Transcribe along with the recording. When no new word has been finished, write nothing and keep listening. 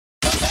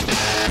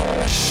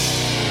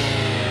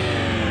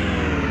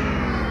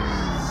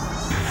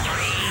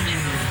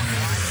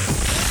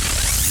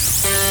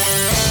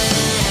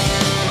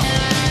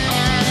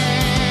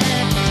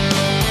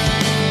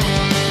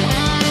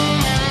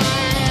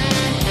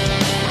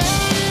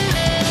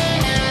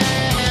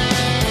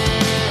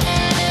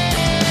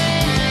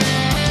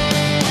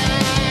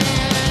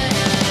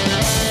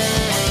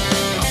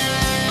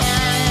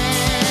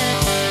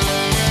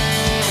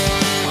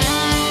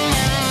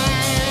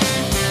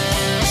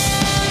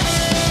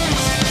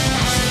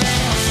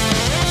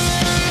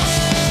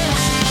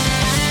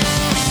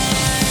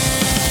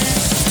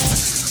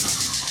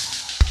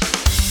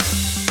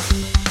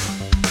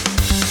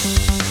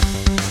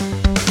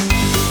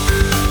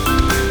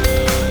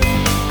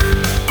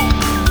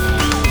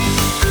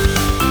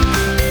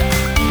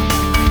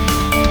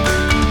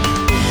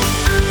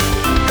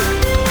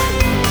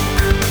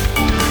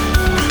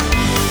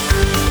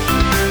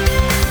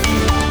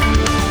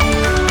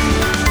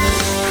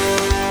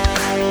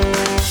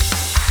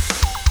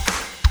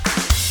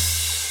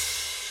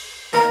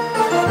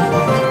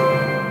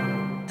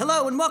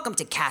Welcome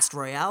to Cast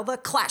Royale, the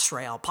Clash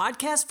Royale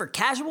podcast for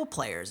casual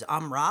players.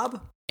 I'm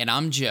Rob. And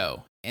I'm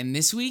Joe. And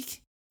this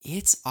week,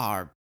 it's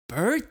our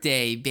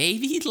birthday,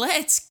 baby.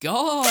 Let's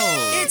go.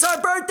 It's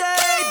our birthday!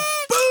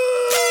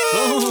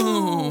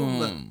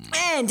 Boom!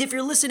 And if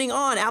you're listening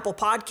on Apple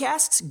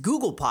Podcasts,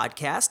 Google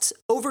Podcasts,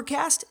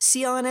 Overcast,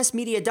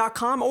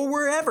 clnsmedia.com, or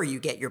wherever you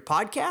get your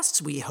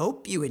podcasts, we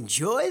hope you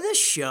enjoy the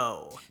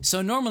show.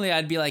 So normally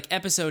I'd be like,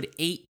 episode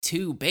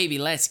 8-2, baby,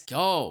 let's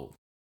go.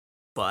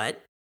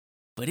 But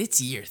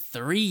it's year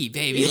 3,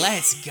 baby.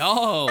 Let's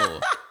go.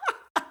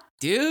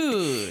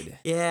 Dude.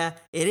 Yeah,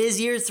 it is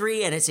year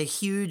 3, and it's a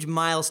huge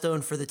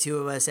milestone for the two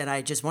of us. And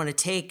I just want to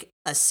take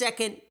a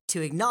second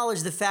to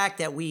acknowledge the fact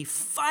that we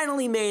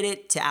finally made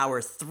it to our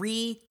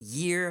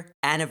 3-year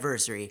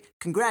anniversary.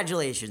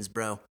 Congratulations,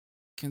 bro.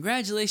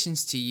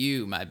 Congratulations to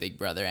you, my big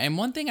brother. And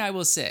one thing I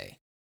will say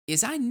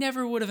is I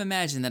never would have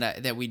imagined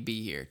that we'd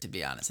be here, to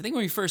be honest. I think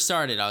when we first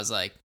started, I was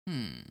like,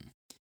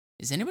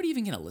 is anybody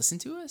even going to listen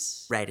to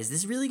us? Right. Is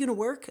this really going to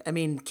work? I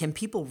mean, can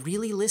people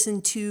really listen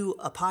to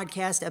a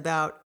podcast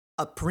about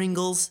a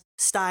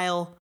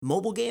Pringles-style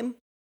mobile game?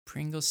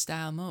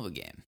 Pringles-style mobile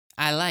game.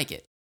 I like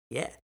it.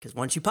 Yeah, because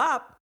once you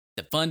pop,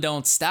 the fun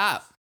don't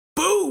stop.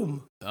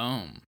 Boom!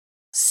 Boom.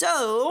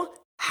 So,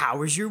 how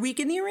was your week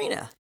in the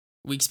arena?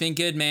 Week's been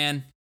good,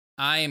 man.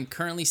 I am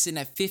currently sitting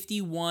at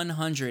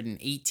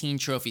 5,118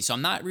 trophies, so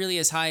I'm not really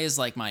as high as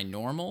like my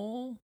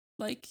normal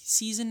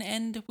season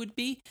end would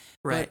be.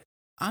 Right. But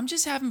I'm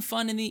just having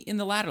fun in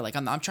the ladder. Like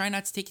I'm trying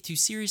not to take it too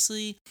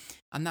seriously.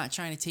 I'm not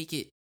trying to take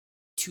it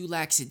too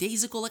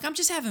lackadaisical. Like I'm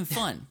just having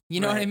fun.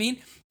 You know what I mean?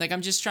 Like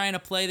I'm just trying to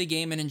play the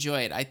game and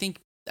enjoy it. I think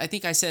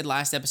I said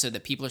last episode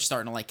that people are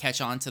starting to catch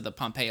on to the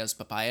Pompeo's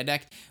Papaya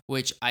deck,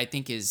 which I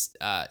think is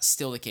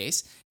still the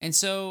case. And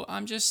so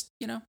I'm just,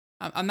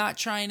 I'm not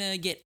trying to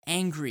get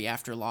angry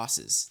after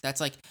losses.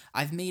 That's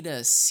I've made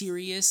a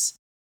serious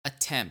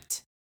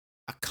attempt,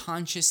 a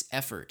conscious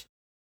effort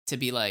to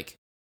be like,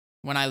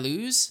 when I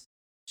lose,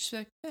 just be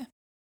like,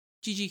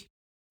 GG.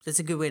 That's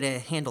a good way to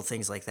handle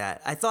things like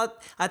that. I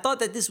thought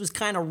that this was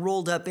kind of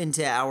rolled up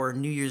into our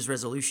New Year's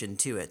resolution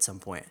too at some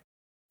point.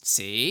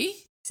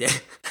 See?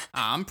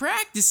 I'm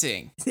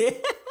practicing.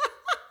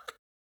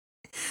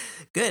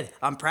 Good.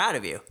 I'm proud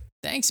of you.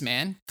 Thanks,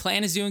 man.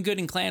 Clan is doing good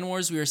in Clan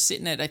Wars. We were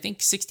sitting at, I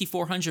think,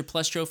 6,400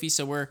 plus trophies,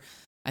 so we're,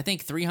 I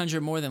think,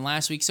 300 more than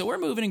last week. So we're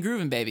moving and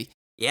grooving, baby.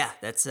 Yeah,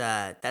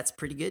 that's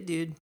pretty good,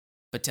 dude.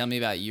 But tell me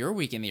about your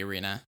week in the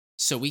arena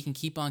so we can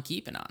keep on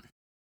keeping on.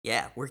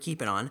 Yeah, we're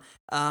keeping on.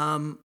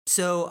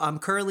 So I'm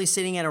currently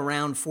sitting at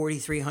around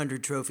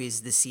 4,300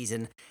 trophies this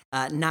season.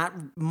 Not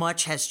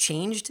much has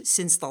changed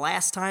since the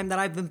last time that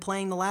I've been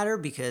playing the ladder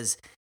because,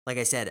 like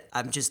I said,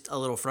 I'm just a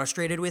little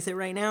frustrated with it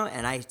right now.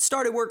 And I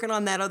started working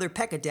on that other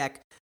P.E.K.K.A deck,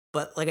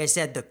 but like I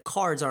said, the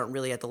cards aren't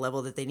really at the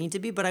level that they need to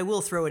be, but I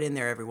will throw it in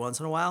there every once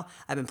in a while.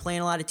 I've been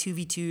playing a lot of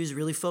 2v2s,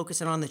 really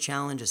focusing on the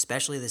challenge,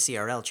 especially the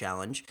CRL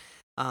challenge.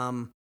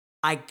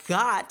 I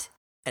got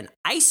an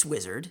Ice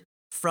Wizard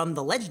from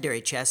the legendary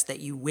chest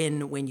that you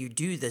win when you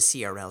do the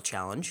CRL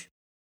challenge.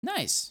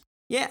 Nice.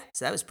 Yeah,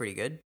 so that was pretty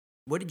good.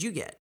 What did you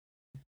get?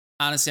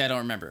 Honestly, I don't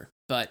remember.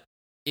 But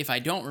if I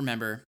don't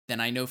remember, then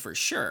I know for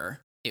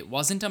sure it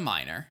wasn't a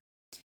miner.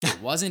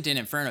 It wasn't an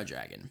Inferno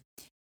Dragon.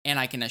 And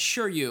I can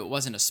assure you it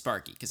wasn't a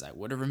Sparky, because I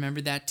would have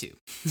remembered that too.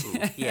 Ooh,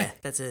 yeah,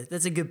 that's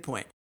a good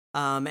point.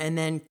 And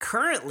then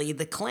currently,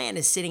 the clan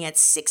is sitting at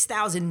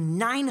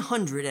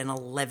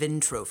 6,911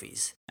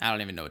 trophies. I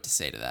don't even know what to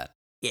say to that.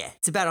 Yeah,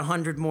 it's about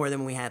 100 more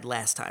than we had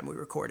last time we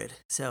recorded.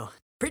 So,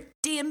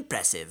 pretty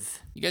impressive.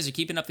 You guys are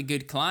keeping up the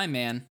good climb,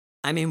 man.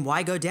 I mean,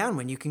 why go down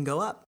when you can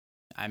go up?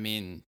 I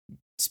mean,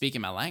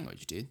 speaking my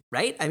language, dude.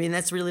 Right? I mean,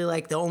 that's really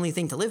the only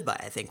thing to live by,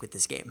 I think, with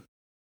this game.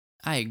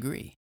 I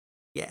agree.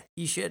 Yeah,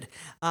 you should.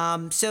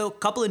 So, a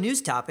couple of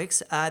news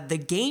topics.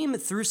 The game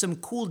threw some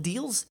cool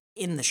deals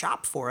in the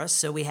shop for us.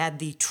 So, we had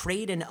the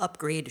trade and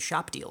upgrade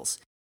shop deals,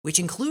 which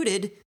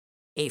included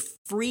a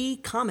free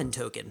common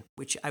token,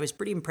 which I was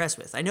pretty impressed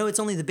with. I know it's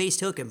only the base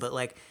token, but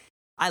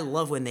I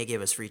love when they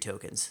give us free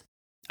tokens.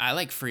 I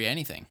like free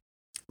anything.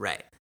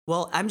 Right.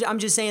 Well, I'm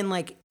just saying,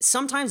 like,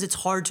 sometimes it's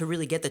hard to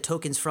really get the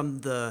tokens from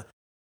the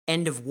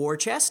end of war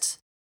chests.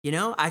 You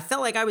know, I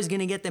felt like I was going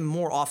to get them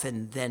more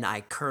often than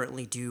I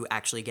currently do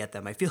actually get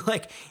them. I feel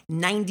like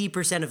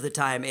 90% of the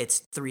time it's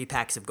 3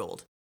 packs of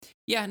gold.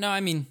 Yeah, no,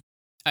 I mean,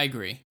 I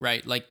agree,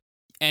 right? Like,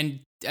 and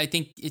I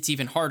think it's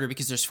even harder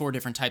because there's 4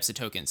 different types of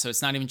tokens. So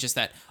it's not even just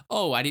that,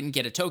 oh, I didn't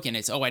get a token.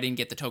 It's, oh, I didn't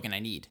get the token I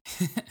need.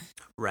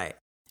 Right.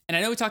 And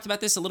I know we talked about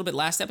this a little bit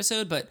last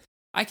episode, but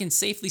I can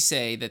safely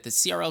say that the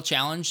CRL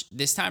challenge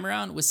this time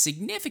around was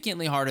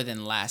significantly harder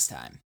than last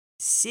time.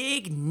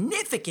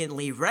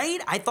 Significantly, right?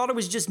 I thought it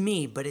was just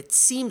me, but it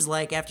seems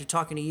like after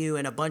talking to you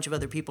and a bunch of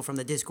other people from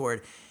the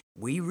Discord,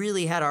 we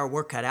really had our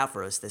work cut out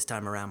for us this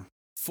time around.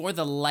 For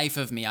the life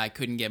of me, I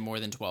couldn't get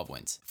more than 12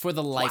 wins. For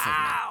the life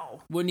of me.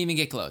 Wouldn't even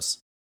get close.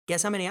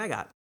 Guess how many I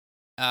got?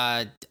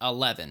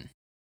 11.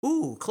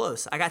 Ooh,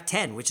 close. I got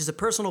 10, which is a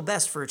personal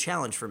best for a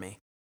challenge for me.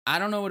 I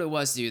don't know what it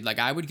was, dude. Like,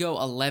 I would go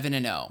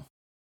 11-0.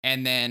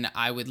 And then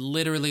I would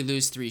literally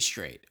lose 3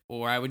 straight.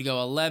 Or I would go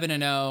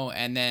 11-0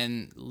 and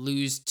then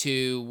lose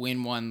 2,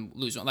 win 1,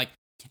 lose 1. Like,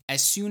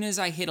 as soon as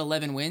I hit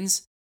 11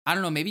 wins, I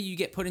don't know, maybe you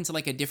get put into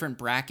like a different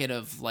bracket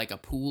of like a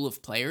pool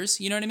of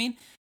players. You know what I mean?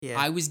 Yeah.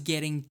 I was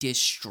getting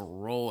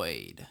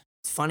destroyed.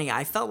 It's funny.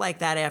 I felt like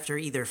that after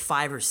either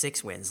 5 or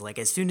 6 wins. Like,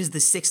 as soon as the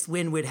 6th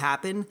win would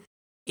happen,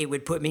 it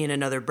would put me in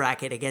another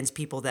bracket against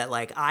people that,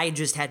 like, I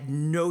just had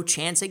no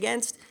chance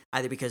against,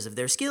 either because of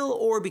their skill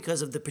or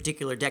because of the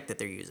particular deck that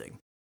they're using.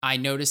 I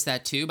noticed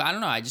that too, but I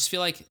don't know. I just feel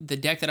like the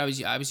deck that I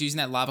was using,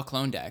 that Lava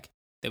Clone deck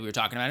that we were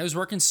talking about, it was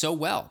working so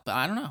well, but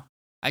I don't know.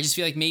 I just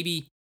feel like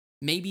maybe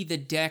the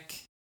deck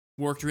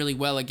worked really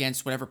well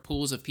against whatever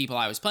pools of people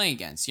I was playing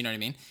against, you know what I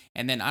mean?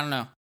 And then, I don't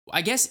know.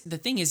 I guess the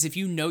thing is, if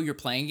you know you're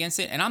playing against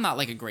it, and I'm not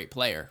like a great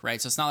player,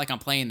 right? So it's not like I'm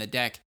playing the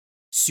deck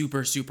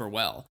super, super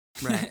well.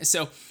 Right.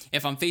 So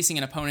if I'm facing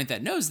an opponent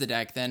that knows the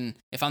deck, then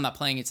if I'm not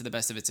playing it to the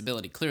best of its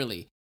ability,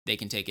 clearly they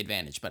can take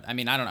advantage. But I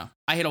mean, I don't know.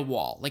 I hit a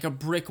wall, like a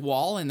brick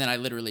wall, and then I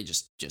literally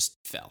just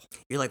fell.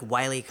 You're like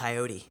Wile E.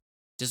 Coyote.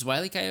 Does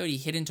Wile E. Coyote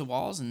hit into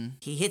walls? And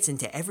He hits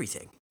into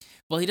everything.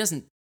 well, he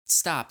doesn't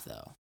stop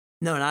though.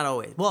 No, not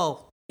always.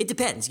 Well, it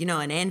depends. You know,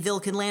 an anvil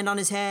can land on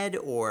his head,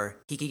 or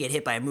he could get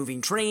hit by a moving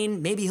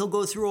train. Maybe he'll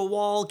go through a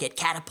wall, get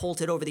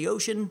catapulted over the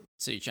ocean.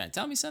 So you're trying to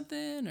tell me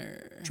something,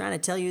 or Trying to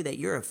tell you that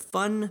you're a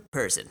fun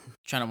person.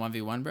 trying to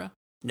 1v1, bro?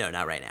 No,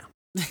 not right now.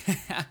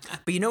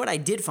 But you know what I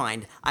did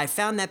find? I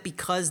found that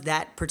because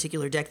that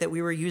particular deck that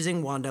we were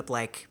using wound up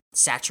like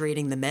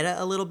saturating the meta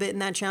a little bit in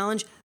that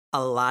challenge,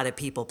 a lot of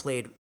people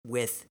played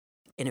with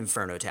an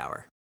Inferno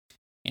Tower.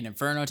 An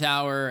Inferno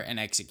Tower, an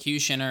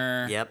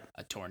Executioner, Yep.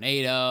 a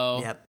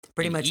Tornado, Yep.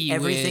 Pretty an much E-Wiz,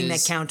 everything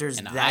that counters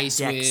an that Ice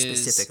deck Wiz,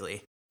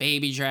 specifically.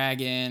 Baby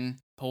Dragon,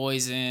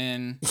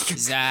 Poison,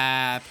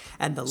 Zap.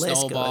 And the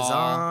list Snowball. goes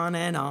on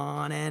and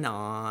on and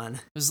on.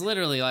 It was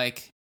literally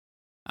like,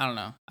 I don't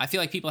know. I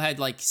feel like people had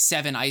like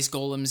 7 Ice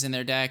Golems in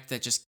their deck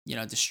that just, you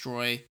know,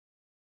 destroy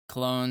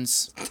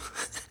clones.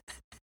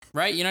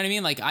 Right? You know what I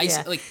mean? Like ice,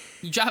 Yeah. like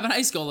you drop an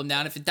Ice Golem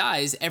down, if it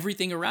dies,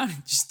 everything around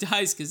it just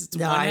dies because it's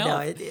No, one I know.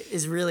 health. It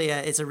is really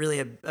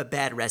a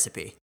bad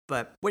recipe.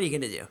 But what are you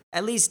going to do?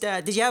 At least,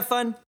 did you have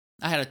fun?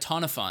 I had a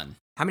ton of fun.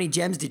 How many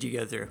gems did you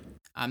go through?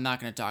 I'm not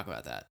going to talk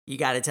about that. You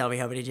got to tell me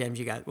how many gems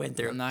you went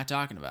through. I'm not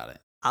talking about it.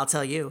 I'll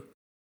tell you.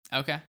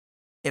 Okay.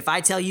 If I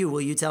tell you,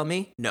 will you tell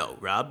me? No,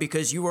 Rob,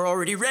 because you were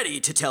already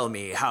ready to tell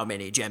me how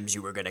many gems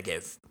you were going to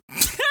give.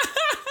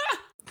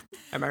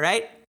 Am I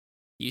right?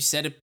 You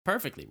said it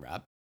perfectly,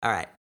 Rob. All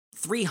right.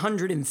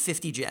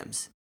 350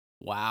 gems.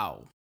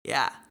 Wow.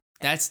 Yeah.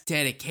 That's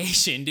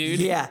dedication, dude.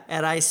 Yeah,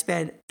 and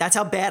that's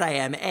how bad I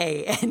am,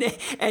 A.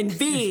 And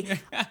B,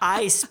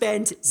 I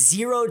spent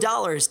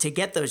 $0 to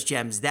get those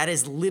gems. That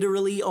is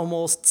literally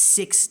almost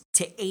 6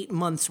 to 8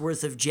 months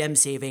worth of gem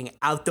saving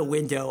out the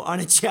window on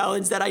a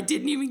challenge that I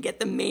didn't even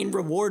get the main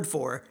reward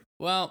for.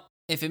 Well,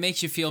 if it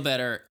makes you feel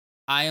better,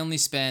 I only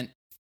spent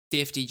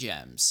 50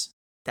 gems.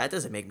 That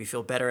doesn't make me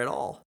feel better at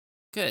all.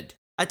 Good.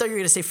 I thought you were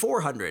going to say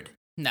 400.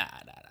 Nah.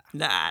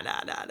 Nah.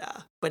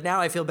 But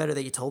now I feel better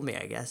that you told me,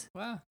 I guess.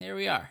 Well, here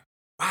we are.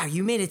 Wow,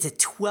 you made it to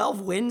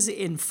 12 wins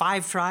in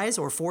 5 tries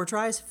or 4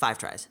 tries? 5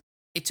 tries.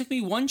 It took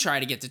me 1 try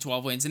to get to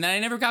 12 wins, and then I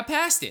never got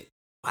past it.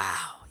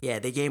 Wow. Yeah,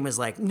 the game was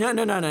like, no.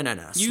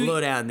 Slow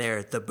down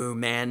there, the boom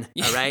man.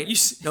 All right?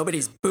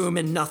 Nobody's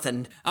booming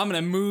nothing. I'm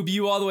going to move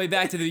you all the way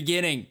back to the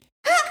beginning.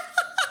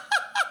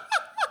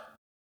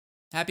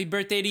 Happy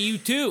birthday to you,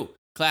 too,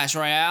 Clash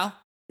Royale.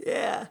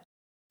 Yeah.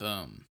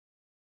 Boom.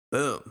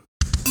 Boom.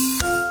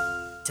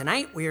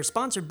 Tonight, we are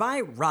sponsored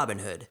by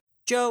Robinhood.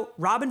 Joe,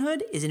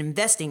 Robinhood is an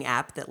investing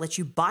app that lets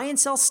you buy and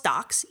sell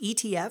stocks,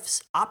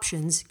 ETFs,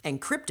 options, and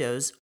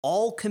cryptos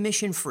all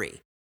commission-free.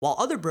 While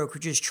other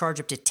brokerages charge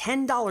up to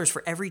 $10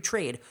 for every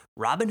trade,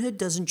 Robinhood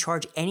doesn't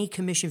charge any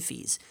commission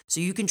fees, so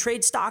you can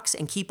trade stocks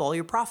and keep all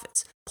your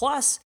profits.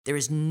 Plus, there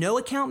is no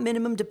account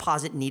minimum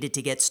deposit needed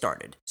to get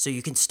started, so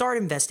you can start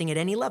investing at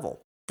any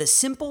level. The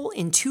simple,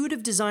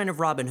 intuitive design of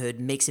Robinhood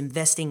makes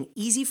investing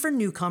easy for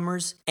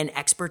newcomers and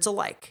experts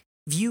alike.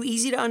 View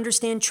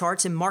easy-to-understand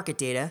charts and market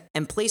data,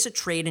 and place a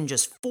trade in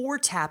just 4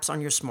 taps on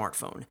your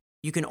smartphone.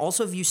 You can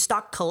also view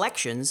stock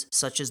collections,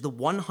 such as the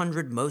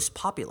 100 most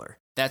popular.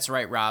 That's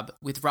right, Rob.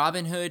 With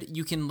Robinhood,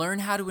 you can learn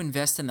how to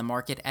invest in the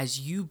market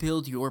as you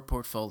build your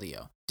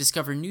portfolio.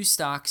 Discover new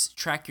stocks,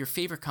 track your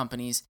favorite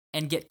companies,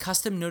 and get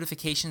custom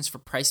notifications for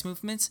price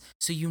movements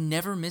so you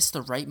never miss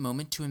the right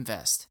moment to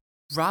invest.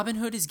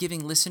 Robinhood is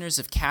giving listeners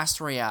of Cast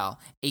Royale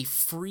a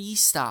free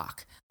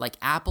stock like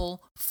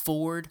Apple,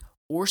 Ford,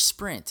 or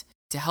Sprint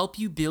to help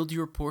you build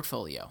your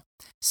portfolio.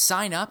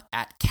 Sign up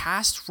at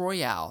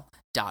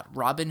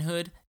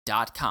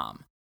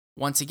castroyale.robinhood.com.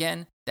 Once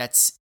again,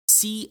 that's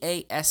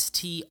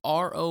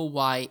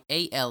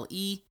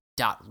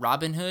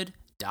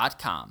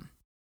castroyale.robinhood.com.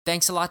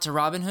 Thanks a lot to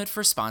Robinhood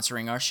for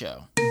sponsoring our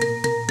show.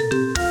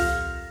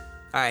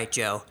 All right,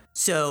 Joe.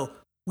 So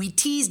we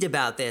teased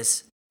about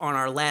this on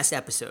our last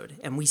episode,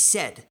 and we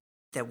said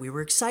that we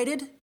were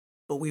excited,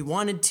 but we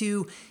wanted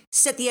to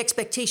set the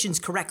expectations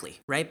correctly,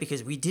 right?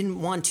 Because we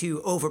didn't want to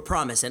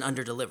overpromise and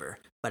underdeliver.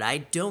 But I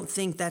don't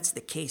think that's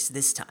the case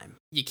this time.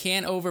 You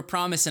can't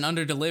overpromise and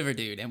underdeliver,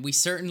 dude, and we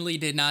certainly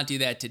did not do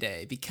that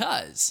today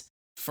because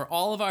for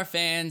all of our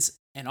fans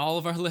and all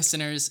of our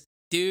listeners,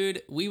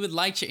 dude, we would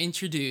like to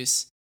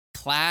introduce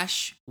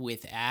Clash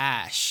with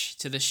Ash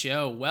to the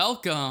show.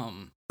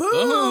 Welcome.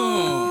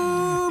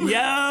 Boom!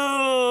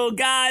 Yo,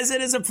 guys,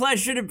 it is a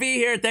pleasure to be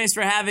here. Thanks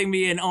for having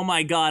me, and oh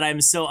my god,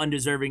 I'm so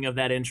undeserving of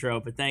that intro,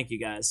 but thank you,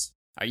 guys.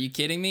 Are you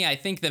kidding me? I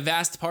think the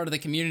vast part of the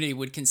community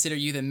would consider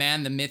you the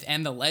man, the myth,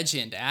 and the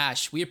legend,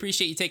 Ash. We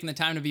appreciate you taking the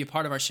time to be a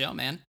part of our show,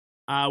 man.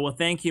 Well,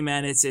 thank you,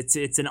 man. It's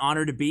an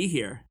honor to be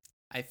here.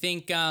 I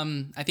think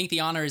the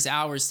honor is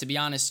ours, to be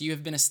honest. You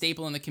have been a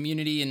staple in the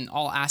community in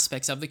all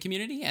aspects of the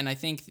community, and I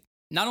think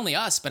not only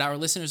us, but our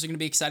listeners are going to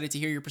be excited to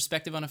hear your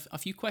perspective on a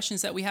few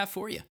questions that we have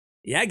for you.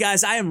 Yeah,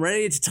 guys, I am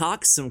ready to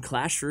talk some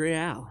Clash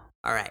Royale.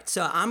 All right,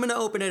 so I'm going to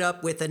open it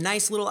up with a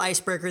nice little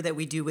icebreaker that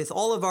we do with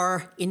all of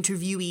our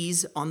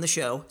interviewees on the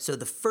show. So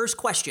the first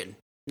question,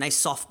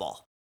 nice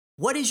softball.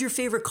 What is your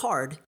favorite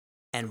card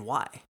and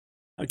why?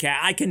 Okay,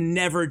 I can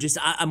never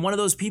I'm one of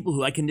those people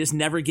who I can just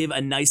never give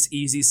a nice,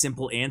 easy,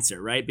 simple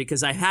answer, right?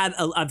 Because I've had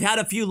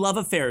a few love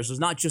affairs. There's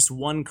not just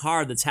one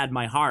card that's had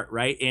my heart,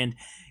 right? And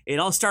it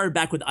all started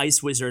back with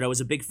Ice Wizard. I was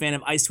a big fan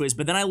of Ice Wiz,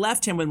 but then I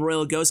left him when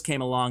Royal Ghost came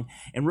along,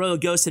 and Royal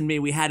Ghost and me,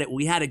 we had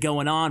it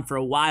going on for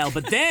a while.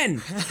 But then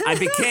I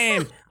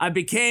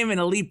became an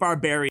Elite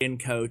Barbarian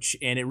coach,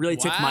 and it really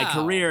took my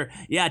career,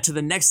 to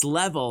the next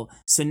level.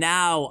 So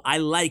now I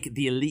like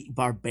the Elite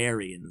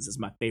Barbarians as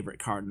my favorite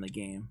card in the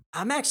game.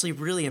 I'm actually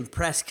really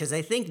impressed because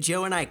I think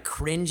Joe and I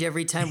cringe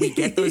every time we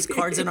get those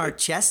cards in our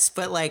chests,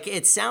 but like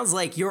it sounds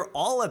like you're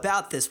all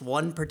about this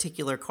one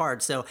particular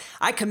card. So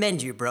I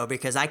commend you, bro,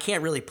 because I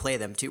can't really play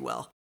them too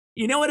well.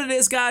 You know what it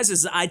is, guys,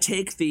 is I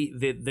take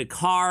the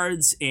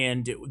cards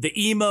and the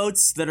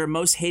emotes that are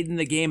most hated in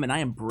the game and I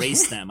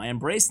embrace them.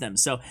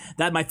 So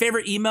that my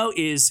favorite emote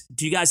is,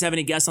 do you guys have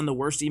any guess on the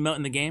worst emote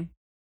in the game?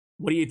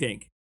 What do you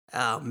think?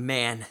 Oh,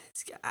 man.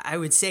 I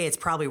would say it's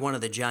probably one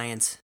of the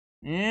giants.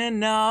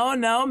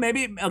 No,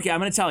 maybe. Okay, I'm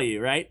going to tell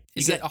you, right?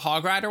 Is it a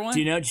Hog Rider one?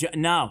 Do you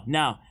know?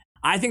 No.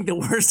 I think the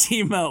worst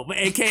emote,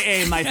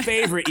 aka my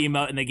favorite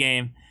emote in the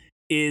game,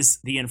 is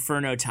the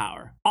Inferno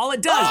Tower. All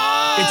it does,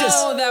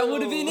 that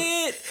would have been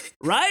it.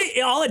 Right?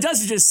 All it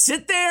does is just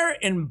sit there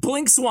and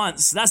blinks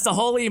once. That's the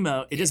whole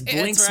emote. It just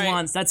blinks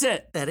once. That's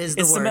it. That is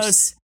the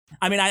worst.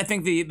 I mean, I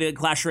think the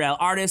Clash Royale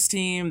artist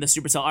team, the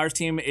Supercell artist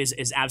team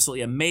is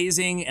absolutely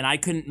amazing, and I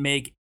couldn't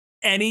make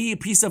any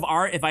piece of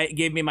art if I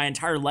gave me my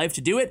entire life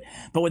to do it.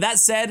 But with that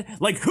said,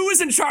 like, who is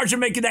in charge of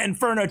making that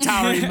Inferno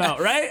Tower emote,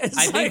 right?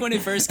 I think when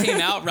it first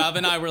came out, Rob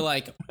and I were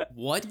like,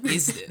 what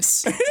is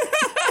this?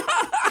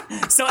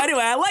 So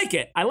anyway, I like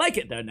it. I like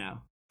it though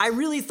now. I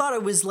really thought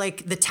it was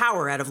like the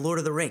tower out of Lord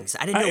of the Rings.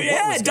 I didn't know what was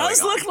going on. Yeah, it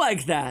does look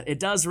like that. It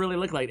does really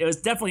look like it. It was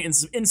definitely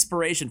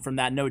inspiration from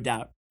that, no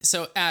doubt.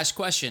 So, Ash,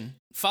 question.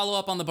 Follow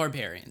up on the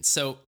Barbarians.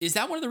 So, is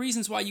that one of the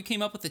reasons why you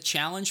came up with the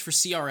challenge for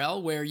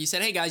CRL where you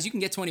said, hey guys, you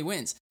can get 20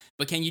 wins,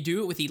 but can you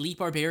do it with Elite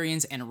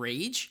Barbarians and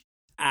Rage?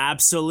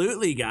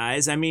 Absolutely,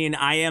 guys. I mean,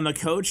 I am a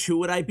coach. Who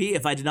would I be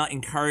if I did not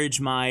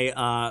encourage my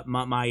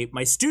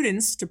my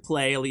students to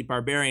play Elite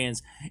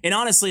Barbarians? And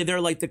honestly,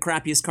 they're like the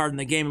crappiest card in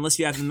the game unless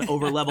you have them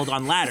over leveled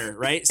on ladder,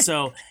 right?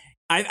 So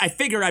I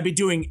figured I'd be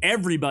doing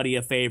everybody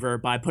a favor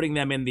by putting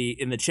them in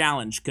the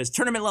challenge, because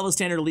tournament level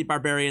standard Elite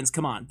Barbarians,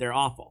 come on, they're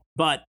awful.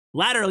 But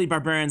ladder Elite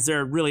Barbarians,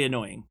 they're really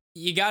annoying.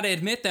 You gotta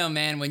admit though,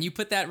 man, when you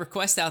put that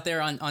request out there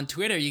on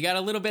Twitter, you got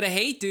a little bit of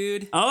hate,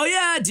 dude. Oh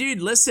yeah,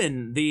 dude,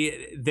 listen,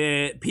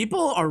 the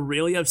people are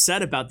really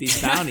upset about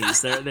these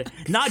bounties. they're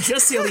not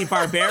just the Elite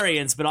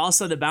Barbarians, but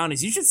also the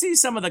bounties. You should see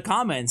some of the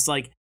comments.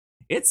 Like,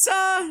 it's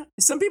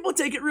some people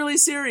take it really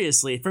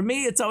seriously. For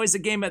me, it's always a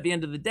game at the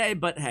end of the day,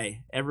 but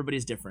hey,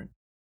 everybody's different.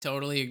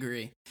 Totally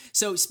agree.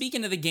 So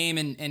speaking of the game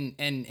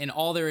and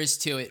all there is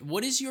to it,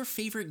 what is your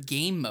favorite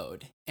game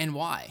mode and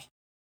why?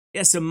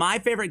 Yeah, so my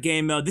favorite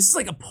game mode, this is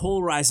like a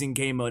polarizing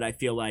game mode, I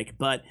feel like,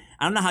 but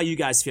I don't know how you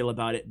guys feel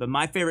about it, but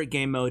my favorite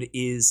game mode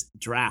is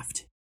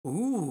Draft.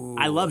 Ooh.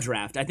 I love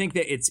draft. I think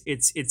that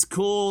it's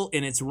cool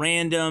and it's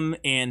random,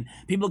 and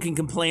people can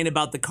complain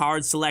about the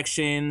card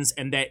selections,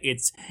 and that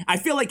I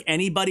feel like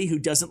anybody who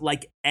doesn't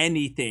like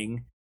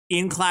anything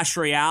in Clash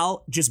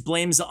Royale just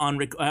blames it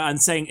on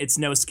saying it's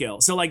no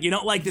skill. So like, you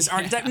don't like this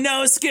archetype,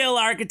 no skill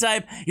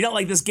archetype. You don't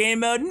like this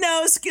game mode,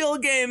 no skill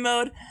game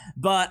mode.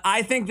 But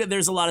I think that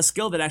there's a lot of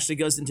skill that actually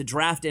goes into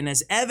draft, and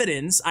as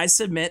evidence, I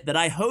submit that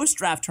I host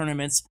draft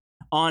tournaments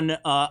on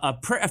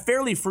a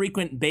fairly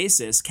frequent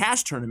basis,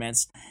 cash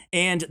tournaments,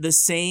 and the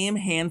same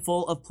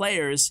handful of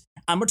players,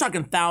 we're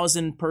talking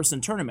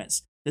 1,000-person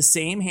tournaments, the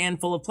same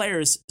handful of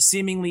players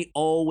seemingly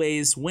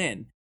always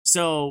win.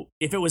 So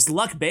if it was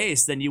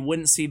luck-based, then you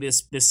wouldn't see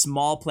this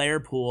small player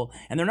pool.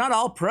 And they're not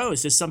all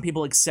pros, just some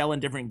people excel in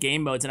different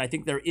game modes, and I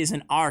think there is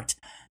an art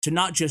to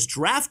not just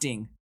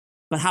drafting,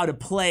 but how to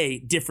play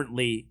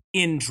differently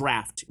in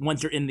draft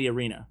once you're in the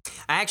arena.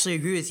 I actually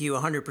agree with you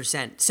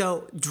 100%.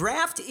 So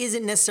draft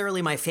isn't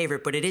necessarily my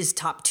favorite, but it is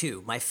top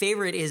 2. My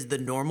favorite is the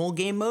normal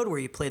game mode where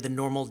you play the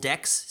normal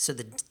decks, so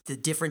the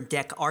different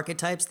deck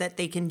archetypes that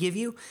they can give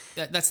you.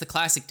 That's the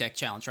classic deck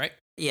challenge, right?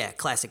 Yeah,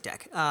 classic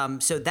deck.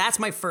 So that's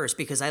my first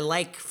because I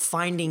like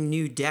finding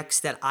new decks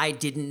that I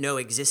didn't know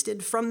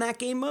existed from that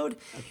game mode.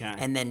 Okay.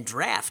 And then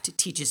draft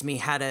teaches me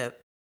how to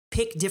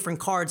pick different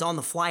cards on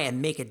the fly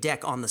and make a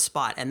deck on the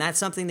spot. And that's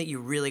something that you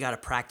really got to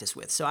practice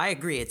with. So I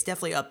agree. It's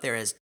definitely up there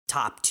as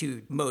top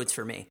 2 modes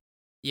for me.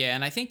 Yeah,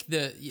 and I think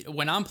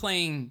when I'm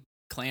playing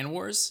Clan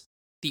Wars,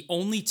 the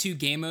only 2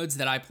 game modes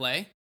that I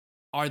play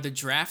are the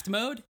draft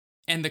mode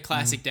and the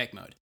classic deck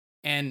mode.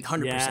 And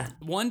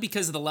 100%. One,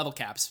 because of the level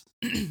caps,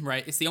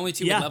 right? It's the only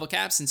 2 with level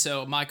caps, and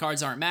so my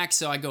cards aren't maxed,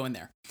 so I go in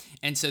there.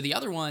 And so the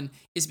other one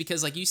is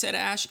because, like you said,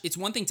 Ash, it's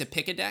one thing to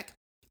pick a deck,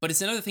 but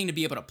it's another thing to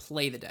be able to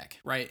play the deck,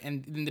 right?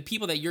 And the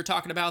people that you're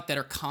talking about that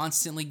are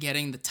constantly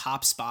getting the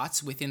top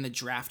spots within the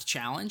draft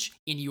challenge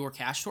in your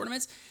cash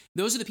tournaments,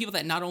 those are the people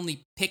that not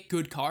only pick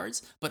good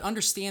cards, but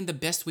understand the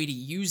best way to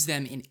use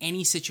them in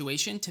any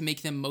situation to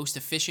make them most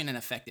efficient and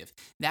effective.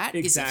 That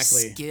is a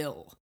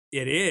skill.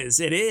 It is.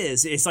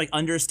 It's like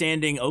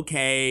understanding,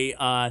 okay,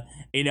 off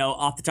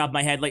the top of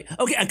my head, like,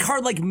 okay, a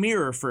card like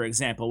Mirror, for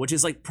example, which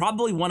is like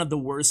probably one of the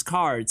worst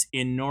cards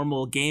in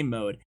normal game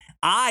mode.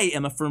 I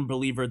am a firm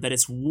believer that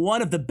it's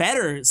one of the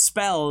better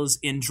spells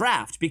in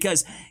draft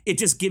because it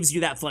just gives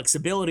you that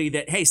flexibility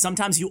that, hey,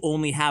 sometimes you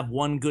only have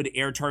one good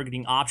air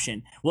targeting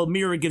option. Well,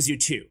 Mirror gives you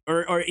 2.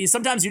 Or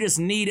sometimes you just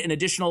need an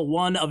additional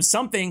one of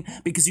something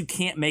because you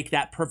can't make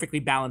that perfectly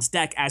balanced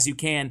deck as you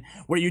can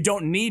where you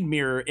don't need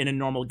Mirror in a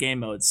normal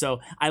game mode.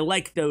 So I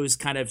like those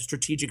kind of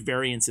strategic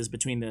variances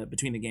between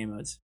the game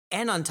modes.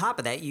 And on top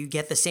of that, you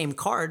get the same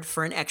card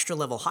for an extra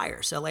level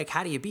higher. So like,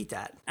 how do you beat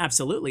that?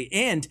 Absolutely.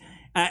 And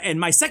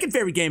my second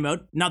favorite game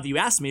mode, not that you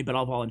asked me, but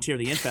I'll volunteer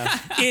the info,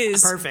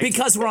 is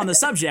because we're on the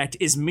subject,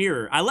 is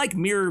Mirror. I like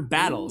Mirror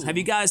Battles. Ooh. Have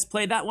you guys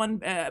played that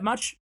one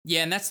much?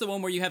 Yeah, and that's the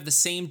one where you have the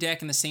same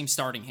deck and the same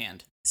starting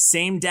hand.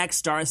 Same deck,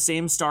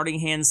 same starting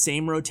hand,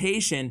 same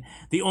rotation.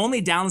 The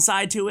only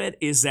downside to it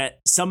is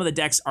that some of the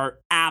decks are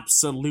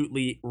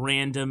absolutely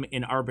random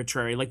and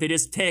arbitrary. Like they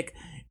just pick...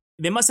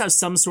 They must have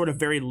some sort of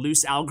very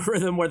loose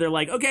algorithm where they're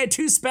like, okay,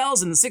 2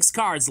 spells and 6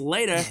 cards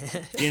later,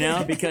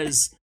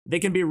 because they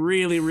can be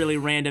really, really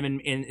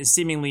random and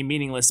seemingly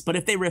meaningless. But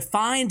if they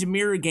refined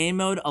Mirror game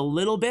mode a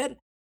little bit, I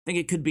think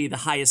it could be the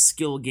highest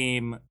skill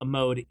game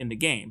mode in the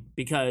game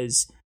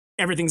because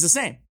everything's the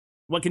same.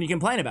 What can you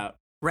complain about?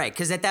 Right,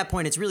 because at that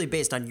point, it's really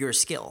based on your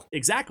skill.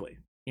 Exactly.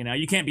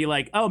 You can't be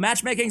like, oh,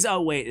 matchmaking's,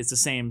 oh, wait, it's the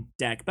same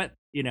deck. But,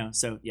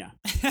 so, yeah.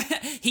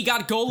 He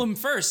got Golem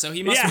first, so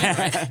he must win,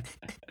 right?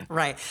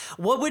 Right.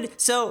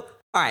 All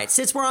right,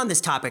 since we're on this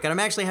topic, and I'm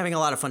actually having a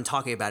lot of fun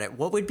talking about it,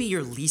 what would be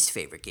your least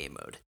favorite game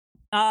mode?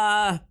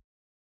 I'm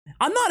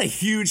not a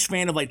huge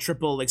fan of, like,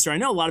 triple elixir. I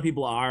know a lot of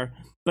people are,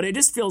 but it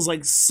just feels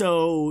like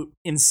so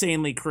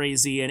insanely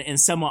crazy and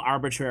somewhat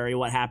arbitrary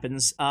what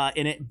happens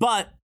in it.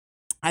 But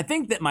I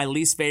think that my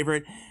least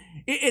favorite...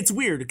 It's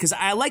weird because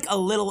I like a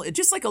little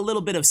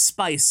bit of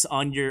spice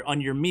on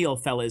your meal,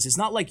 fellas. It's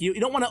not like you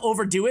don't want to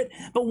overdo it,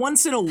 but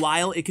once in a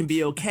while it can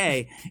be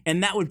okay,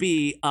 and that would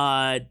be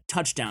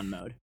touchdown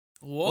mode.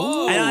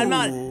 Whoa! And I'm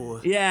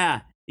not.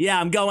 Yeah.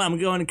 I'm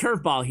going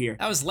curveball here.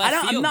 That was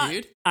left field,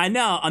 dude. I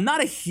know. I'm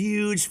not a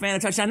huge fan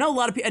of touchdown. I know a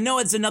lot of people. I know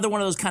it's another one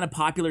of those kind of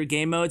popular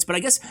game modes, but I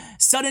guess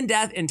sudden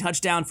death and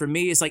touchdown for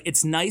me is like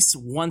it's nice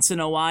once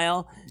in a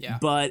while. Yeah.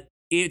 But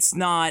it's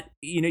not,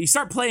 you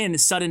start playing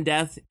sudden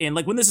death, and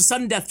like when there's a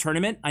sudden death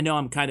tournament, I know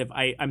I'm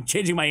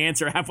changing my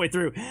answer halfway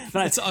through,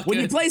 but when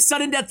you play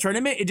sudden death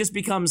tournament, it just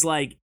becomes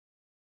like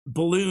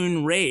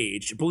balloon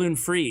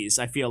freeze,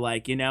 I feel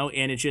like, and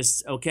it's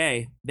just,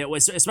 okay. That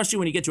was, especially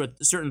when you get to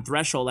a certain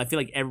threshold, I feel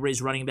like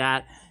everybody's running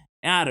that.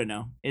 I don't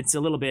know. It's a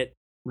little bit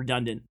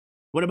redundant.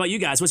 What about you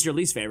guys? What's your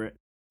least favorite?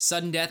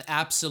 Sudden death,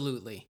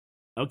 absolutely.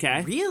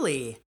 Okay.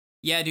 Really?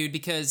 Yeah, dude,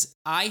 because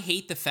I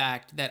hate the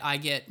fact that I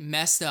get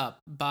messed up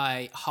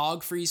by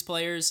hog freeze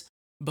players,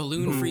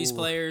 balloon freeze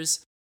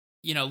players,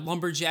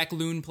 lumberjack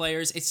loon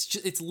players.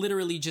 It's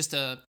literally just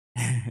a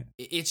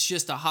it's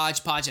just a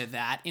hodgepodge of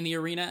that in the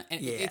arena,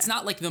 and it's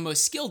not like the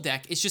most skilled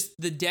deck. It's just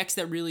the decks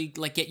that really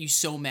like get you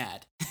so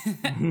mad.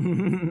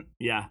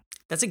 Yeah.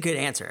 That's a good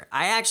answer.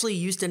 I actually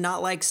used to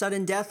not like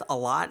sudden death a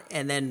lot,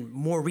 and then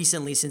more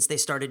recently, since they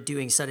started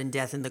doing sudden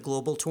death in the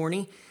global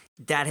tourney,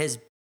 that has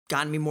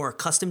gotten me more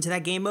accustomed to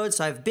that game mode.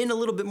 So I've been a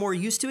little bit more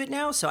used to it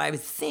now. So I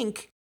would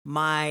think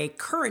my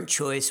current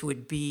choice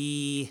would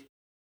be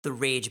the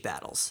rage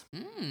battles.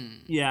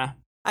 Yeah.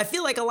 I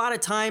feel like a lot of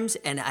times,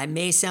 and I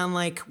may sound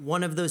like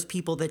one of those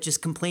people that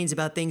just complains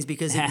about things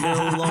because it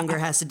no longer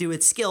has to do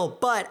with skill,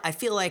 but I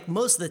feel like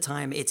most of the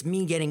time it's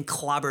me getting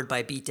clobbered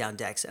by beatdown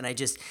decks, and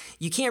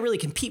you can't really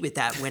compete with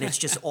that when it's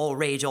just all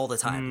rage all the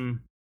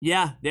time.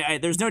 Yeah,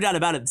 there's no doubt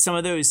about it. Some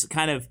of those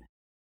kind of,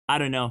 I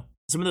don't know,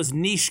 some of those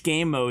niche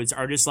game modes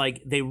are just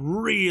like, they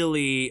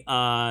really,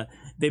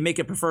 they make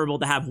it preferable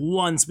to have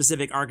one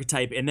specific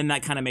archetype, and then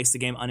that kind of makes the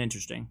game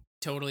uninteresting.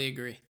 Totally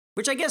agree.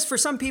 Which I guess for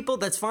some people,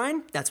 that's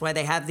fine. That's why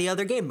they have the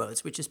other game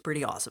modes, which is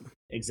pretty awesome.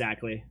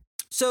 Exactly.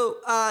 So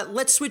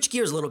let's switch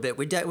gears a little bit.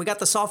 We got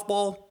the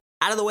softball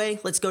out of the way.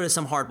 Let's go to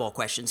some hardball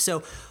questions.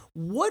 So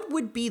what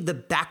would be the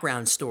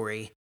background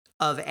story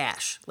of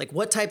Ash? Like,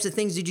 what types of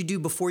things did you do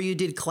before you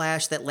did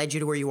Clash that led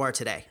you to where you are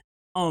today?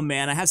 Oh,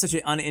 man, I have such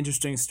an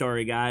uninteresting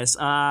story, guys.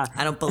 I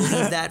don't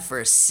believe that for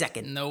a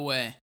second. No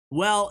way.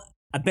 Well,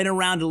 I've been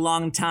around a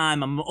long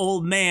time. I'm an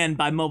old man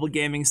by mobile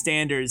gaming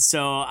standards,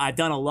 so I've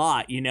done a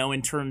lot,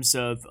 in terms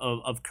of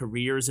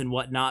careers and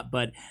whatnot.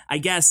 But I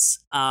guess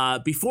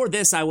before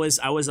this, I was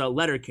a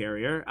letter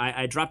carrier.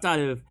 I dropped out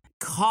of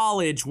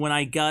college when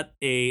I got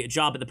a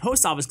job at the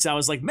post office because I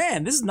was like,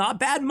 man, this is not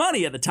bad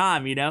money at the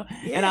time, Yeah.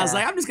 And I was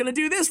like, I'm just gonna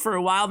do this for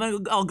a while,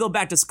 then I'll go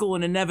back to school,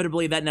 and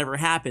inevitably that never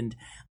happened.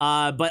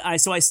 But I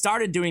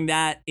started doing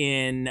that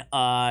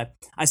I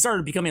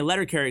started becoming a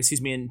letter carrier,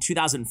 in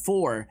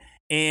 2004.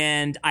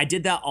 And I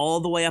did that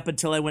all the way up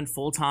until I went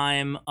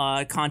full-time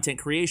content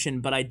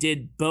creation. But I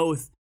did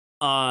both.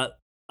 I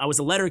was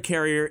a letter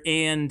carrier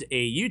and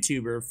a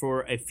YouTuber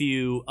for a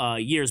few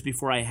years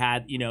before I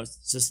had,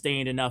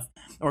 sustained enough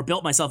or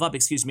built myself up,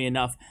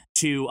 enough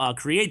to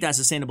create that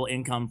sustainable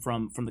income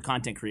from the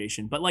content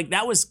creation. But like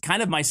that was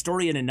kind of my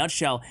story in a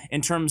nutshell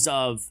in terms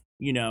of,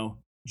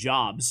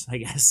 jobs, I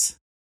guess.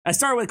 I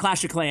started with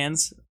Clash of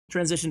Clans,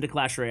 transitioned to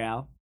Clash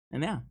Royale,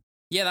 and yeah.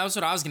 Yeah, that was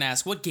what I was going to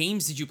ask. What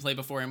games did you play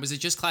before? And was it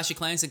just Clash of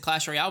Clans and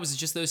Clash Royale? Was it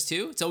just those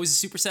two? It's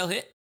always a Supercell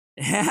hit?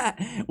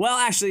 Well,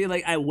 actually,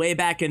 like way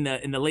back in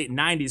the late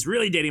 90s,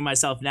 really dating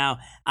myself now,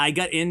 I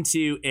got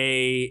into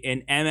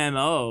an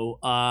MMO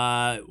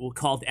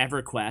called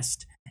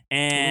EverQuest.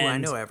 And I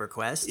know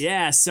EverQuest.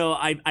 Yeah, so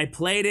I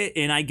played it,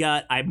 and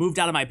I moved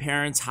out of my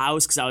parents'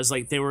 house because I was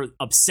like, they were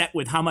upset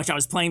with how much I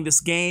was playing this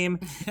game,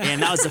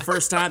 and that was the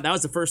first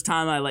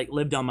time I like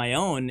lived on my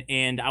own,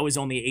 and I was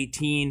only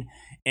 18,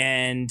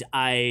 and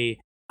I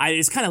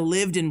just kind of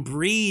lived and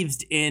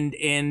breathed and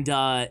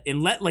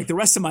let like the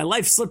rest of my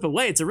life slip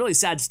away. It's a really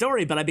sad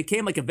story, but I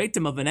became like a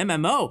victim of an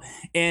MMO.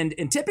 And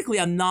typically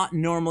I'm not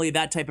normally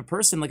that type of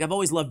person. Like I've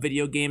always loved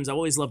video games. I've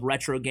always loved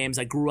retro games.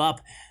 I grew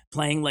up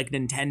playing like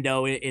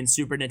Nintendo and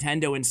Super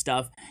Nintendo and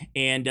stuff,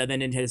 and then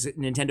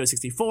Nintendo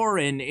 64,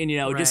 and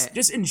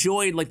just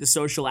enjoyed like the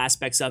social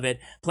aspects of it,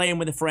 playing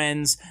with the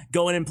friends,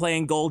 going and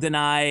playing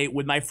GoldenEye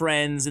with my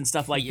friends and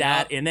stuff like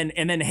that, and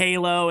then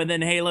Halo, and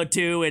then Halo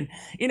 2, and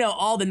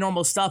all the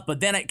normal stuff.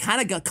 But then it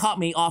kind of caught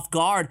me off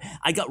guard.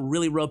 I got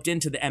really roped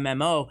into the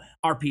MMO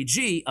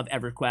RPG of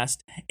EverQuest,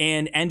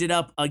 and ended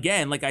up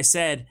again, like I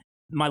said,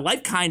 my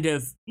life kind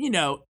of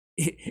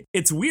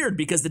it's weird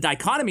because the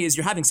dichotomy is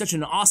you're having such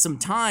an awesome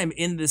time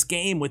in this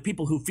game with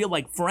people who feel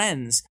like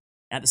friends.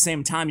 At the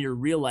same time, your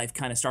real life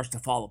kind of starts to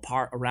fall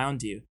apart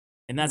around you.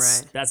 And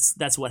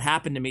that's what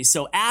happened to me.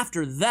 So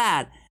after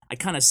that, I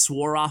kind of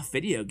swore off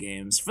video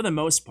games for the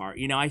most part.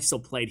 I still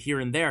played here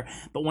and there.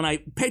 But when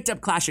I picked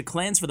up Clash of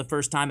Clans for the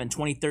first time in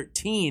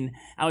 2013,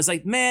 I was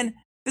like, man,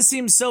 this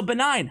seems so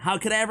benign. How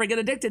could I ever get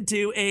addicted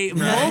to a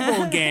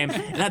mobile game?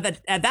 And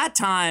at that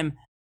time,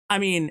 I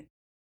mean,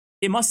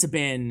 it must have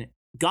been...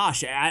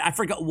 Gosh, I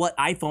forgot what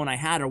iPhone I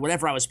had or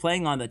whatever I was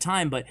playing on at the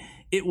time, but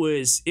it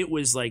was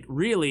like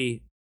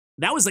really,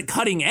 that was like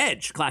cutting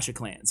edge Clash of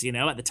Clans,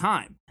 at the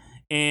time.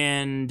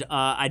 And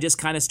I just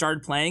kind of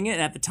started playing it.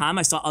 And at the time,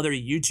 I saw other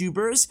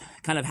YouTubers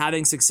kind of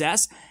having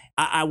success.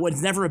 I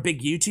was never a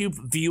big YouTube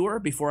viewer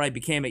before I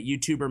became a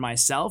YouTuber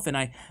myself,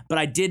 but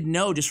I did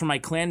know just from my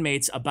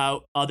clanmates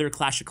about other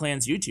Clash of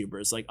Clans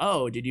YouTubers. Like,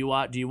 oh, do you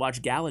watch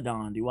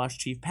Galadon? Do you watch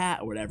Chief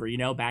Pat or whatever?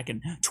 Back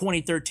in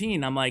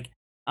 2013, I'm like,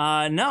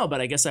 no,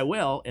 but I guess I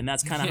will, and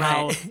that's kind of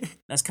how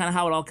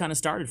it all kind of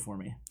started for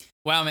me.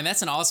 Wow, man,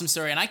 that's an awesome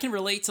story, and I can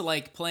relate to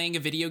like playing a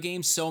video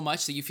game so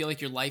much that you feel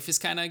like your life is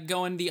kind of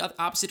going the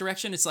opposite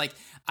direction. It's like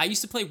I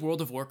used to play World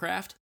of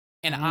Warcraft,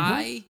 and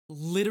I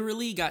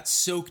literally got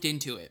soaked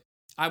into it.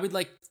 I would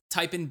like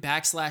type in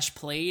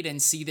 /played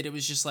and see that it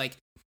was just like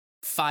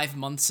 5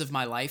 months of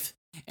my life,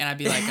 and I'd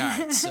be like, all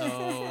right,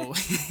 so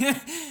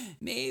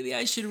maybe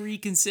I should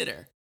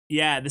reconsider.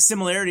 Yeah, the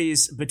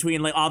similarities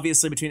between, like,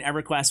 obviously between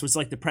EverQuest, was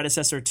like the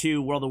predecessor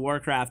to World of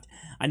Warcraft.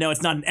 I know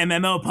it's not an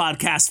MMO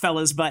podcast,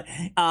 fellas, but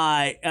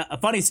a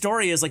funny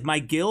story is, like, my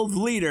guild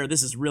leader,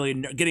 this is really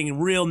getting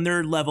real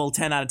nerd level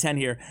 10 out of 10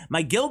 here.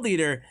 My guild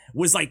leader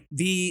was like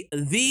the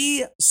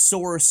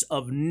source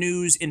of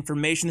news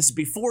information. This is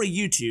before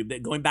YouTube,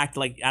 that going back to,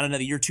 like, I don't know,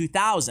 the year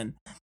 2000.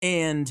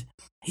 And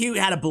he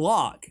had a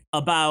blog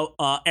about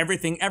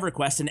everything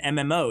EverQuest and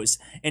MMOs,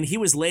 and he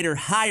was later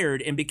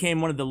hired and became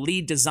one of the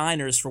lead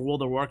designers for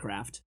World of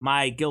Warcraft,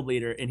 my guild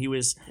leader, and it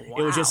was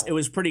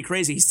pretty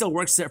crazy. He still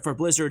works there for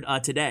Blizzard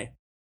today.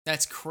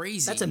 That's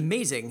crazy. That's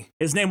amazing.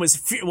 His name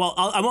was, well,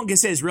 I won't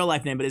say his real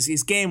life name, but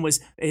his game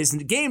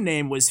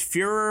name was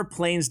Führer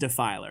Plains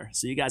Defiler,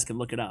 so you guys can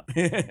look it up.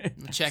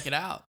 Check it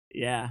out.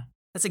 Yeah.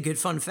 That's a good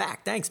fun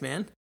fact. Thanks,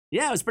 man.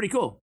 Yeah, it was pretty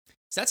cool.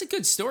 So that's a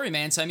good story,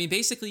 man. So, I mean,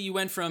 basically you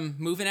went from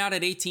moving out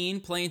at 18,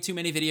 playing too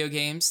many video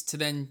games, to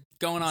then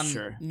going on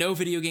no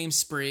video game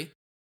spree,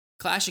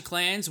 Clash of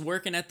Clans,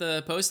 working at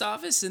the post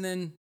office, and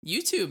then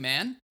YouTube,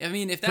 man. I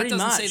mean, if that Pretty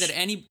doesn't much. say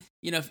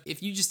that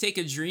if you just take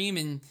a dream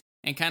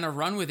and kind of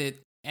run with it,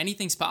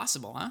 anything's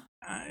possible, huh?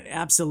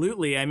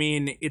 Absolutely. I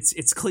mean,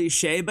 it's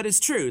cliche, but it's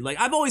true. Like,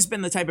 I've always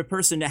been the type of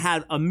person to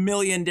have a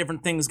million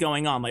different things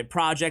going on, like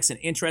projects and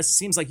interests. It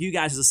seems like you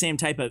guys are the same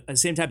type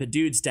of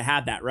dudes to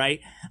have that,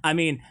 right? I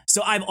mean,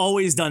 so I've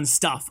always done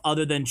stuff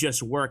other than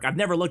just work. I've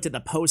never looked at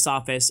the post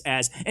office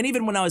and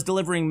even when I was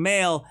delivering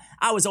mail,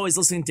 I was always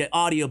listening to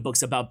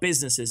audiobooks about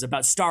businesses,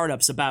 about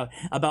startups, about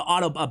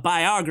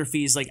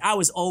biographies. Like, I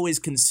was always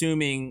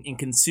consuming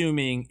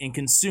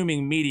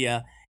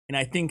media. And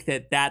I think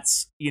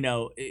that's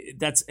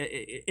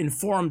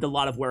informed a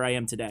lot of where I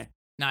am today.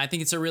 No, I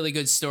think it's a really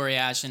good story,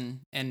 Ash,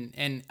 and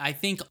I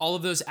think all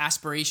of those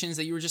aspirations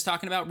that you were just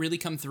talking about really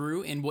come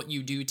through in what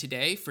you do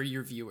today for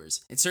your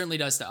viewers. It certainly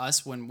does to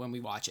us when we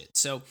watch it.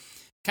 So,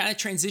 kind of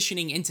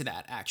transitioning into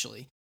that,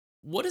 actually,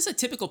 what does a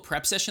typical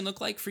prep session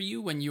look like for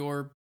you when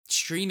you're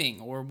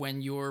streaming or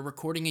when you're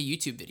recording a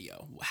YouTube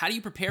video? How do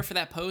you prepare for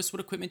that post?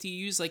 What equipment do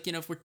you use? Like,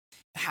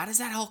 how does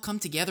that all come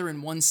together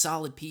in one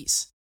solid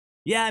piece?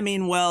 Yeah, I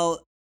mean,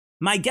 well,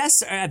 my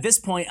guess at this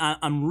point,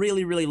 I'm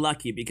really, really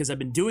lucky because I've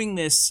been doing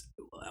this.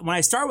 When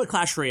I started with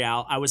Clash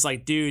Royale, I was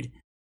like, dude,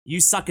 you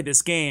suck at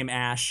this game,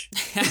 Ash.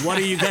 What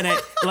are you gonna,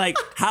 like,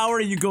 how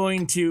are you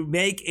going to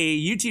make a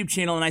YouTube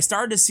channel? And I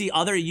started to see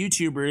other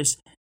YouTubers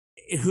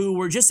who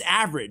were just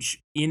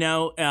average, who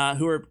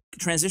are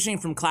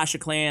transitioning from Clash of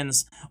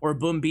Clans or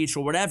Boom Beach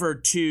or whatever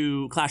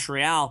to Clash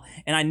Royale.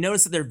 And I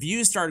noticed that their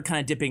views started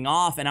kind of dipping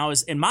off,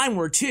 and mine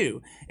were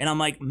too. And I'm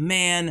like,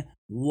 man,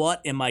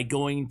 what am I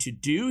going to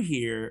do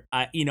here?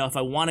 If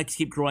I want to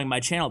keep growing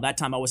my channel. That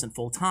time I wasn't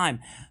full time.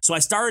 So I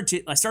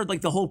started like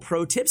the whole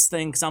pro tips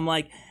thing, because I'm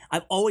like,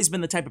 I've always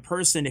been the type of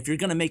person, if you're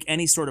going to make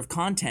any sort of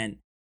content,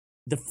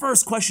 the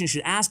first question you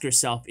should ask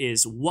yourself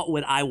is, what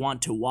would I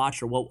want to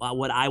watch or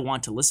what I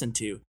want to listen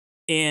to?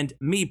 And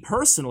me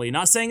personally,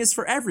 not saying it's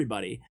for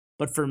everybody,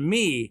 but for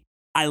me,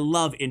 I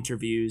love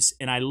interviews,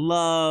 and I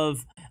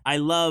love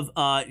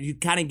you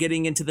kind of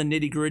getting into the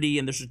nitty gritty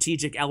and the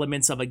strategic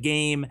elements of a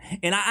game.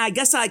 And I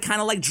guess I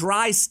kind of like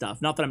dry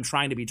stuff. Not that I'm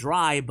trying to be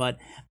dry, but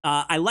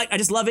I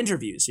just love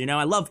interviews.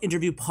 I love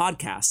interview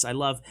podcasts. I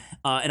love,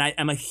 and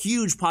I'm a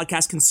huge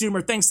podcast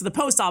consumer thanks to the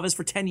post office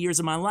for 10 years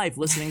of my life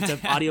listening to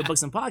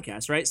audiobooks and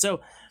podcasts, right? So,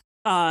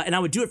 and I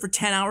would do it for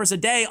 10 hours a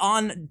day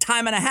on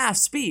time and a half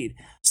speed.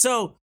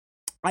 So,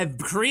 I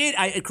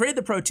created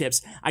the pro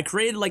tips. I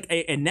created like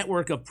a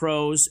network of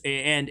pros,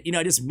 and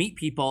I just meet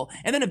people,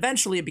 and then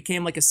eventually it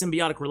became like a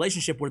symbiotic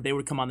relationship where they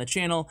would come on the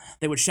channel,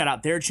 they would shout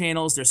out their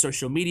channels, their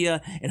social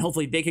media, and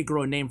hopefully they could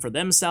grow a name for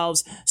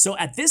themselves. So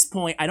at this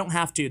point, I don't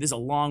have to. This is a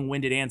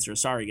long-winded answer.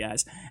 Sorry,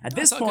 guys. At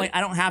this point, I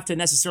don't have to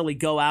necessarily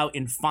go out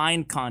and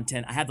find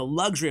content. I have the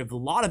luxury of a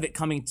lot of it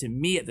coming to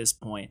me at this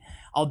point.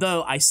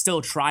 Although I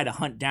still try to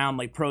hunt down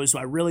like pros who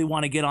I really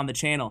want to get on the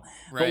channel.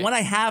 Right. But when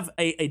I have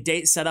a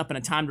date set up and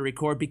a time to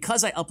record,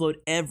 because I upload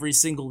every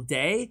single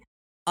day,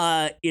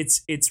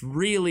 it's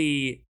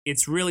really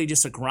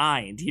just a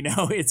grind.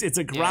 It's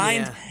a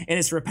grind and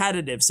it's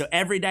repetitive. So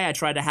every day I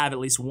try to have at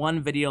least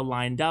one video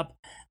lined up.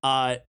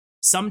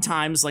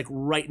 Sometimes, like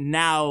right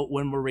now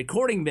when we're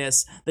recording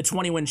this, the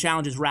 20 win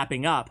challenge is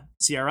wrapping up,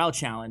 CRL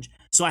challenge.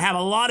 So I have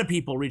a lot of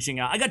people reaching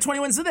out. I got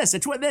 20 wins of this,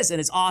 and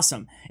it's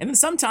awesome. And then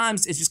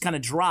sometimes it's just kind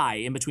of dry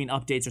in between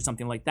updates or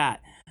something like that.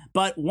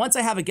 But once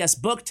I have a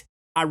guest booked,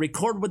 I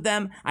record with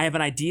them. I have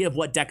an idea of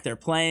what deck they're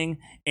playing,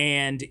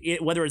 and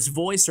whether it's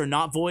voice or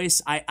not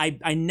voice,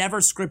 I never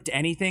script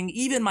anything,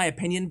 even my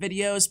opinion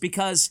videos,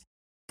 because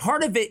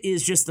part of it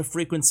is just the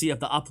frequency of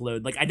the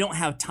upload. Like, I don't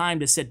have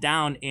time to sit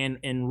down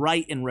and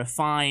write and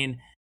refine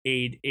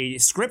a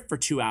script for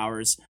 2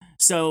 hours.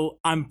 So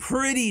I'm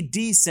pretty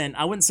decent.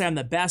 I wouldn't say I'm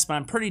the best, but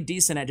I'm pretty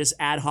decent at just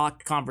ad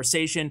hoc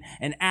conversation.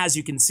 And as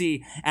you can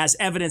see, as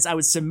evidence, I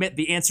would submit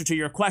the answer to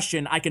your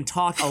question. I can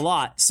talk a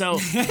lot. So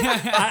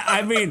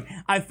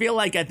I feel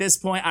like at this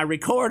point, I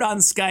record on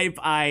Skype,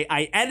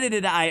 I edit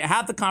it, I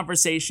have the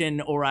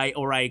conversation, or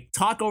I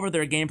talk over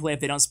their gameplay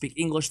if they don't speak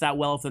English that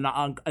well,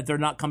 if they're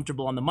not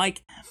comfortable on the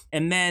mic,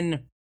 and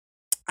then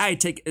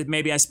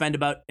maybe I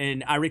spend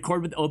I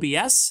record with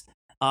OBS.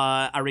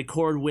 I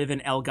record with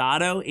an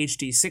Elgato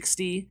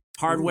HD60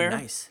 hardware. Ooh,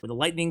 nice. With a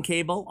lightning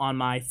cable on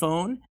my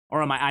phone,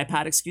 or on my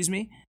iPad, excuse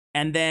me.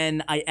 And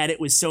then I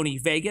edit with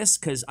Sony Vegas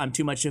because I'm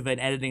too much of an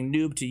editing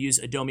noob to use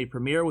Adobe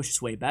Premiere, which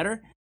is way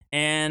better.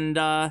 And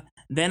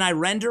then I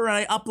render and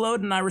I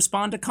upload and I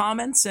respond to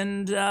comments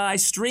and I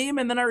stream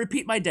and then I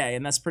repeat my day,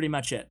 and that's pretty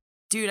much it.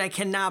 Dude, I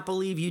cannot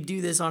believe you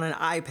do this on an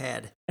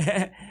iPad.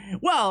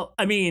 Well,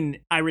 I mean,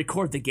 I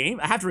record the game.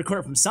 I have to record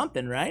it from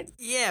something, right?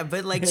 Yeah,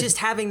 but like just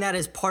having that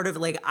as part of,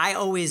 like, I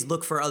always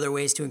look for other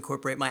ways to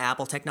incorporate my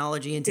Apple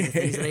technology into the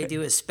things that I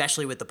do,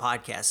 especially with the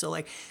podcast. So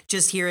like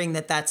just hearing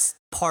that that's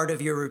part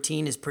of your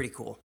routine is pretty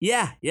cool.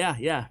 Yeah,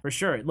 for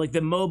sure. Like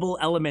the mobile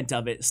element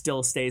of it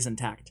still stays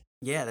intact.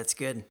 Yeah, that's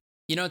good.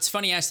 You know, it's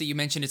funny, Ash, that you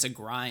mentioned it's a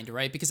grind,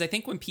 right? Because I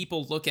think when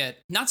people look at,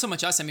 not so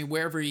much us, I mean,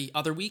 we're every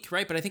other week,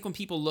 right? But I think when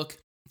people look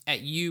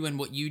at you and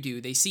what you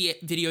do, they see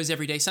videos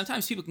every day.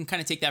 Sometimes people can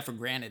kind of take that for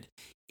granted.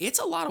 It's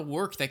a lot of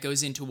work that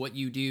goes into what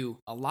you do,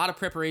 a lot of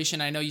preparation.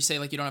 I know you say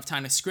like you don't have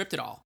time to script it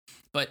all,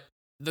 but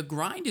the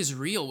grind is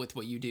real with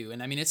what you do.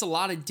 And I mean, it's a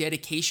lot of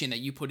dedication that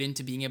you put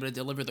into being able to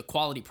deliver the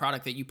quality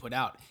product that you put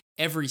out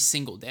every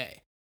single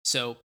day.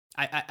 So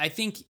I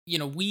think, you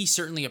know, we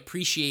certainly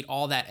appreciate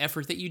all that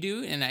effort that you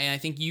do. And I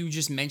think you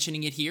just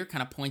mentioning it here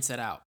kind of points that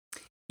out.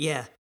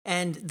 Yeah.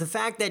 And the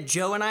fact that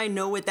Joe and I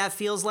know what that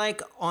feels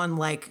like on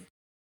like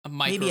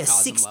maybe a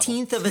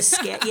 16th of a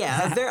scale.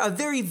 Yeah, a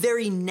very,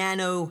 very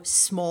nano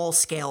small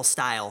scale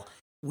style.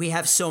 We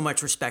have so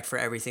much respect for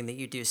everything that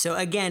you do. So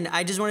again,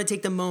 I just want to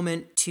take the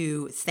moment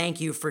to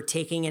thank you for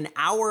taking an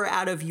hour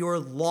out of your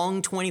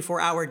long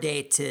 24-hour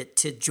day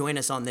to join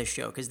us on this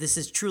show, because this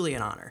is truly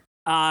an honor.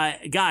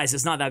 Guys,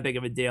 it's not that big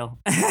of a deal.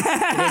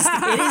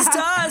 It is to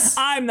us.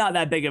 I'm not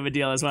that big of a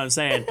deal, is what I'm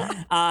saying.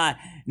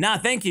 No,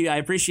 thank you. I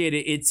appreciate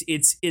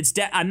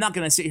it. I'm not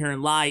going to sit here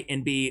and lie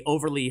and be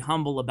overly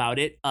humble about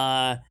it.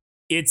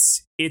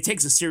 It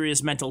takes a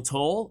serious mental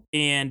toll,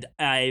 and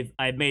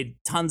I've made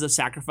tons of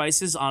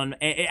sacrifices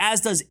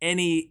as does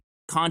any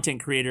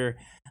content creator.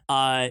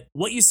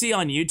 What you see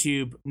on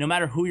YouTube, no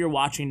matter who you're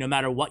watching, no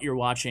matter what you're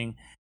watching,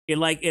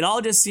 it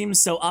all just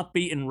seems so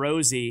upbeat and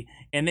rosy,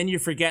 and then you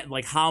forget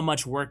like how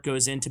much work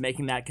goes into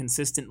making that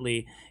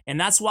consistently. And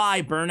that's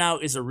why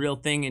burnout is a real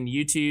thing in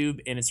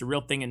YouTube, and it's a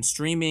real thing in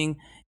streaming,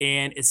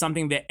 and it's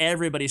something that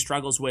everybody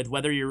struggles with,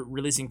 whether you're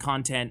releasing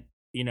content,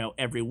 you know,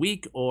 every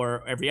week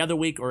or every other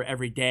week or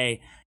every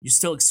day. You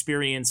still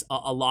experience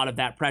a lot of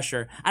that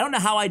pressure. I don't know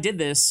how I did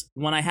this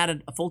when I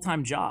had a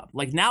full-time job.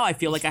 Like now I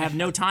feel like I have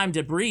no time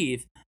to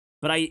breathe.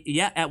 But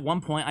at one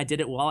point I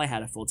did it while I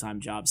had a full-time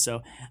job.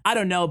 So I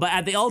don't know, but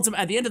at the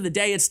end of the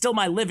day, it's still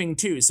my living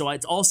too. So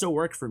it's also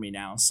work for me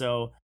now.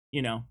 So,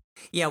 you know.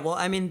 Yeah, well,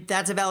 I mean,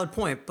 that's a valid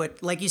point.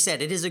 But like you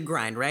said, it is a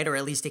grind, right? Or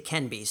at least it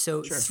can be.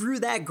 So Sure. Through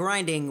that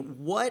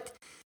grinding, what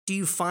do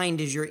you find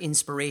is your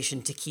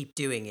inspiration to keep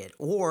doing it?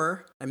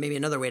 Or, and maybe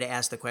another way to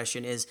ask the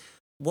question is,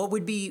 what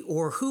would be,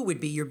 or who would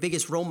be your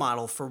biggest role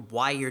model for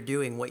why you're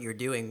doing what you're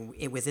doing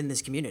within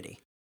this community?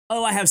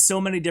 Oh, I have so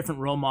many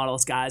different role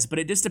models, guys, but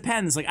it just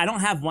depends. Like, I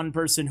don't have one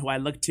person who I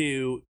look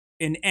to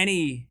in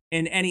any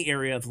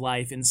area of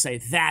life and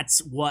say, that's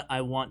what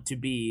I want to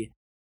be.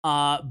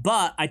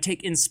 But I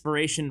take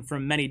inspiration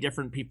from many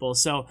different people.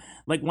 So,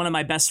 like, one of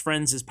my best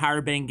friends is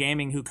Powerbang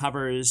Gaming, who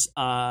covers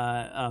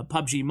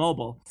PUBG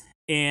Mobile.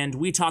 And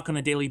we talk on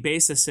a daily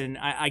basis. And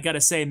I got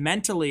to say,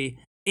 mentally,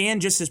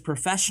 and just his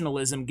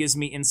professionalism gives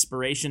me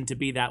inspiration to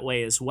be that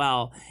way as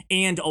well,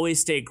 and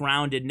always stay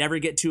grounded, never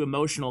get too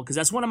emotional, because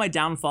that's one of my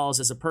downfalls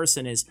as a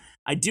person is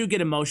I do get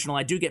emotional,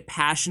 I do get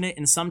passionate,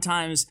 and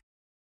sometimes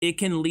it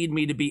can lead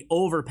me to be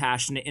over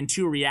passionate and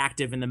too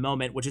reactive in the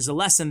moment, which is a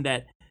lesson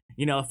that,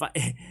 you know,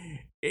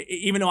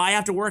 even though I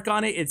have to work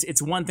on it,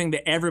 it's one thing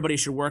that everybody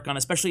should work on,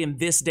 especially in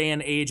this day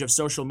and age of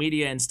social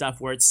media and stuff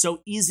where it's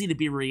so easy to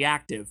be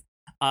reactive.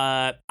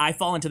 I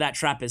fall into that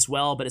trap as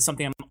well, but it's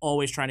something I'm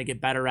always trying to get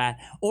better at,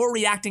 or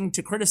reacting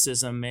to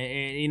criticism,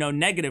 you know,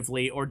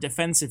 negatively or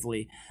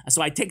defensively.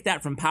 So I take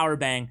that from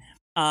Powerbang.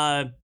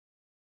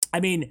 I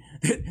mean,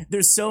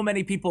 there's so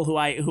many people who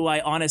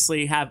I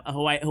honestly have,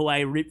 who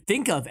I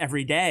think of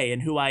every day,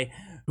 and who I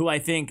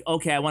think,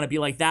 okay, I want to be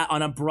like that.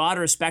 On a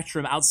broader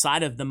spectrum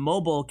outside of the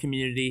mobile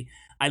community,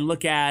 I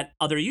look at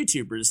other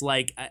YouTubers.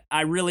 Like,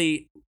 I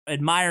really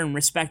admire and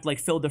respect like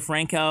Phil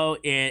DeFranco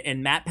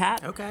and Matt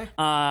Pat. Okay.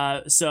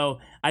 So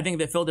I think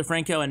that Phil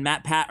DeFranco and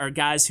Matt Pat are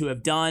guys who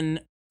have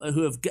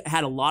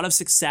had a lot of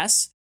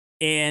success,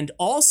 and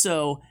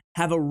also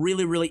have a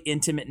really, really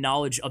intimate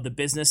knowledge of the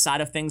business side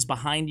of things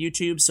behind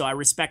YouTube. So I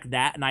respect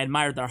that, and I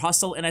admire their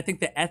hustle. And I think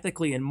that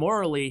ethically and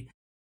morally,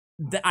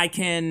 that I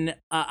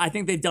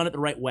think they've done it the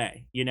right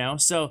way, you know?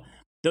 So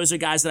those are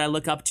guys that I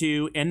look up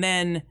to. And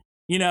then,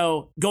 you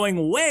know,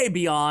 going way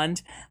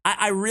beyond,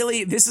 I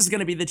really, this is going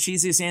to be the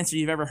cheesiest answer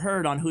you've ever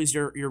heard on who's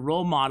your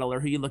role model or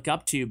who you look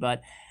up to,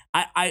 but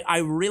I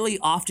really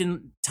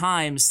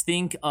oftentimes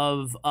think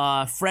of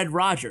Fred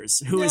Rogers,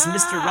 who is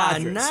Mr.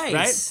 Rogers, nice.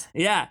 right?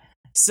 Yeah.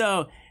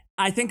 So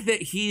I think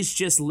that he's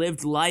just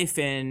lived life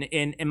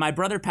and my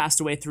brother passed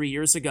away 3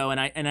 years ago,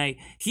 and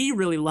he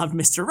really loved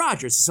Mr.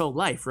 Rogers his whole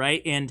life,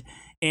 right? And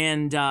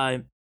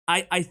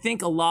I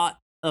think a lot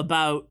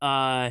about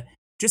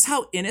just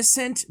how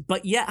innocent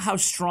but yet how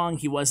strong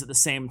he was at the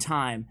same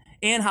time,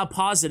 and how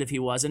positive he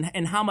was,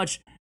 and how much.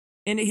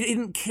 And he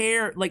didn't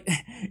care, like,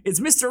 it's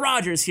Mr.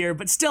 Rogers here,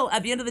 but still,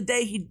 at the end of the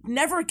day, he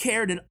never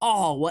cared at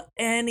all what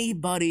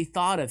anybody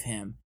thought of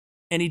him.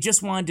 And he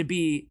just wanted to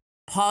be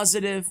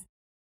positive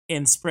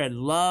and spread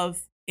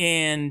love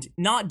and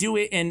not do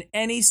it in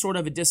any sort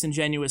of a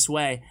disingenuous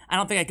way. I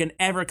don't think I can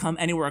ever come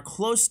anywhere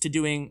close to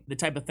doing the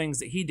type of things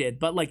that he did.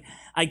 But, like,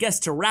 I guess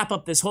to wrap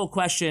up this whole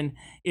question,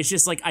 it's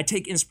just like I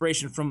take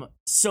inspiration from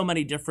so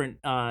many different,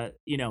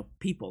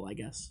 people, I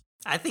guess.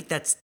 I think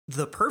that's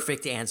the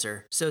perfect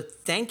answer. So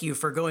thank you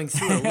for going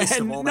through a list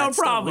of all No that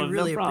problem, stuff. We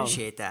really no problem.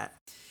 appreciate that.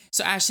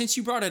 So Ash, since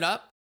you brought it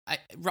up,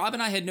 Rob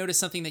and I had noticed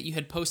something that you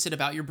had posted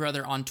about your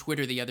brother on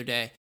Twitter the other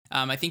day.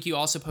 I think you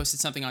also posted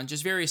something on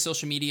just various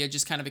social media,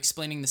 just kind of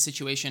explaining the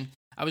situation.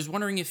 I was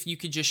wondering if you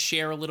could just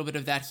share a little bit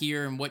of that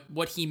here and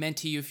what he meant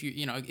to you,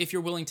 if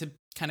you're willing to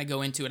kind of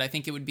go into it. I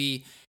think it would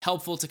be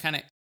helpful to kind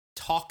of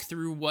talk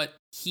through what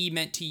he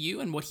meant to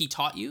you and what he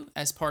taught you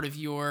as part of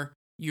your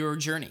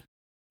journey.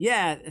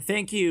 Yeah,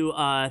 thank you.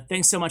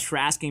 Thanks so much for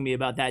asking me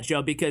about that,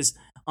 Joe, because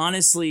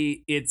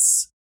honestly,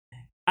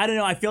 I don't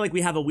know, I feel like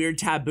we have a weird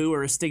taboo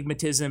or a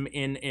stigmatism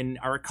in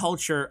our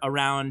culture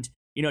around,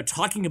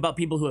 talking about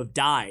people who have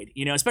died,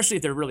 especially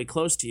if they're really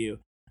close to you.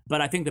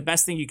 But I think the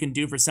best thing you can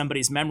do for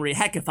somebody's memory,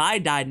 heck, if I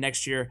died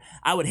next year,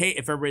 I would hate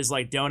if everybody's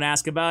like, don't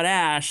ask about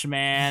Ash,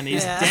 man,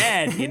 he's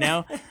dead,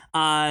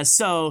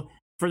 So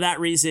for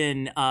that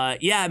reason,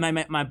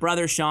 my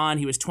brother Sean,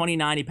 he was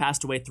 29. He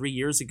passed away 3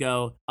 years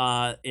ago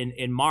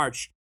in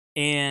March,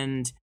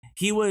 and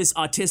he was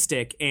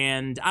autistic.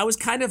 And I was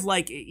kind of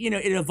like,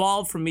 it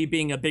evolved from me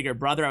being a bigger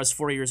brother. I was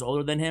 4 years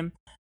older than him,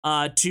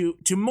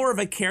 to more of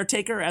a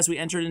caretaker as we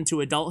entered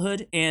into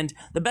adulthood. And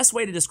the best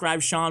way to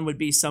describe Sean would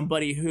be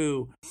somebody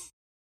who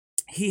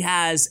he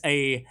has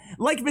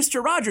like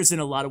Mr. Rogers in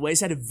a lot of ways,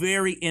 had a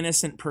very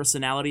innocent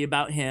personality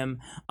about him.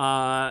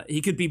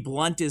 He could be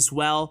blunt as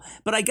well.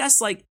 But I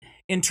guess like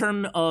in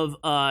terms of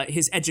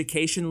his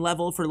education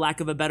level, for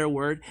lack of a better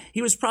word,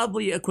 he was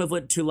probably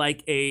equivalent to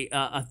like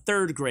a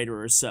third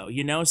grader or so,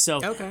 So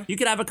Okay. you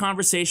could have a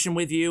conversation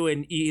with you,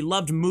 and he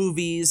loved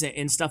movies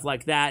and stuff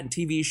like that and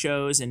TV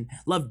shows and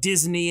loved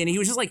Disney. And he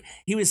was just like,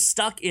 he was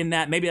stuck in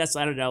that. Maybe that's,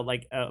 I don't know,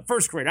 like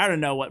first grade. I don't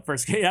know what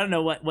first grade. I don't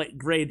know what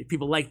grade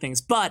people like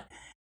things. But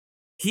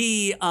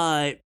he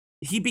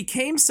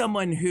became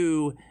someone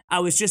who I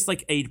was just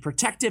like a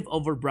protective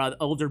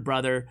older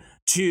brother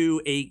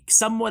to a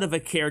somewhat of a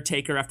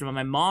caretaker after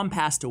my mom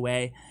passed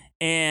away.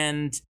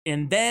 And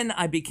then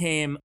I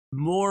became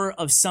more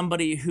of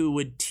somebody who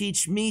would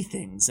teach me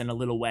things in a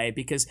little way,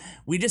 because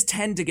we just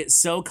tend to get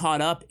so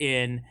caught up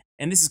in,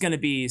 and this is going to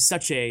be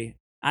such a,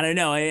 I don't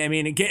know, I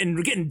mean,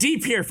 we're getting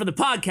deep here for the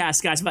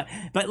podcast, guys,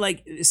 but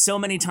like so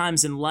many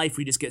times in life,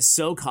 we just get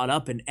so caught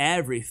up in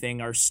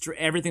everything,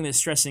 everything that's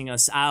stressing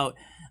us out.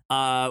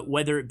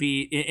 Whether it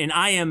be, and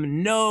I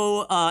am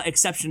no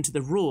exception to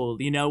the rule,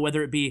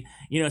 whether it be,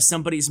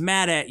 somebody's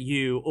mad at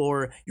you,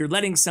 or you're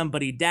letting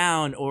somebody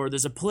down, or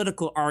there's a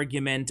political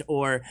argument,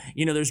 or,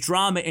 there's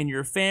drama in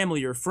your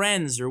family or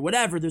friends or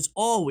whatever, there's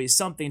always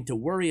something to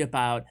worry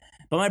about.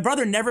 But my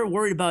brother never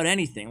worried about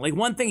anything. Like,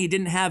 one thing he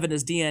didn't have in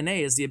his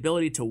DNA is the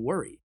ability to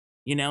worry,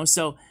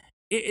 So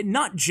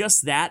not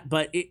just that,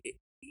 but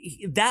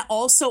that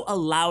also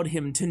allowed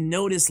him to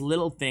notice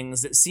little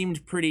things that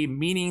seemed pretty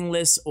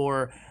meaningless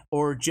or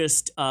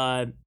just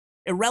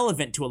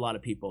irrelevant to a lot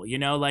of people,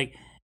 Like,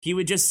 he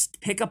would just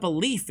pick up a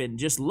leaf and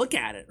just look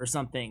at it or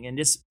something and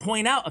just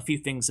point out a few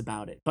things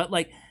about it. But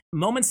like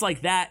moments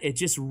like that, it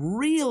just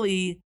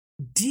really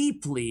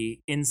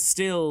deeply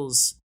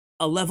instills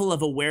a level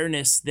of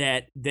awareness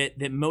that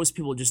most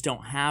people just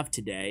don't have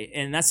today.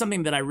 And that's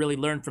something that I really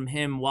learned from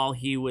him while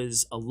he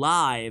was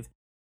alive.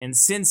 And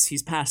since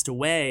he's passed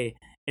away,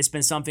 it's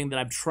been something that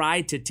I've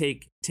tried to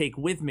take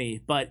with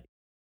me. But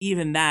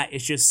even that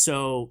is just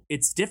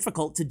it's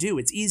difficult to do.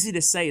 It's easy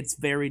to say, it's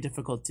very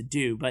difficult to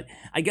do. But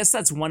I guess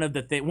that's one of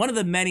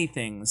the many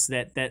things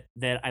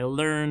that I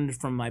learned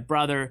from my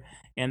brother,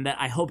 and that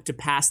I hope to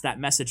pass that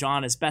message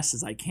on as best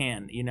as I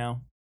can,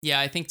 Yeah,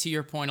 I think to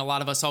your point, a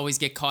lot of us always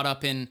get caught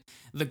up in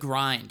the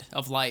grind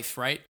of life,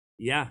 right?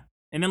 Yeah.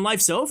 And then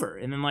life's over.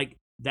 And then like,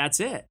 that's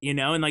it,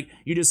 And like,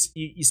 you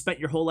spent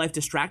your whole life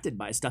distracted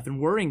by stuff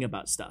and worrying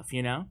about stuff,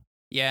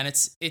 Yeah, and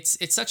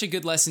it's such a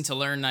good lesson to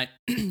learn. I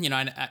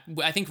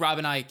think Rob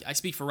and I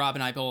speak for Rob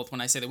and I both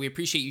when I say that we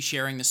appreciate you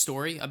sharing the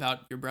story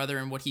about your brother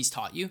and what he's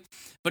taught you.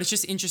 But it's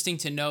just interesting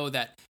to know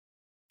that,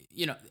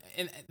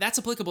 and that's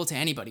applicable to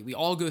anybody. We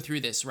all go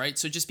through this, right?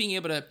 So just being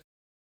able to,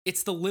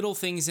 it's the little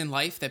things in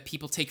life that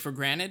people take for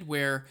granted,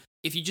 where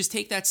if you just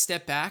take that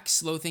step back,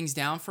 slow things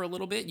down for a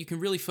little bit, you can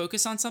really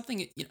focus on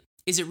something.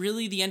 is it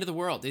really the end of the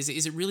world? Is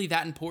it really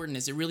that important?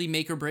 Is it really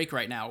make or break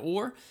right now?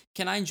 Or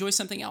can I enjoy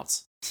something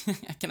else?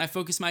 Can I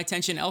focus my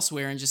attention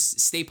elsewhere and just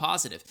stay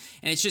positive?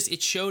 And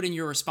it showed in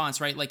your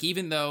response, right? Like,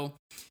 even though,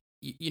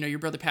 your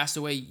brother passed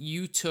away,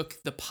 you took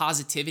the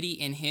positivity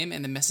in him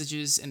and the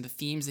messages and the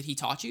themes that he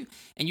taught you,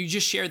 and you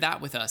just shared that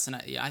with us. And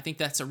I think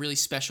that's a really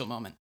special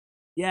moment.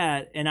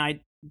 Yeah, and I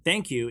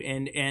thank you,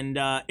 and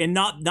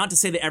not to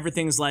say that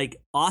everything's like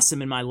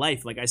awesome in my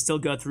life. Like, I still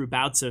go through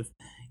bouts of,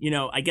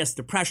 I guess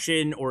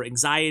depression or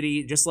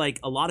anxiety, just like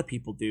a lot of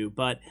people do.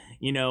 But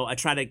I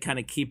try to kind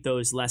of keep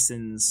those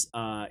lessons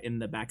in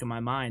the back of my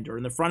mind, or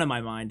in the front of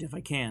my mind if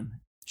I can.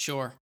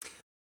 Sure.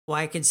 Well,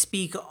 I can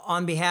speak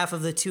on behalf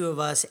of the two of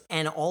us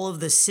and all of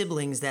the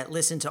siblings that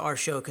listen to our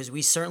show, because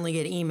we certainly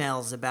get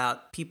emails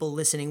about people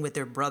listening with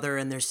their brother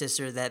and their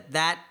sister,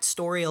 that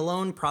story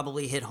alone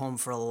probably hit home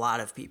for a lot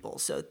of people.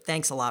 So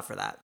thanks a lot for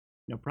that.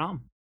 No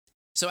problem.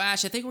 So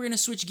Ash, I think we're going to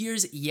switch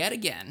gears yet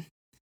again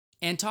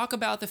and talk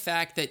about the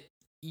fact that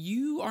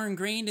you are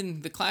ingrained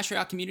in the Clash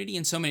Royale community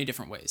in so many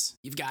different ways.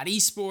 You've got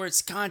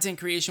esports, content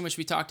creation, which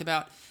we talked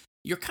about.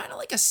 You're kind of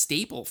like a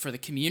staple for the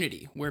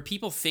community, where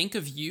people think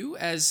of you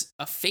as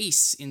a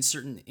face in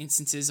certain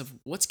instances of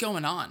what's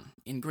going on,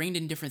 ingrained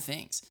in different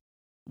things.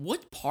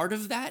 What part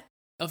of that,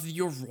 of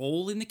your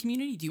role in the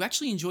community, do you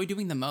actually enjoy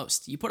doing the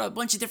most? You put a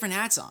bunch of different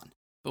hats on,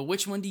 but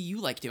which one do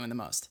you like doing the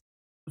most?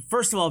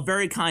 First of all,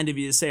 very kind of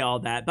you to say all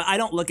that, but I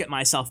don't look at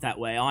myself that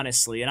way,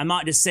 honestly. And I'm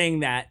not just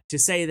saying that to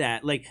say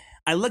that. Like,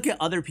 I look at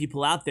other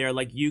people out there,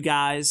 like you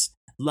guys,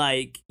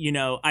 like,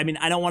 I mean,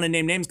 I don't want to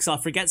name names because I'll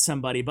forget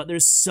somebody, but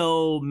there's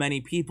so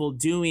many people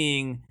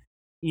doing,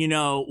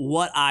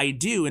 what I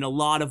do in a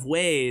lot of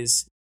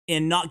ways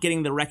and not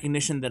getting the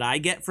recognition that I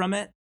get from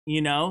it,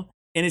 and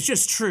it's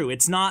just true.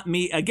 It's not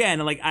me. Again,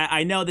 like,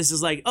 I know this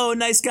is like, oh,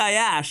 nice guy,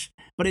 Ash,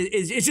 but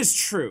it's just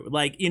true.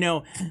 Like,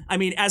 I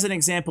mean, as an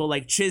example,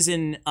 like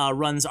Chizen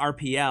runs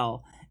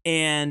RPL.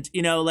 And,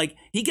 like,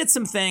 he gets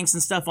some thanks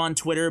and stuff on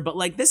Twitter, but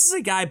like, this is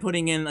a guy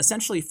putting in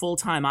essentially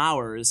full-time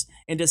hours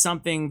into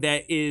something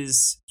that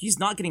he's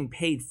not getting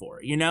paid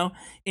for,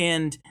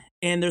 and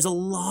there's a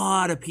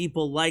lot of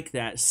people like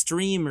that,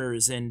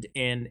 streamers and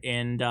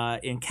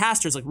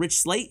casters. Like Rich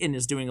Slayton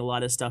is doing a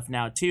lot of stuff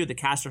now too, the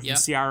caster from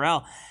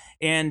CRL,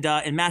 and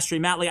Mastery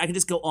Matt. Like, I could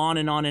just go on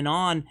and on and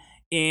on.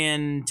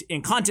 And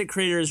content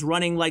creators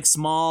running like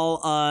small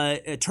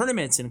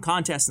tournaments and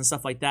contests and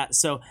stuff like that.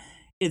 So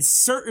it's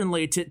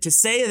certainly to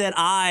say that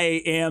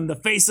I am the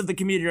face of the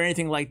community or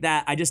anything like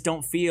that. I just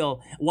don't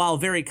feel, while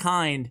very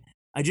kind,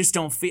 I just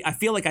don't feel, I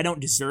feel like I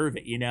don't deserve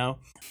it,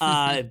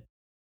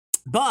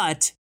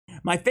 But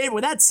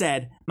with that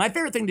said, my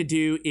favorite thing to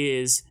do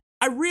is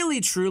I really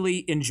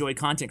truly enjoy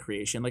content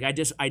creation. Like,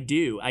 I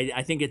do.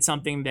 I think it's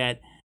something that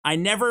I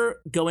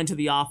never go into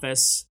the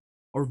office,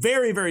 or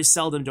very, very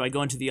seldom do I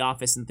go into the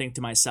office and think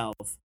to myself,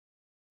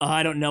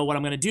 I don't know what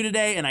I'm going to do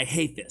today, and I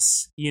hate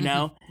this,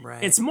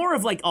 Right. It's more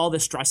of like all the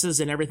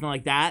stresses and everything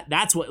like that.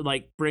 That's what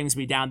like brings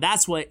me down.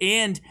 That's what,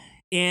 and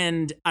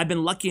I've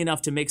been lucky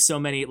enough to make so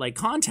many like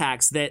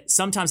contacts that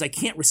sometimes I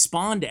can't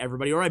respond to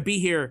everybody, or I'd be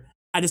here,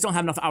 I just don't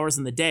have enough hours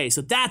in the day. So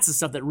that's the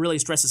stuff that really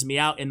stresses me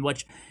out, and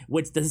what's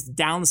the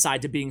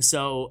downside to being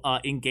so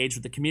engaged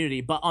with the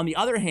community. But on the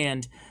other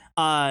hand,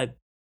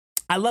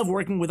 I love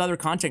working with other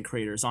content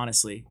creators,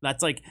 honestly.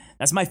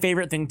 That's my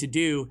favorite thing to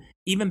do,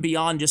 even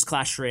beyond just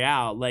Clash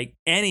Royale. Like,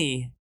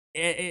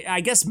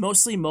 I guess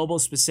mostly mobile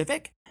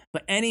specific,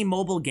 but any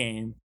mobile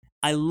game,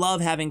 I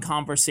love having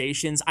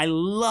conversations. I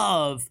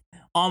love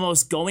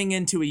almost going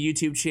into a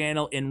YouTube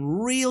channel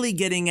and really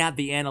getting at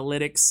the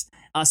analytics,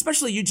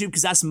 especially YouTube,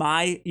 because that's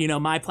my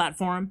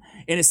platform.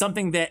 And it's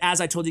something that, as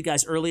I told you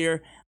guys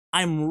earlier,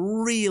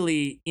 I'm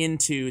really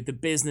into the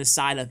business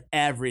side of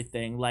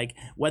everything, like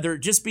whether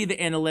it just be the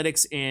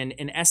analytics and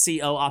SEO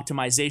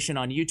optimization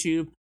on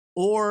YouTube,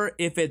 or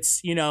if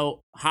it's,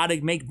 how to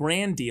make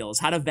brand deals,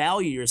 how to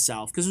value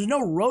yourself, because there's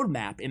no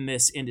roadmap in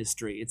this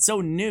industry. It's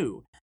so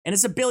new, and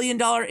it's $1 billion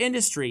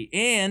industry.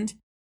 And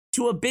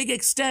to a big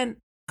extent,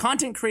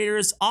 content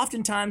creators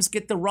oftentimes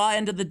get the raw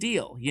end of the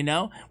deal.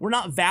 We're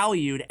not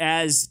valued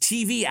as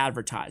TV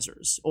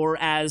advertisers or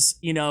as,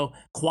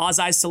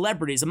 quasi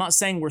celebrities. I'm not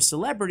saying we're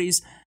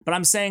celebrities, but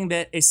I'm saying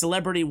that a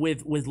celebrity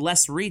with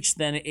less reach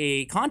than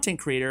a content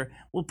creator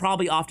will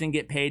probably often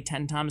get paid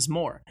 10 times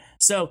more.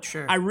 So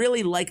Sure. I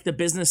really like the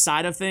business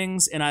side of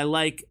things, and I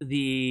like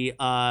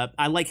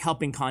I like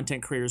helping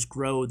content creators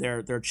grow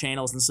their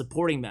channels and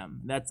supporting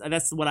them.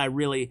 That's what I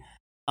really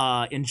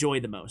enjoy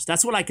the most.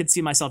 That's what I could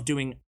see myself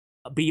doing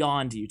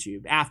beyond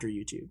YouTube, after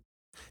YouTube.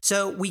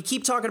 So we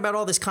keep talking about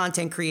all this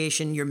content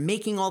creation. You're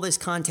making all this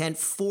content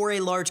for a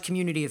large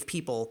community of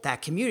people.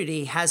 That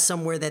community has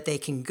somewhere that they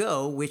can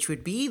go, which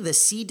would be the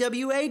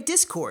CWA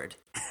Discord.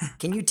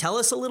 Can you tell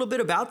us a little bit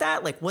about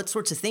that? Like, what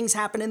sorts of things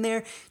happen in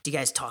there? Do you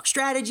guys talk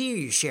strategy? Are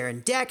you sharing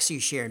decks? Are you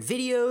sharing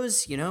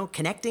videos?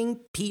 Connecting,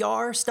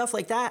 PR, stuff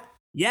like that?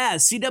 Yeah,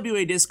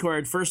 CWA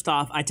Discord, first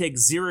off, I take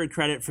zero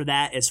credit for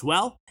that as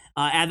well.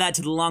 add that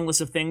to the long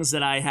list of things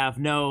that I have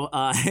no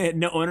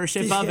no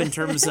ownership of in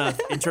terms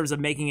of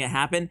making it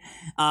happen.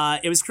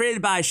 It was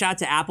created by, shout out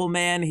to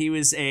Appleman. He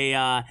was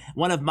a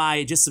one of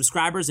my just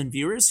subscribers and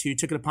viewers who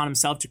took it upon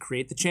himself to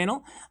create the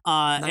channel.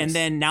 Nice. And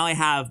then now I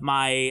have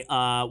my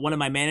one of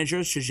my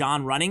managers,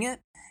 Shajan, running it,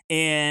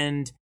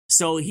 and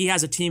so he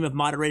has a team of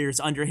moderators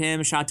under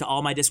him. Shout out to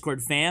all my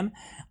Discord fam.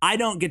 I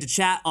don't get to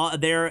chat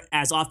there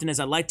as often as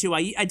I'd like to.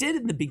 I did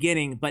in the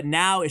beginning, but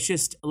now it's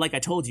just like I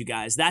told you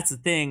guys. That's the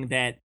thing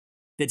that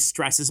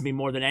stresses me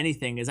more than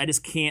anything, is I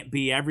just can't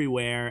be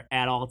everywhere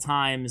at all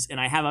times,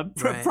 and I have a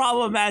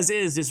problem as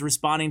is just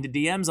responding to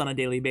DMs on a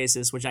daily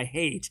basis, which I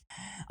hate.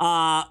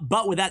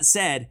 But with that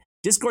said,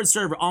 Discord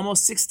server,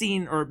 almost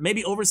 16 or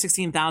maybe over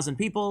 16,000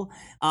 people.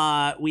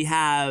 We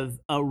have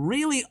a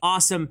really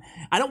awesome,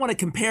 I don't want to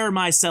compare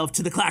myself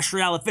to the Clash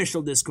Royale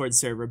official Discord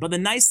server, but the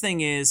nice thing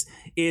is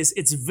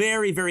it's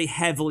very, very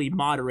heavily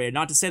moderated.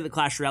 Not to say that the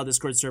Clash Royale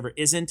Discord server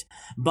isn't,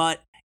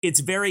 but it's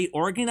very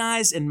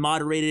organized and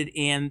moderated,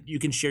 and you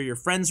can share your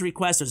friends'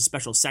 requests. There's a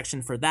special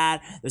section for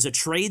that. There's a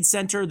trade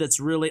center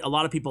that's really a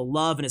lot of people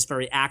love, and it's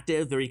very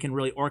active, where you can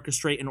really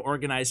orchestrate and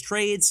organize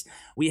trades.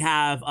 We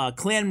have a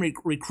clan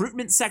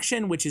recruitment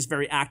section, which is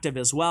very active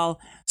as well.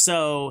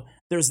 So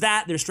there's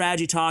that, there's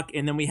strategy talk,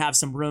 and then we have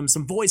some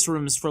voice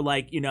rooms for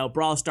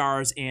Brawl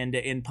Stars and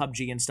in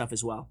PUBG and stuff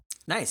as well.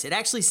 Nice. It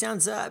actually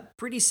sounds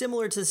pretty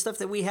similar to the stuff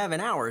that we have in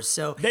ours.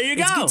 So there you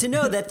go. It's good to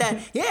know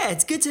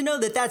it's good to know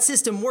that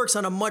system works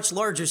on a much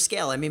larger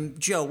scale. I mean,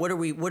 Joe, what are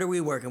we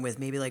working with?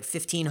 Maybe like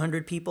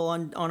 1,500 people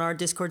on our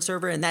Discord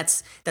server, and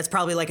that's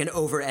probably like an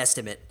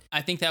overestimate.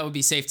 I think that would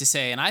be safe to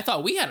say. And I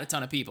thought we had a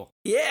ton of people.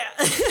 Yeah.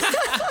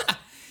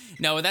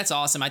 No, that's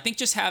awesome. I think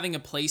just having a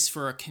place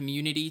for a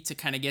community to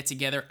kind of get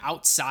together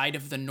outside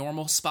of the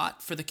normal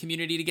spot for the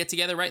community to get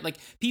together, right? Like,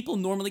 people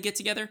normally get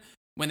together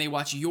when they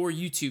watch your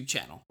YouTube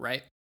channel,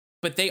 right?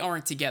 But they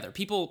aren't together.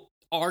 People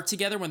are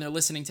together when they're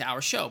listening to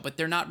our show, but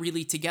they're not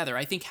really together.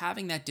 I think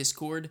having that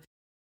Discord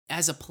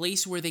as a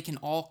place where they can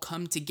all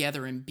come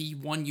together and be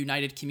one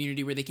united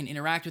community, where they can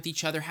interact with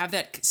each other, have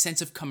that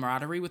sense of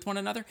camaraderie with one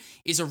another,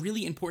 is a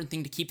really important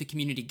thing to keep the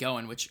community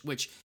going, which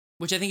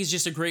I think is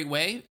just a great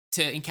way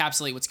to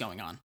encapsulate what's going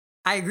on.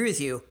 I agree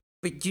with you.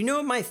 But do you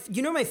know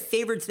what my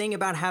favorite thing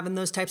about having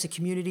those types of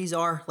communities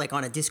are? Like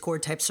on a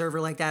Discord type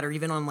server like that, or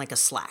even on like a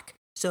Slack.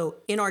 So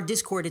in our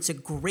Discord, it's a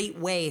great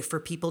way for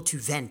people to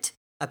vent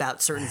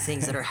about certain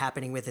things that are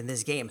happening within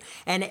this game.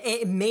 And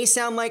it may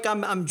sound like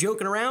I'm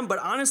joking around, but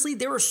honestly,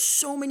 there are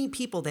so many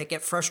people that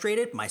get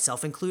frustrated,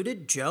 myself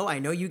included. Joe, I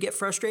know you get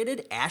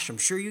frustrated. Ash, I'm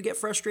sure you get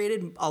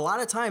frustrated a lot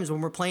of times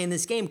when we're playing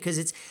this game, because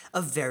it's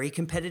a very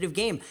competitive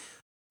game.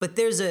 But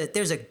there's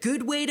a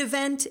good way to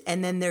vent,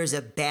 and then there's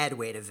a bad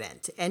way to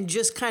vent. And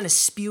just kind of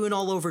spewing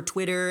all over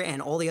Twitter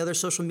and all the other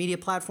social media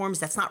platforms,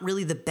 that's not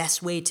really the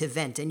best way to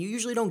vent. And you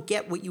usually don't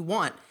get what you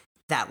want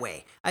that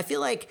way. I feel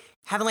like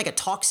having like a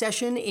talk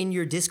session in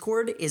your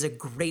Discord is a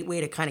great way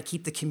to kind of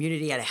keep the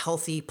community at a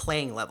healthy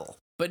playing level.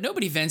 But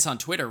nobody vents on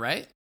Twitter,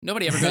 right?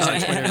 Nobody ever goes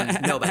on Twitter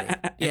and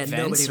nobody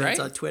vents right?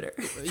 on Twitter.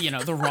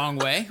 The wrong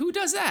way. Who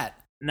does that?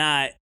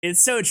 Nah,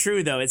 it's so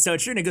true though. It's so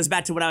true, and it goes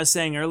back to what I was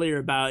saying earlier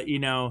about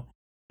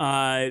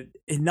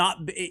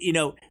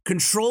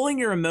controlling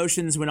your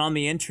emotions when on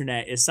the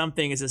internet is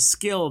a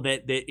skill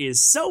that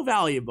is so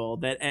valuable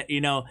that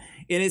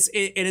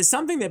it is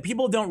something that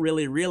people don't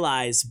really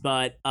realize,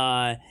 but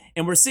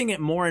and we're seeing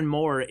it more and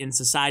more in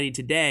society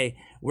today,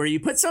 where you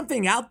put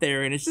something out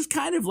there and it's just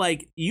kind of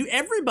like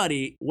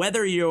everybody,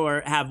 whether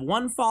have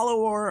one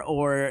follower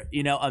or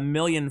a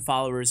million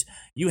followers,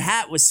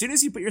 as soon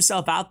as you put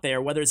yourself out there,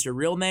 whether it's your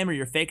real name or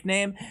your fake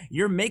name,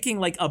 you're making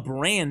like a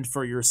brand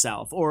for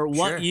yourself, or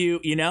what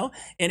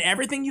and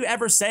everything you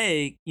ever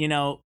say,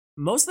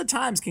 most of the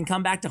times can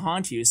come back to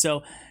haunt you.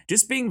 So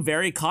just being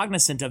very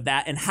cognizant of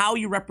that and how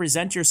you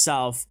represent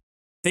yourself,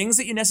 things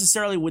that you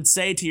necessarily would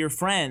say to your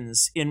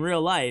friends in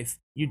real life,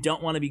 you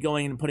don't want to be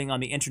going and putting on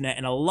the internet.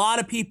 And a lot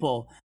of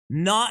people,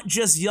 not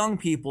just young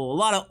people, a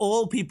lot of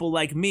old people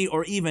like me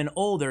or even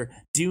older,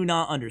 do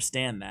not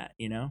understand that,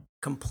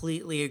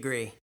 Completely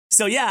agree.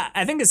 So yeah,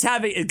 I think it's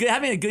having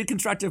a good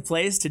constructive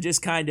place to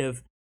just kind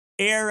of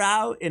air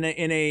out in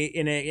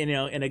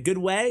a good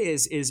way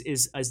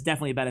is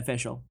definitely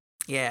beneficial.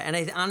 Yeah, and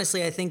I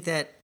think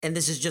that, and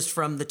this is just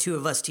from the two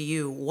of us to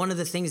you, one of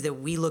the things that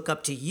we look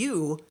up to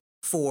you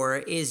for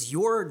is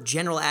your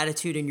general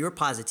attitude and your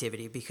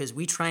positivity, because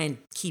we try and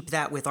keep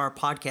that with our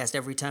podcast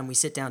every time we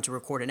sit down to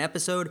record an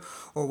episode,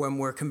 or when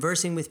we're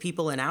conversing with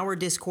people in our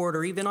Discord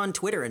or even on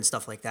Twitter and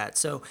stuff like that.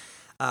 So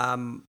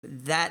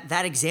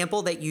that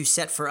example that you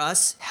set for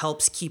us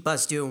helps keep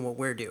us doing what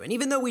we're doing.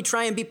 Even though we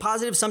try and be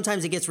positive,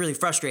 sometimes it gets really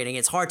frustrating.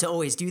 It's hard to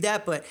always do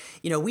that, but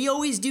we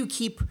always do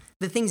keep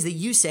the things that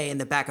you say in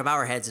the back of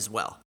our heads as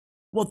well.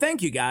 Well,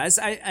 thank you guys.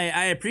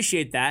 I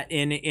appreciate that.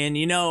 And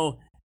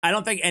I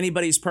don't think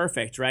anybody's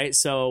perfect, right?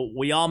 So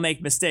we all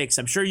make mistakes.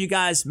 I'm sure you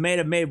guys may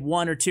have made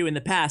one or two in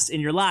the past in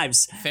your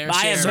lives. Fair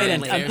share.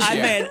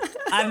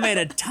 I've made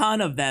a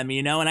ton of them,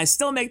 and I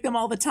still make them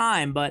all the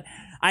time. But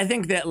I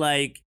think that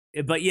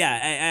But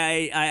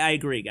yeah, I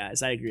agree,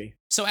 guys. I agree.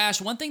 So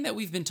Ash, one thing that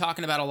we've been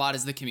talking about a lot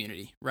is the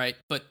community, right?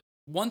 But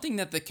one thing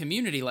that the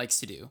community likes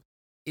to do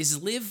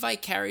is live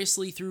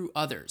vicariously through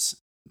others,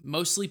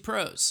 mostly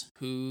pros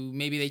who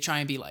maybe they try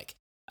and be like.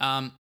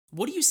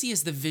 What do you see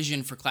as the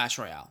vision for Clash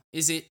Royale?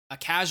 Is it a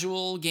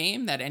casual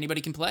game that anybody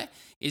can play?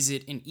 Is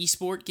it an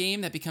esport game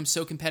that becomes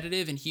so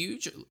competitive and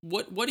huge?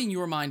 What in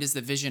your mind is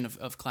the vision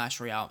of Clash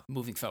Royale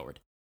moving forward?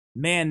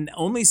 Man,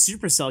 only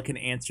Supercell can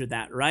answer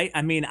that, right?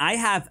 I mean,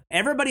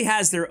 everybody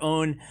has their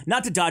own,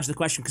 not to dodge the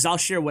question, because I'll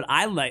share what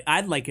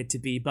I'd like it to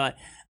be, but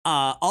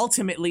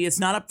ultimately it's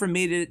not up for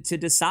me to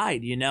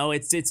decide, you know?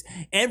 It's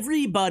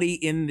everybody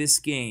in this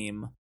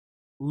game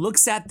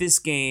looks at this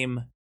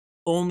game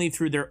only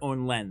through their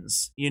own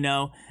lens, you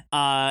know?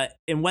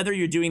 And whether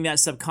you're doing that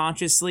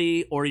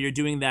subconsciously or you're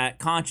doing that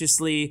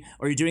consciously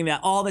or you're doing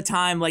that all the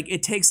time, like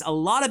it takes a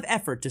lot of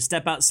effort to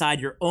step outside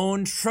your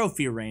own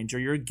trophy range or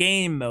your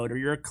game mode or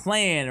your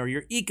clan or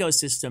your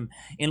ecosystem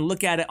and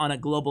look at it on a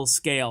global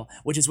scale,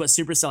 which is what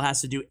Supercell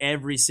has to do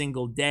every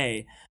single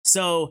day.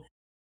 So,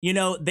 you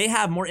know, they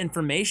have more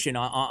information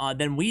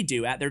than we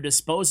do at their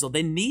disposal.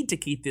 They need to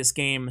keep this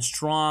game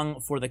strong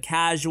for the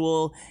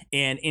casual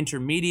and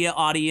intermediate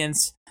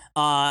audience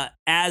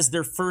as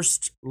their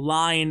first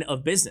line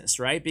of business,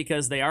 right?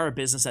 Because they are a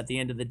business at the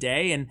end of the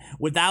day. And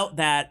without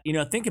that, you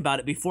know, think about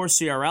it, before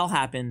CRL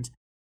happened,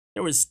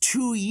 there was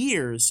 2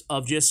 years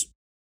of just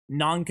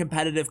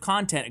non-competitive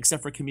content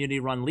except for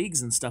community-run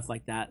leagues and stuff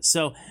like that.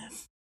 So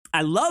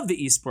I love the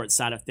esports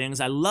side of things.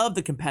 I love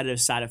the competitive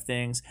side of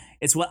things.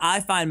 It's what I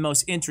find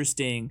most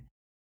interesting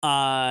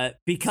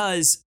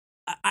because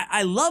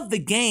I love the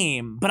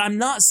game, but I'm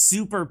not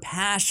super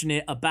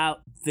passionate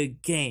about the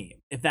game,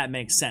 if that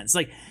makes sense.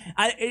 Like,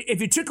 if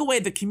you took away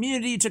the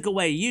community, took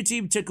away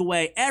YouTube, took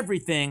away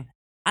everything,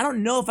 I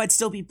don't know if I'd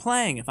still be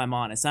playing, if I'm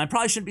honest. And I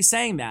probably shouldn't be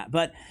saying that,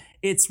 but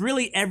it's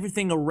really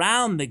everything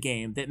around the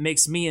game that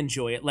makes me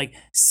enjoy it. Like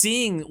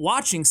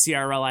watching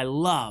CRL, I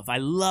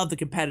love the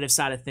competitive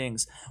side of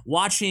things.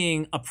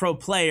 Watching a pro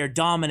player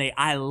dominate,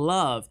 I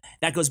love.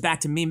 That goes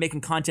back to me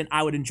making content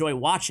I would enjoy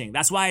watching.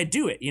 That's why I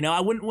do it. You know, I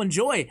wouldn't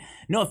enjoy,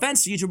 no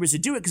offense to YouTubers who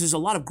do it, because there's a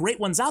lot of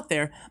great ones out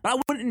there, but I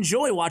wouldn't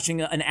enjoy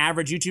watching an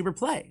average YouTuber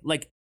play.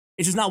 Like,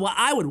 it's just not what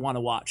I would want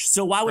to watch.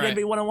 So why would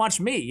anybody want to watch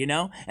me, you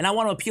know? And I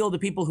want to appeal to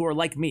people who are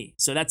like me.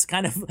 So that's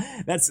kind of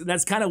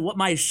that's kind of what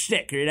my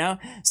shtick, you know?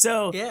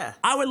 So yeah.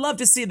 I would love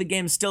to see the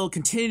game still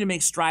continue to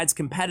make strides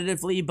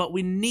competitively, but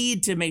we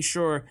need to make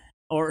sure,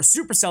 or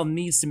Supercell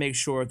needs to make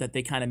sure, that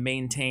they kind of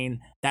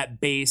maintain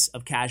that base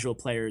of casual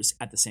players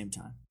at the same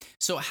time.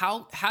 So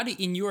how do,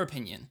 in your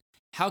opinion,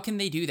 how can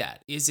they do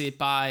that? Is it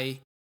by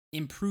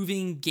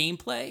improving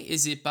gameplay?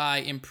 Is it by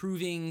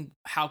improving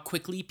how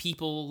quickly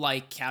people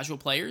like casual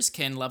players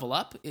can level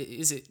up?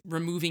 Is it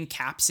removing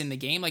caps in the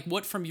game? Like,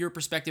 what from your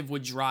perspective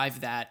would drive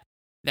that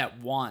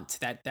want,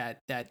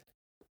 that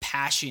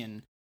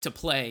passion to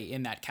play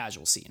in that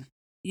casual scene?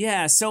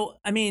 Yeah, so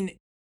I mean,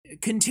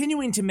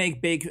 continuing to make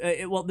big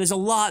well, there's a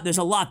lot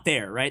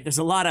there, right? There's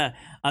a lot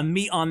of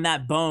meat on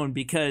that bone,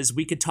 because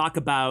we could talk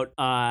about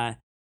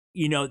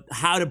you know,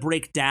 how to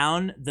break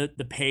down the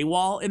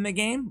paywall in the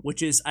game,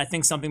 which is, I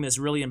think, something that's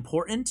really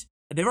important.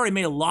 They've already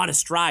made a lot of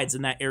strides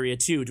in that area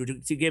too,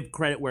 to give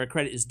credit where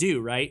credit is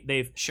due, right?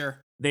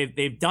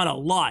 They've done a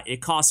lot.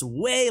 It costs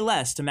way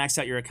less to max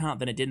out your account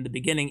than it did in the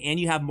beginning, and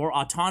you have more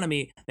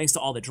autonomy thanks to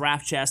all the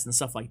draft chests and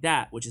stuff like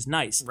that, which is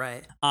nice.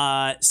 Right.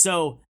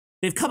 So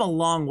they've come a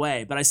long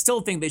way, but I still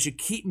think they should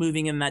keep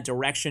moving in that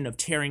direction of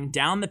tearing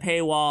down the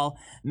paywall,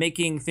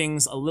 making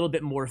things a little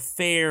bit more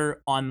fair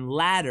on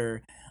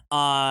ladder.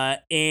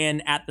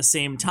 And at the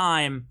same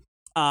time,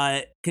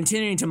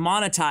 continuing to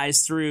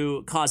monetize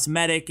through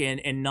cosmetic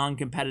and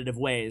non-competitive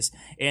ways.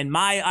 And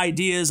my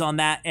ideas on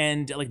that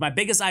end, like my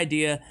biggest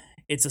idea,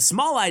 it's a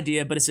small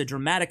idea, but it's a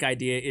dramatic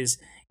idea, is,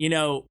 you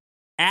know,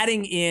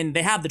 adding in,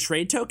 they have the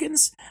trade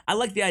tokens. I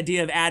like the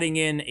idea of adding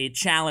in a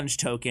challenge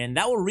token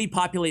that will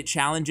repopulate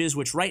challenges,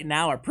 which right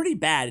now are pretty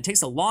bad. It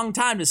takes a long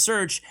time to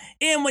search,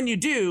 and when you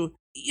do,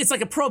 it's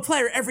like a pro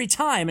player every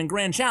time in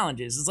grand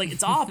challenges. It's like,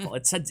 it's awful.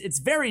 It's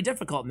very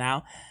difficult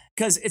now,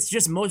 because it's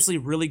just mostly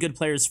really good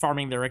players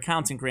farming their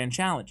accounts in grand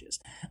challenges.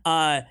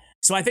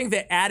 So I think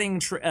that adding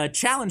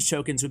challenge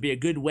tokens would be a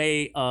good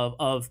way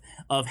of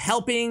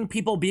helping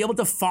people be able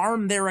to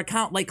farm their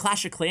account, like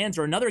Clash of Clans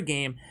or another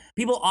game.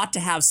 People ought to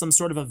have some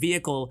sort of a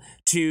vehicle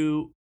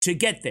to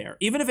get there,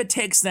 even if it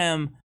takes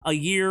them a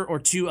year or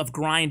two of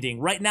grinding.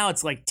 Right now,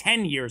 it's like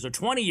 10 years or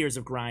 20 years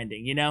of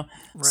grinding, you know?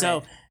 Right.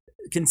 So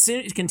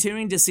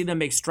continuing to see them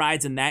make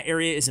strides in that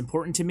area is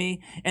important to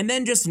me. And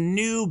then just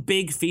new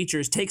big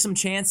features, take some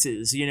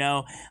chances, you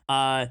know.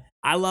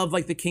 I love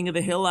like the King of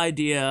the Hill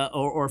idea,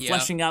 or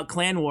fleshing out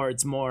clan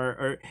wards more,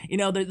 or, you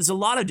know, there's a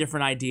lot of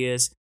different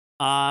ideas.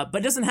 But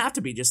it doesn't have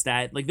to be just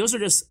that. Like, those are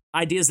just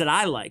ideas that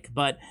I like.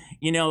 But,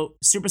 you know,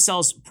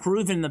 Supercell's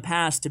proven in the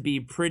past to be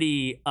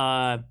pretty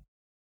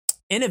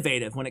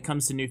innovative when it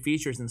comes to new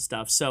features and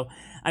stuff. So,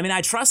 I mean,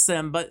 I trust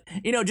them. But,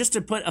 you know, just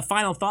to put a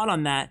final thought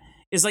on that,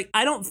 is like,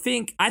 I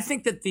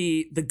think that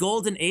the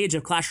golden age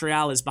of Clash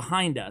Royale is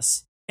behind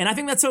us. And I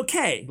think that's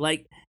okay.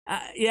 Like,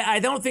 yeah, I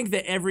don't think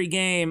that every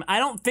game, I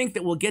don't think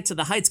that we'll get to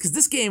the heights, because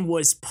this game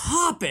was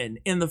popping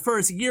in the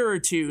first year or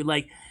two,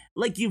 like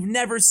you've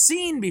never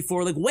seen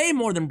before, like way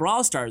more than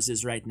Brawl Stars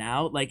is right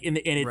now. Like in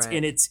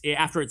its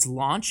after its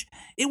launch,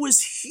 it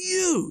was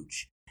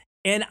huge.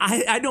 And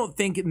I don't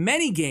think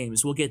many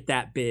games will get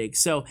that big.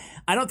 So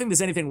I don't think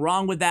there's anything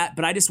wrong with that,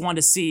 but I just want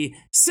to see,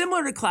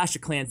 similar to Clash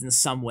of Clans in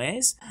some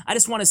ways, I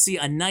just want to see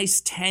a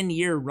nice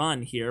 10-year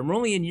run here. And we're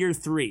only in year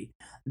 3.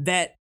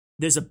 That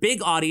there's a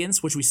big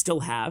audience, which we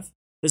still have.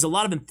 There's a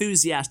lot of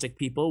enthusiastic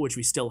people, which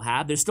we still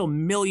have. There's still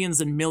millions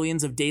and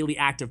millions of daily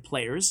active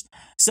players.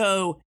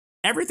 So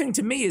everything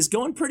to me is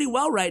going pretty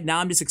well right now.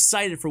 I'm just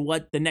excited for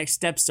what the next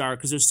steps are,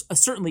 because there's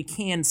certainly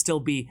can still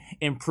be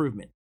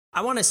improvement.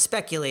 I want to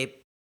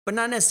speculate, but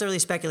not necessarily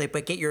speculate,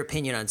 but get your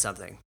opinion on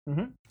something.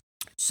 Mm-hmm.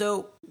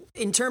 So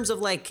in terms of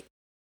like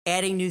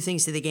adding new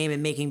things to the game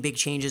and making big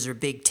changes or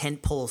big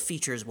tentpole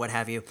features, what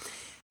have you,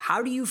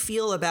 how do you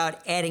feel about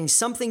adding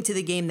something to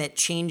the game that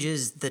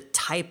changes the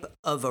type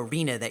of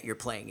arena that you're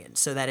playing in,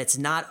 so that it's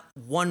not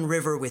one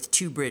river with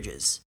 2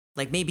 bridges?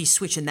 Like maybe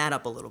switching that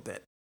up a little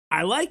bit.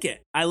 I like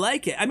it.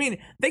 I mean,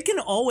 they can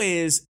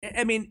always,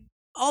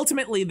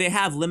 ultimately they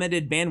have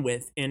limited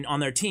bandwidth on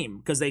their team,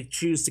 because they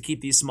choose to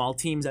keep these small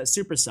teams at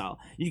Supercell.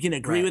 You can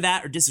agree with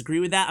that or disagree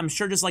with that. I'm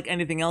sure just like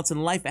anything else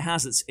in life, it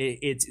has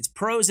its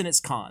pros and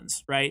its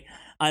cons, right?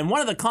 And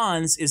one of the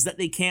cons is that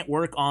they can't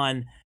work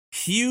on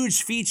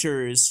huge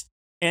features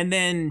and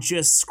then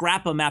just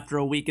scrap them after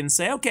a week and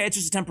say, okay, it's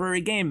just a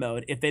temporary game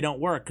mode if they don't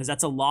work, because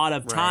that's a lot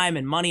of time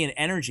and money and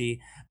energy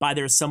by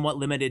their somewhat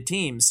limited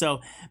team. So,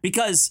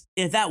 because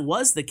if that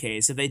was the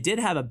case, if they did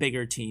have a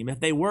bigger team, if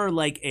they were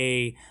like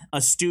a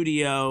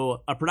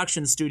studio, a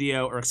production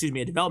studio, or excuse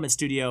me, a development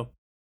studio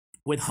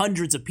with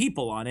hundreds of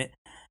people on it,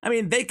 I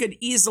mean, they could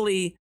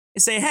easily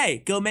say,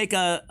 hey, go make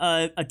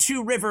a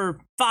 2-river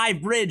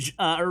 5-bridge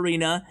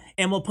arena,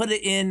 and we'll put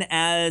it in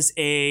as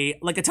a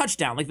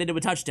touchdown, like they did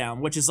with Touchdown,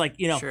 which is like,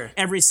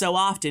 every so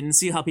often, and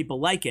see how people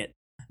like it.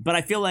 But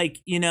I feel like,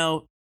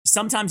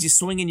 sometimes you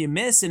swing and you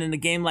miss, and in a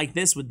game like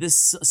this with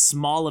this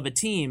small of a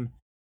team,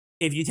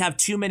 if you have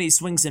too many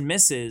swings and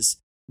misses,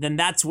 then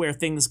that's where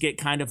things get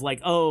kind of like,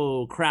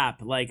 oh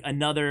crap, like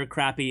another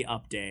crappy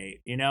update,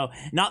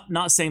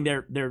 Not saying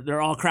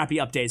they're all crappy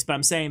updates, but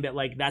I'm saying that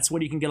like that's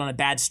what you can get on a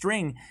bad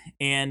string.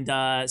 And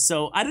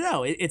so I don't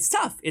know, it's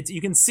tough.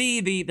 You can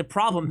see the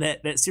problem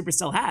that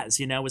Supercell has,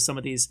 with some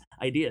of these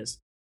ideas.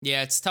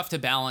 Yeah, it's tough to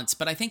balance,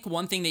 but I think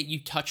one thing that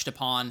you touched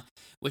upon,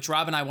 which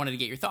Rob and I wanted to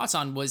get your thoughts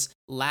on, was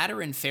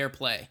ladder and fair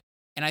play.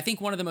 And I think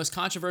one of the most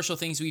controversial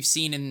things we've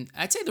seen in,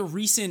 I'd say the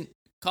recent,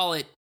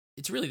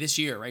 it's really this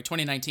year, right,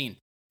 2019,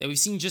 that we've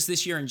seen just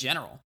this year in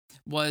general,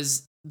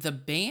 was the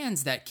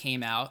bans that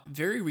came out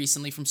very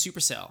recently from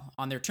Supercell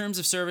on their terms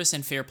of service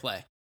and fair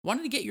play.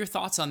 Wanted to get your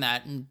thoughts on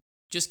that and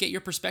just get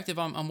your perspective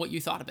on what you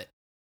thought of it.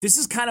 This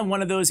is kind of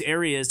one of those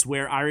areas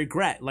where I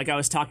regret, like I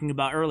was talking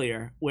about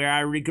earlier, where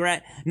I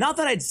regret, not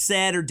that I'd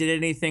said or did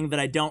anything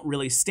that I don't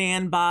really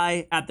stand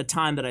by at the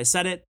time that I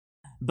said it,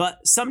 but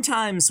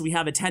sometimes we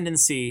have a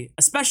tendency,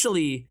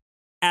 especially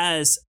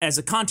as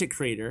a content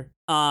creator,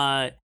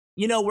 where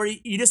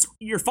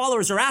your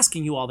followers are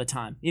asking you all the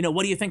time,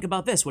 what do you think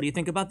about this? What do you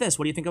think about this?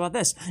 What do you think about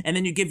this? And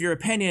then you give your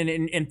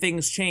opinion and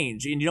things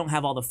change and you don't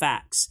have all the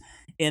facts.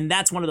 And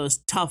that's one of those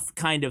tough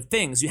kind of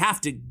things. You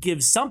have to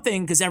give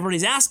something because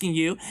everybody's asking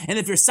you. And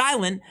if you're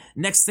silent,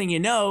 next thing you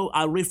know,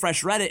 I'll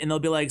refresh Reddit and they'll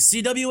be like,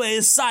 CWA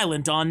is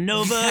silent on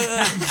Nova.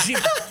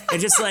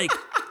 It's just like,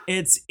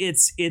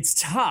 it's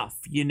tough,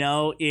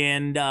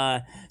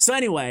 And so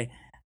anyway,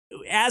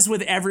 as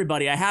with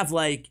everybody, I have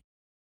like,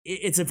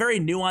 it's a very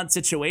nuanced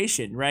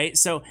situation, right?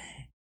 So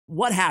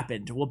what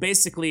happened? Well,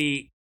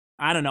 basically,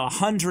 I don't know,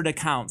 100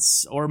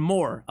 accounts or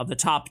more of the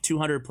top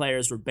 200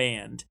 players were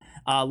banned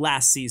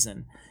last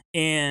season.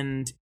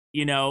 And,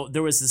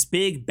 there was this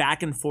big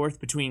back and forth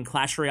between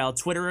Clash Royale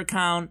Twitter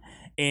account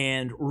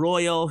and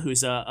Royal,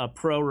 who's a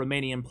pro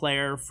Romanian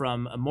player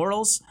from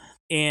Immortals,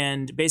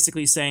 and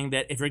basically saying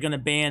that if you're going to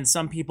ban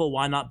some people,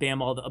 why not ban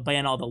all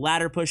the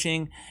ladder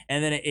pushing?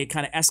 And then it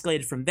kind of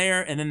escalated from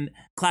there. And then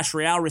Clash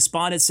Royale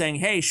responded saying,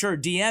 hey, sure,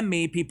 DM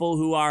me people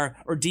who are,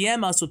 or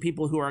DM us with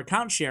people who are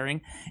account sharing.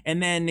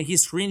 And then he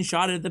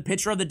screenshotted the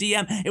picture of the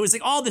DM. It was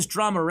like all this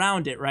drama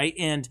around it, right?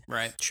 And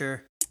right,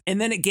 sure. And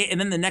then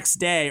the next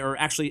day, or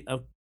actually a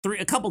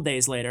couple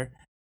days later,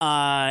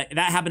 that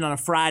happened on a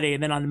Friday,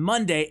 and then on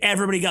Monday,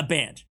 everybody got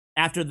banned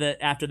after that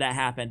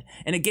happened.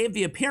 And it gave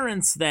the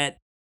appearance that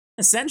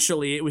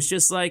essentially it was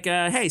just like,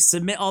 hey,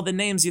 submit all the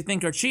names you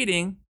think are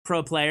cheating,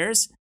 pro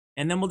players,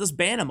 and then we'll just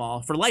ban them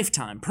all for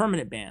lifetime,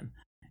 permanent ban.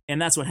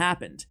 And that's what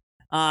happened.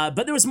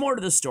 But there was more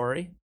to the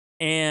story.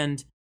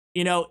 And,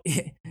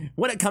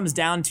 what it comes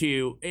down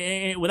to,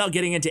 without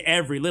getting into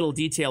every little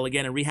detail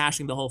again and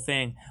rehashing the whole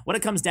thing, what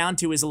it comes down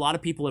to is a lot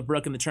of people have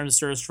broken the terms of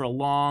service for a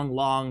long,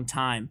 long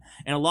time.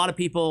 And a lot of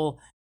people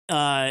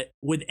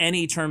with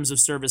any terms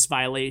of service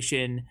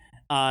violation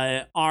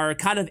are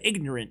kind of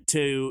ignorant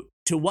to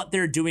what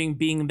they're doing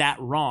being that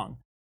wrong.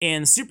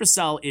 And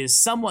Supercell is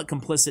somewhat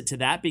complicit to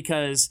that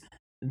because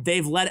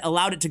they've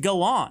allowed it to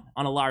go on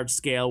a large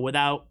scale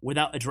without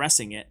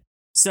addressing it.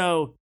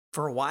 So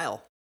for a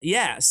while.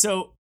 Yeah.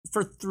 So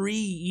for 3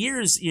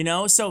 years,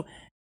 so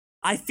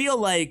I feel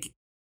like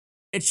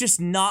it's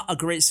just not a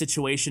great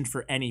situation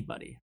for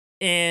anybody.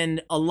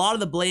 And a lot of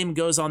the blame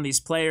goes on these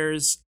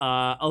players.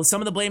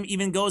 Some of the blame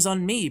even goes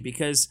on me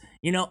because,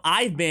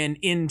 I've been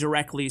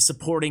indirectly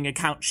supporting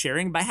account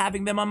sharing by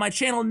having them on my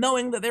channel,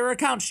 knowing that they were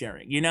account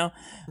sharing,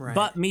 Right.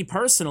 But me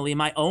personally,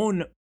 my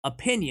own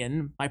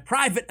opinion, my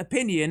private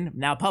opinion,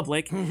 now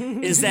public,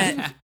 is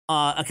that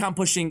account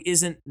pushing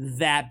isn't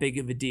that big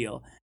of a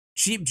deal.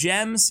 Cheap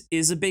gems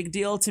is a big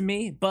deal to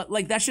me, but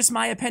that's just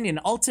my opinion.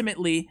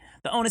 Ultimately,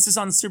 the onus is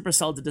on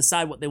Supercell to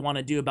decide what they want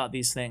to do about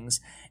these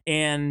things.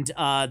 And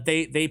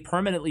they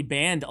permanently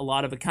banned a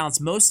lot of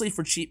accounts, mostly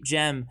for cheap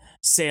gem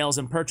sales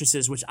and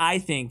purchases, which I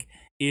think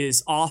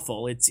is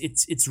awful.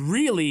 It's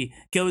really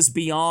goes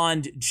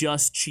beyond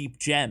just cheap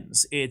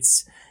gems.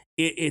 It's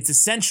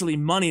essentially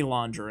money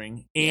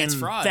laundering and it's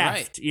fraud,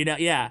 theft,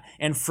 right?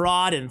 And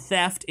fraud and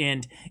theft,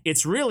 and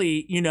it's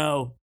really,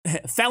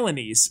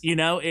 felonies,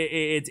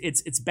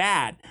 it's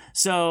bad.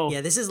 So yeah,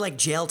 this is like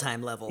jail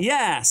time level.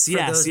 Yes, for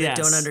those that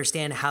don't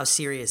understand how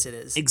serious it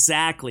is.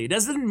 Exactly. It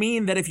doesn't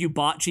mean that if you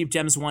bought cheap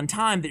gems one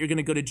time that you're going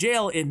to go to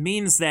jail. It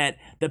means that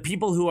the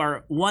people who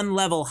are one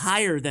level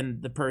higher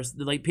than the person,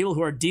 like people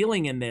who are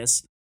dealing in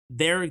this,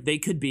 they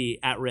could be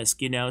at risk,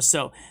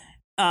 So,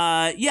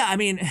 I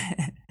mean,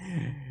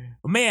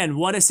 man,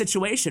 what a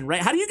situation,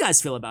 right? How do you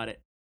guys feel about it?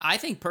 I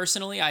think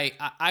personally,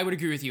 I would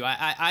agree with you.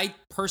 I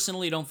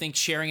personally don't think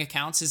sharing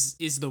accounts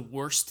is the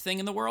worst thing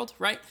in the world,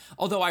 right?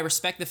 Although I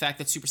respect the fact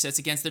that Superset's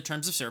against their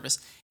terms of service,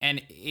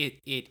 and it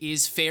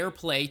is fair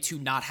play to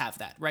not have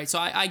that, right? So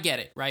I get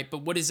it, right?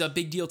 But what is a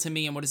big deal to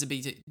me and what is a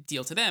big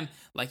deal to them,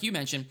 like you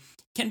mentioned,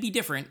 can be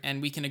different,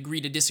 and we can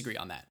agree to disagree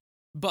on that.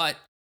 But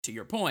to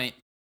your point,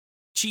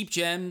 cheap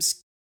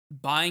gems,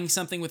 buying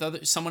something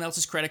with someone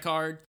else's credit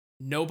card,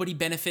 nobody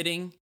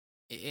benefiting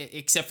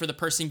except for the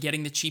person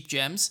getting the cheap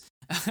gems,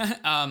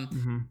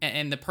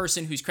 and the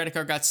person whose credit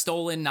card got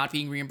stolen not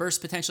being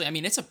reimbursed potentially. I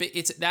mean, it's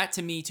that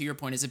to me, to your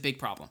point, is a big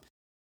problem.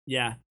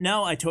 Yeah,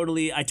 no, I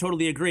totally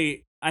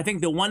agree. I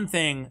think the one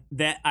thing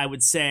that I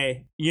would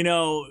say,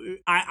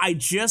 I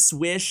just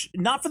wish,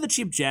 not for the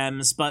cheap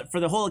gems, but for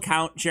the whole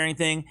account sharing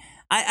thing,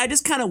 I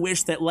just kind of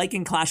wish that, like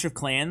in Clash of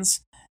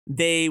Clans,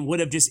 they would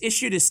have just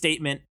issued a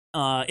statement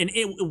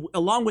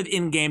along with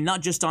in-game, not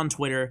just on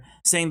Twitter,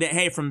 saying that,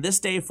 hey, from this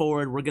day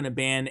forward, we're going to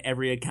ban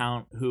every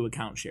account who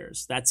account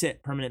shares. That's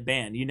it, permanent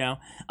ban, we've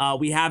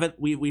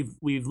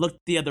looked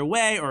the other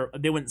way, or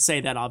they wouldn't say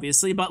that,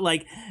 obviously, but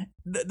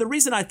the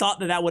reason I thought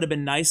that would have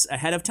been nice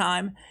ahead of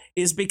time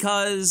is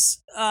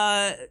because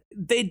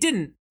they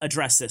didn't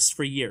address this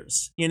for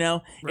years,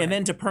 Right. And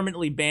then to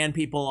permanently ban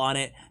people on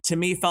it, to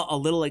me, felt a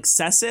little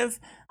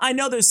excessive. I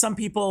know there's some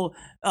people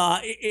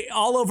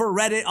all over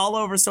Reddit, all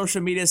over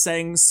social media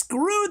saying,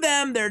 screw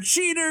them, they're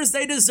cheaters,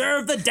 they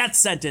deserve the death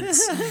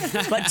sentence.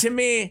 But to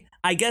me,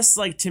 I guess,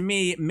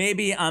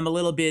 maybe I'm a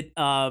little bit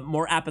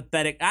more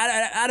apathetic.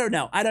 I don't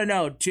know.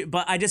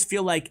 But I just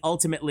feel like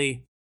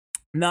ultimately,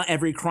 not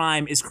every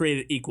crime is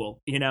created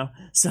equal,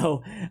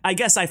 So I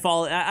guess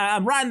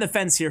I'm riding the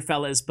fence here,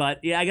 fellas,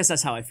 but yeah, I guess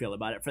that's how I feel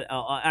about it.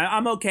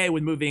 I'm okay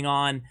with moving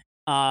on,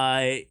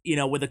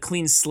 with a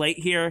clean slate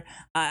here.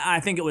 I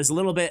think it was a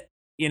little bit,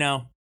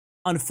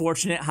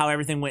 unfortunate how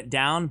everything went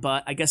down,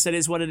 but I guess it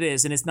is what it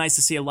is. And it's nice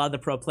to see a lot of the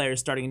pro players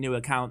starting new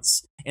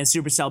accounts and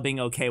Supercell being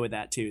okay with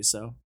that too,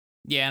 so.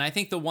 Yeah, and I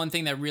think the one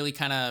thing that really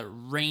kind of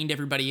reined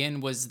everybody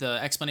in was the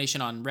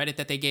explanation on Reddit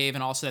that they gave,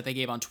 and also that they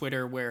gave on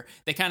Twitter, where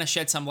they kind of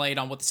shed some light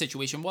on what the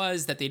situation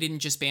was, that they didn't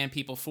just ban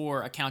people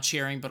for account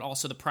sharing, but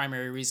also the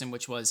primary reason,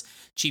 which was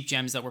cheap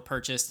gems that were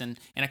purchased, and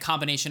a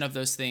combination of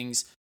those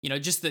things.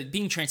 Just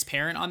being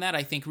transparent on that,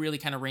 I think really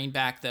kind of reined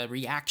back the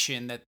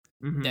reaction that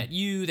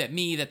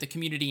that the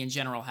community in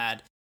general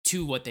had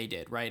to what they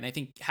did, right? And I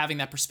think having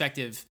that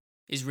perspective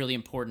is really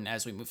important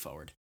as we move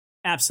forward.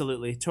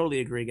 Absolutely. Totally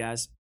agree,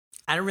 guys.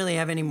 I don't really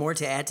have any more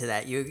to add to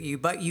that.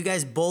 You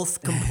guys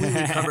both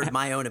completely covered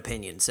my own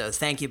opinion, so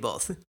thank you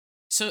both.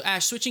 So,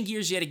 Ash, switching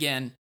gears yet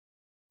again,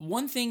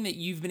 one thing that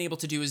you've been able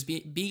to do is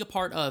be a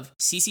part of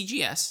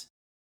CCGS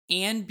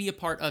and be a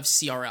part of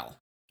CRL,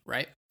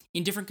 right?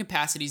 In different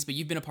capacities, but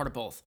you've been a part of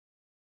both.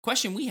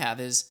 Question we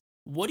have is,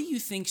 what do you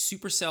think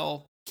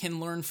Supercell can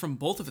learn from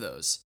both of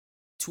those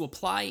to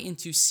apply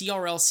into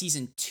CRL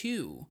Season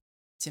 2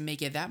 to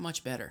make it that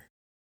much better?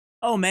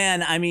 Oh,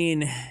 man, I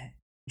mean,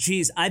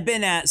 geez, I've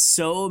been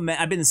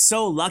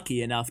so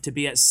lucky enough to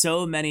be at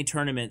so many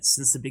tournaments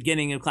since the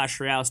beginning of Clash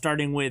Royale,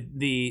 starting with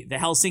the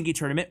Helsinki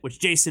tournament, which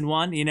Jason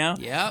won,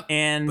 Yep.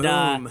 And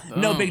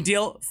no big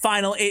deal.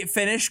 Final 8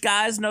 finish,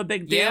 guys. No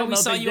big deal. Yeah, we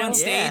saw you on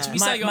stage. Yeah. We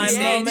saw you on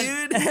stage.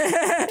 Dude.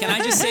 Can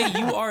I just say,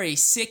 you are a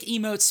sick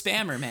emote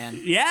spammer, man.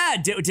 Yeah,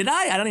 did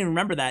I? I don't even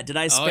remember that. Did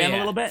I spam a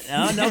little bit?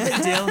 Oh, no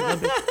big deal.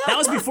 That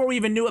was before we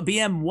even knew what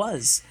BM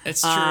was.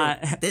 It's true.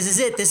 This is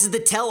it. This is the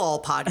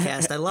tell-all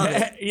podcast. I love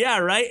it. Yeah,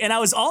 right? And I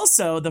was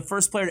also the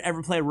first player to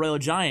ever play Royal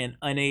Giant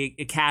in a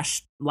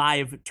cash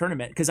live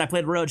tournament, because I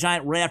played Royal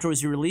Giant right after it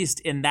was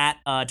released in that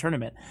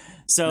tournament.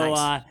 So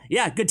Nice.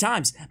 yeah, good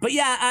times. But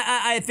yeah,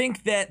 I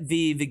think that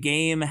the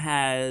game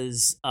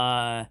has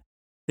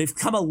they've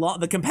come a long.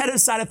 The competitive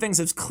side of things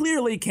has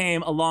clearly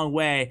came a long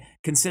way,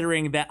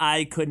 considering that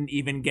I couldn't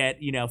even get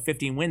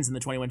 15 wins in the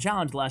 21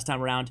 challenge the last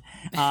time around,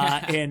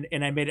 and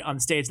I made it on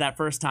stage that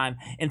first time.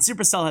 And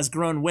Supercell has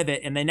grown with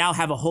it, and they now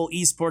have a whole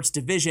esports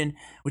division,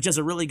 which does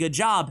a really good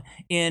job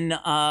in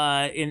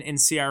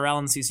CRL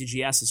and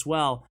CCGS as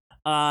well.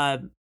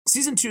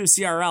 Season 2 of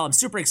CRL, I'm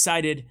super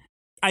excited.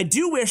 I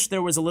do wish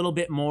there was a little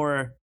bit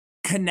more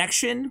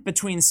connection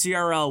between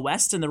CRL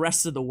West and the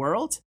rest of the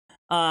world.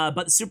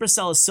 But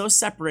Supercell is so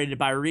separated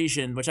by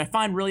region, which I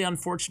find really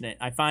unfortunate.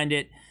 I find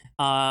it,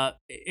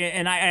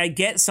 and I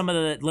get some of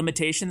the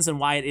limitations and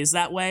why it is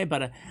that way.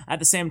 But at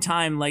the same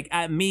time, like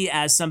me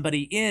as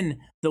somebody in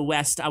the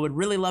West, I would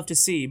really love to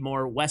see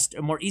more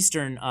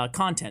Eastern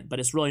content, but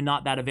it's really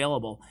not that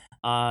available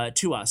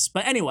to us.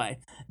 But anyway,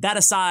 that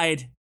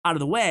aside, out of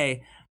the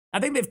way, I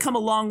think they've come a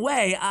long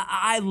way.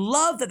 I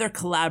love that they're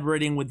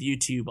collaborating with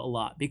YouTube a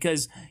lot,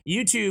 because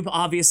YouTube,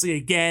 obviously,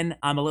 again,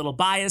 I'm a little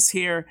biased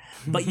here,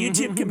 but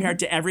YouTube compared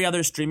to every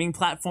other streaming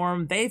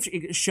platform, they've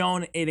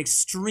shown an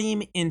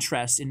extreme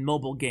interest in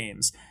mobile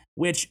games,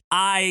 which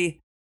I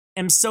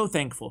am so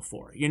thankful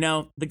for.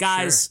 The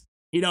guys... Sure.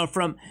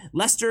 From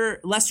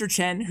Lester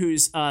Chen,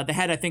 who's the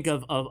head, I think,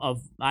 of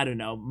I don't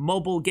know,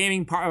 mobile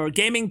gaming or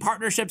gaming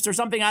partnerships or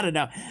something. I don't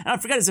know. I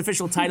forget his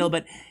official title,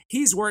 but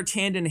he's worked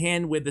hand in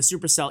hand with the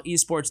Supercell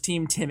esports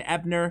team, Tim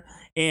Ebner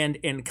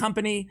and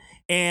company,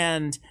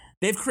 and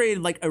they've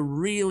created like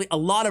a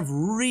lot of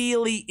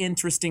really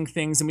interesting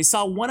things. And we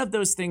saw one of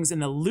those things in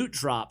the loot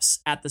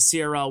drops at the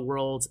CRL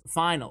World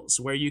Finals,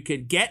 where you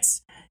could get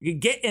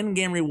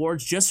in-game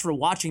rewards just for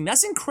watching.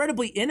 That's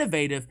incredibly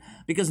innovative,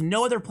 because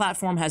no other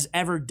platform has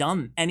ever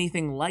done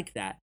anything like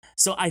that.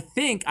 So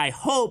I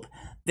hope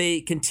they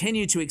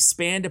continue to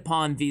expand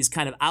upon these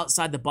kind of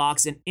outside the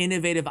box and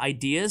innovative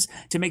ideas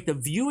to make the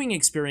viewing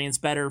experience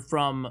better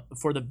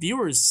for the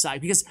viewers' side.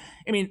 Because,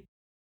 I mean,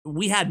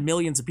 we had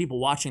millions of people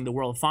watching the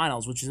World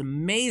Finals, which is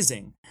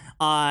amazing.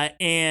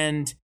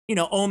 And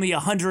only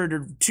 100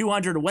 or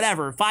 200 or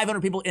whatever, 500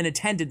 people in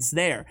attendance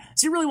there.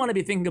 So you really want to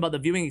be thinking about the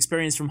viewing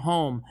experience from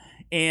home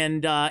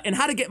and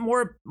how to get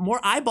more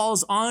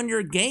eyeballs on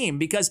your game,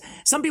 because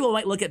some people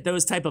might look at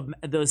those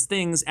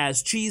things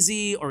as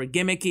cheesy or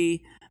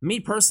gimmicky. Me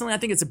personally, I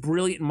think it's a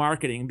brilliant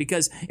marketing,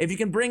 because if you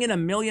can bring in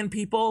 1 million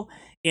people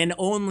and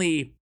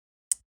only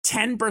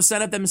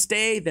 10% of them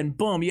stay, then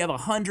boom, you have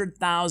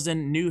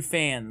 100,000 new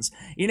fans.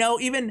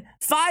 Even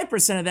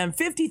 5% of them,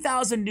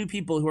 50,000 new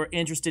people who are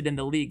interested in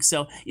the league.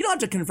 So you don't have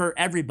to convert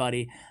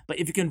everybody, but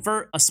if you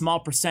convert a small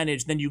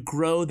percentage, then you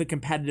grow the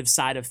competitive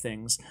side of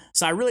things.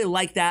 So I really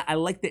like that. I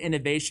like the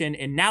innovation,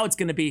 and now it's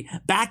going to be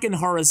back in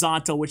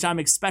horizontal, which I'm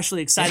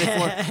especially excited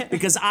for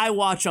because I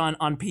watch on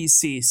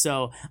PC.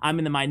 So I'm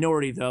in the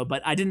minority though,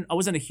 but I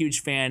wasn't a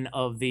huge fan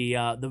of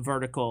the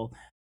vertical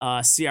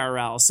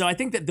CRL. So I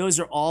think that those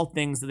are all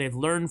things that they've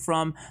learned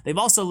from. They've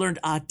also learned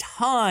a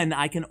ton,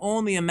 I can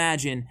only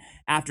imagine,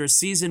 after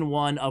season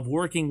 1 of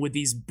working with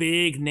these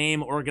big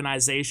name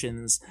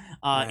organizations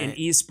in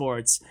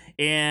esports.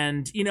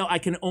 And, I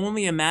can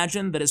only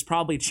imagine that it's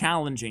probably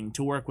challenging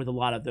to work with a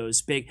lot of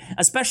those big,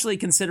 especially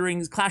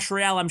considering Clash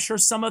Royale. I'm sure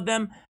some of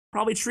them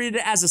probably treated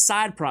it as a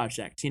side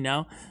project,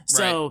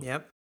 So Right.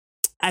 Yep.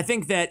 I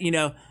think that,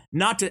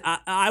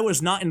 I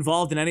was not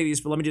involved in any of these,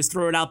 but let me just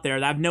throw it out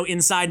there. I have no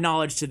inside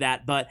knowledge to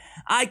that, but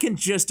I can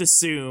just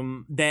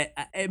assume that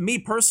me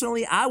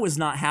personally, I was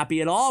not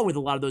happy at all with a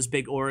lot of those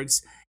big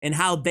orgs and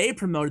how they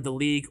promoted the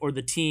league or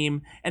the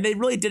team. And they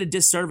really did a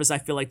disservice, I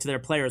feel like, to their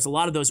players. A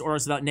lot of those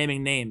orgs, without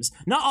naming names.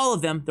 Not all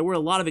of them. There were a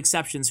lot of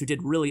exceptions who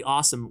did really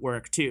awesome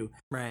work too.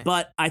 Right.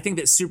 But I think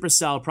that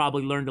Supercell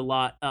probably learned a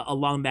lot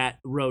along that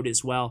road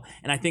as well.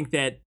 And I think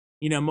that,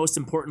 most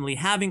importantly,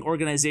 having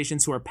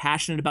organizations who are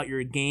passionate about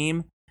your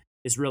game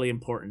is really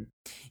important.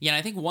 Yeah, and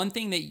I think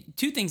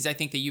two things I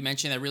think that you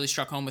mentioned that really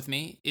struck home with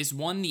me is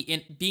one,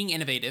 being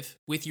innovative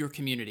with your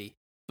community,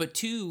 but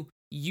two,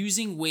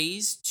 using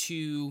ways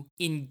to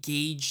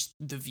engage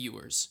the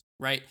viewers,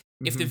 right?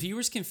 Mm-hmm. If the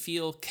viewers can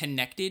feel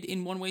connected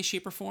in one way,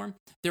 shape, or form,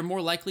 they're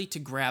more likely to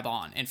grab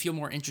on and feel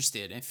more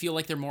interested and feel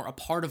like they're more a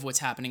part of what's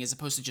happening as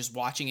opposed to just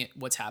watching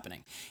what's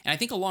happening. And I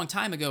think a long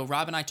time ago,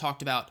 Rob and I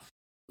talked about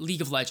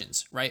League of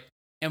Legends, right?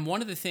 And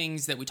one of the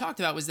things that we talked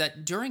about was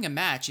that during a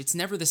match, it's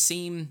never the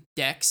same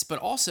decks, but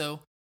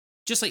also,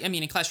 just like,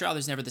 in Clash Royale,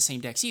 there's never the same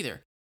decks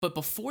either. But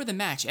before the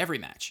match, every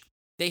match,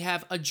 they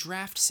have a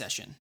draft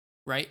session,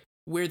 right?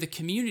 Where the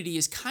community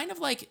is kind of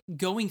like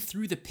going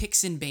through the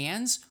picks and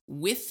bans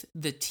with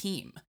the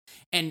team.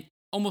 And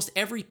almost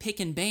every pick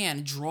and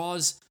ban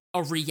draws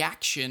a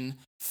reaction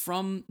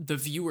from the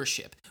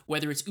viewership,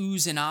 whether it's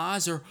oohs and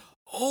ahs or,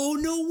 oh,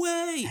 no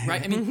way,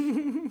 right?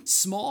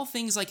 Small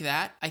things like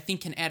that, I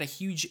think, can add a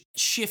huge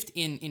shift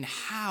in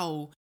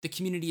how the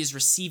community is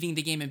receiving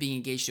the game and being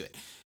engaged to it.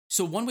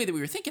 So one way that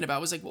we were thinking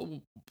about was like,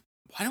 well,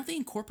 why don't they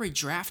incorporate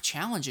draft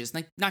challenges,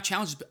 like not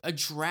challenges, but a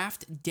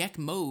draft deck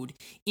mode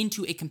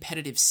into a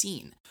competitive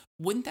scene?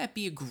 Wouldn't that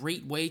be a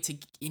great way to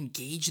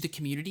engage the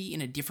community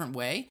in a different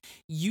way,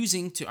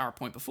 using, to our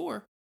point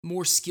before,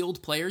 more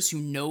skilled players who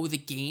know the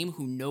game,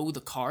 who know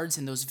the cards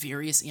and those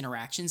various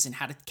interactions and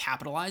how to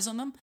capitalize on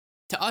them?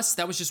 To us,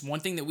 that was just one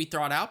thing that we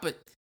thought out, but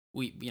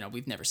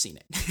we've never seen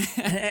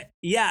it.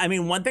 Yeah, I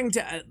mean, one thing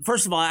to,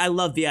 first of all, I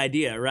love the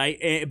idea,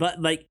 right?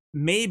 But like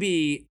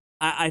maybe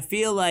I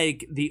feel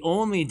like the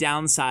only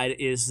downside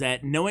is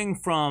that knowing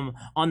from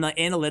on the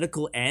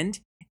analytical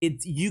end,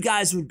 you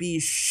guys would be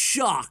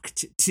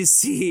shocked to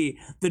see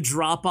the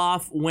drop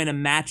off when a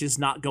match is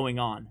not going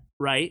on,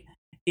 right?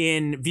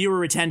 In viewer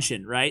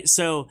retention, right?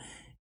 So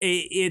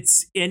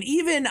and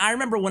even I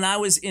remember when I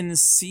was in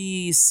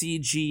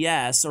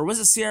CCGS, or was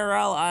it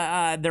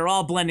CRL? They're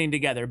all blending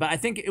together, but I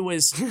think it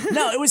was,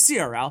 no, it was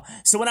CRL.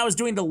 So when I was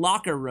doing the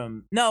locker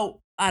room, no,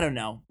 I don't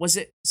know. Was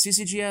it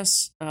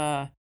CCGS?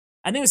 I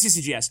think it was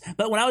CCGS.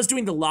 But when I was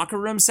doing the locker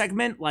room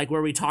segment, like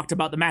where we talked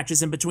about the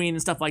matches in between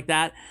and stuff like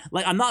that,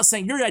 like I'm not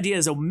saying your idea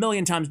is a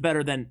million times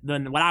better than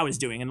what I was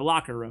doing in the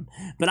locker room.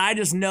 But I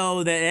just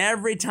know that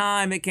every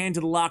time it came to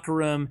the locker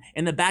room,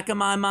 in the back of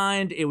my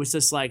mind, it was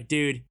just like,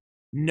 dude,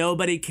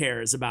 nobody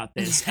cares about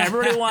this.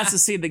 Everybody wants to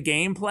see the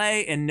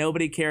gameplay, and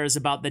nobody cares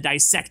about the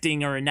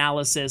dissecting or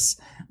analysis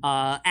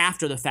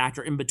after the fact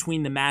or in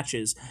between the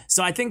matches.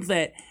 So I think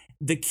that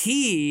the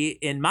key,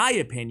 in my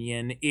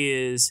opinion,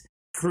 is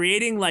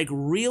creating like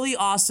really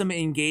awesome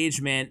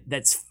engagement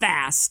that's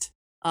fast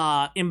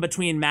in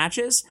between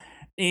matches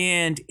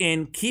and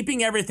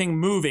keeping everything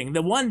moving.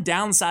 The one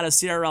downside of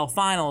CRL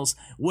finals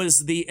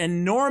was the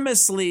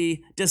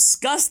enormously,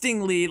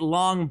 disgustingly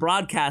long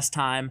broadcast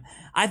time.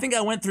 I think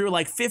I went through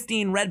like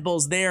 15 Red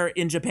Bulls there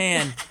in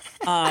Japan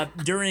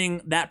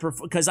during that,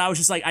 because I was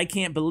just like, I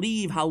can't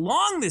believe how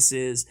long this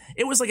is.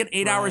 It was like an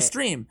 8-hour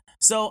stream.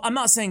 So I'm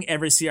not saying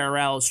every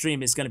CRL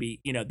stream is going to be,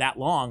 that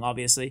long,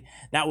 obviously.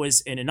 That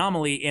was an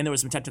anomaly, and there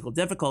was some technical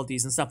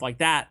difficulties and stuff like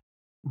that.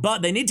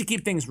 But they need to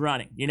keep things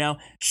running,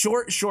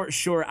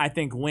 Short, I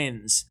think,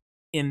 wins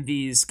in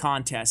these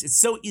contests. It's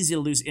so easy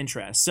to lose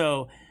interest.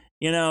 So,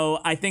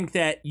 I think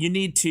that you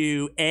need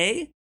to,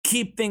 A,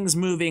 keep things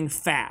moving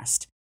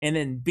fast. And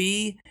then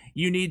B,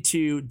 you need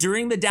to,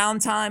 during the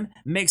downtime,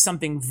 make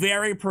something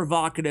very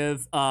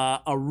provocative,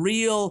 a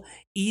real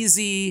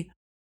easy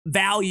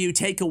value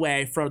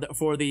takeaway for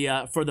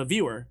the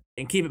viewer,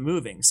 and keep it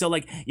moving. So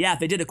like, yeah, if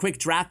they did a quick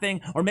draft thing,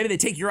 or maybe they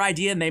take your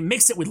idea and they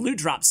mix it with loot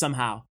drops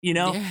somehow,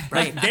 Yeah,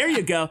 right. There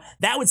you go.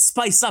 That would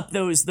spice up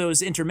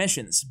those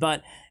intermissions.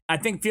 But I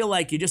feel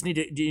like you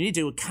need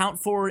to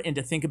account for and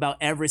to think about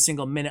every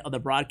single minute of the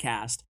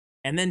broadcast,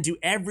 and then do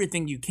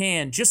everything you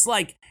can, just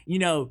like,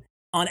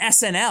 on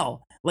SNL,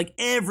 like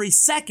every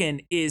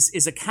second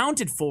is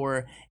accounted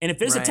for. And if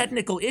there's a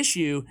technical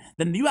issue,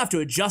 then you have to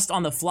adjust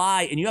on the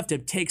fly and you have to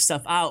take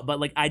stuff out. But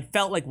like, I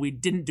felt like we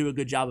didn't do a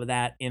good job of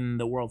that in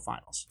the World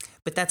Finals.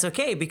 But that's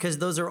okay, because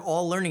those are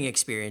all learning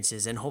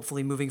experiences, and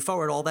hopefully moving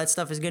forward, all that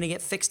stuff is going to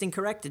get fixed and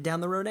corrected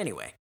down the road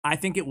anyway. I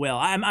think it will.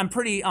 I'm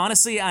pretty,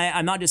 honestly,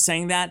 I'm not just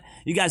saying that.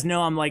 You guys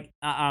know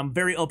I'm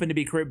very open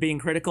to being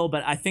critical,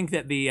 but I think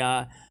that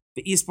the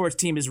esports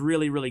team is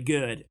really, really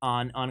good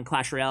on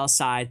Clash Royale's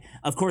side.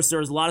 Of course,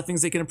 there's a lot of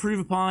things they can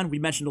improve upon. We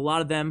mentioned a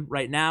lot of them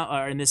right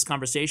now in this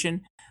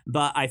conversation,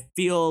 but I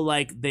feel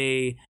like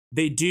they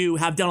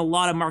have done a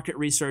lot of market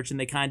research, and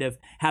they kind of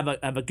have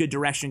a good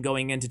direction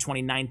going into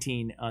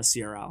 2019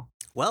 CRL.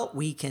 Well,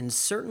 we can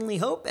certainly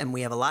hope, and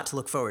we have a lot to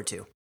look forward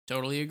to.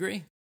 Totally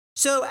agree.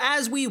 So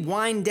as we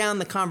wind down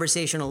the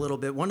conversation a little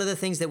bit, one of the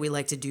things that we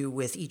like to do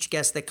with each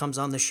guest that comes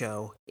on the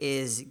show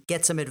is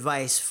get some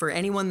advice for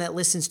anyone that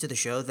listens to the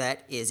show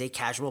that is a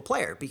casual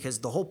player, because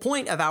the whole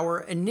point of our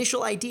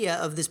initial idea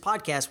of this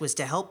podcast was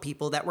to help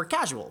people that were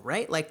casual,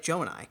 right? Like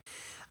Joe and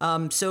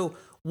I. So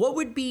what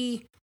would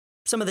be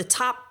some of the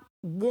top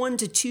 1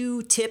 to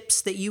 2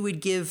 tips that you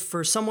would give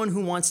for someone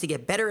who wants to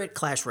get better at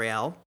Clash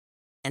Royale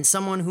and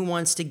someone who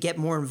wants to get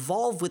more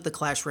involved with the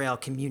Clash Royale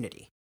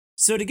community?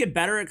 So to get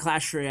better at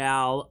Clash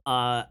Royale,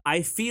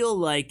 I feel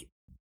like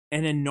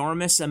an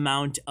enormous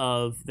amount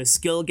of the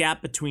skill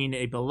gap between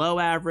a below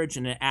average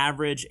and an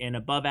average and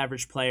above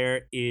average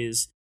player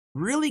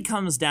really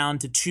comes down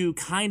to 2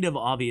 kind of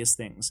obvious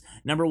things.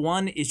 Number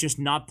 1 is just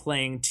not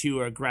playing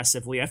too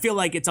aggressively. I feel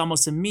like it's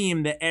almost a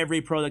meme that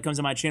every pro that comes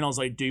to my channel is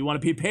like, do you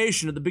want to be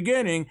patient at the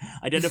beginning?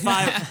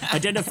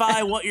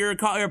 Identify what your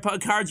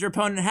cards your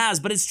opponent has.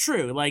 But it's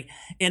true. Like,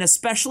 and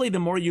especially the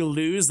more you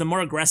lose, the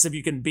more aggressive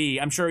you can be.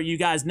 I'm sure you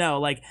guys know.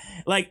 Like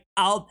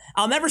I'll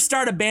never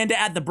start a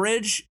bandit at the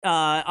bridge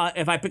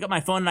if I pick up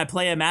my phone and I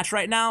play a match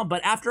right now.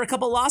 But after a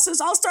couple losses,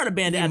 I'll start a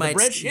bandit at the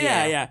bridge.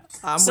 Yeah.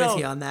 I'm with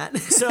you on that.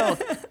 So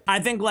I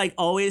think like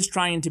always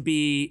trying to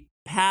be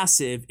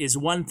passive is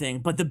one thing,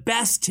 but the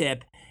best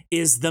tip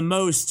is the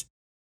most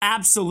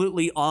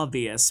absolutely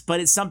obvious, but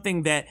it's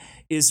something that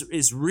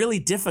is really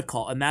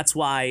difficult, and that's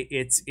why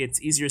it's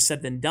easier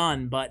said than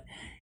done, but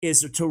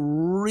is to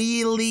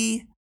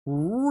really,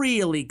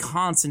 really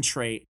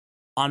concentrate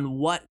on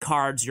what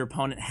cards your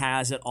opponent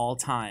has at all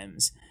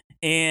times.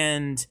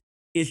 and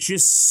it's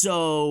just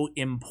so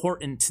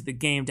important to the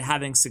game, to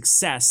having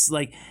success.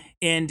 Like,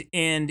 and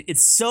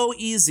it's so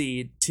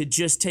easy to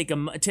just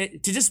to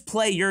just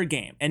play your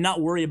game and not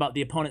worry about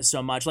the opponent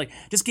so much. Like,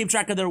 just keep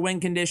track of their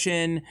win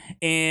condition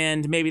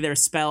and maybe their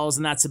spells,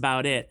 and that's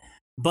about it.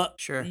 But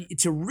Sure.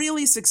 to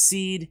really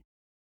succeed,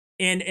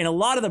 and a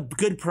lot of the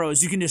good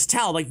pros, you can just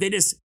tell, like,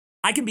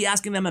 I can be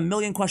asking them a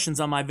million questions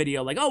on my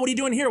video, like, oh, what are you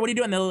doing here? What are you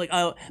doing? And they're like,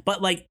 oh,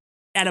 but like,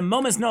 at a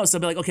moment's notice, they'll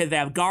be like, okay, they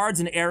have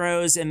guards and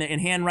arrows in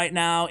hand right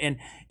now, and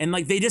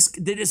like they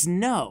just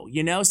know,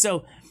 you know.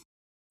 So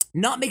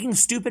not making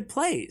stupid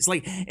plays,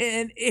 like,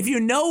 and if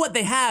you know what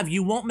they have,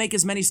 you won't make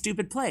as many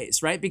stupid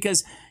plays, right?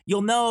 Because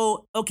you'll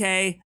know,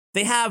 okay,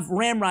 they have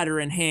Ram Rider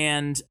in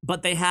hand,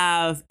 but they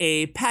have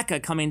a P.E.K.K.A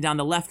coming down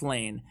the left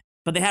lane,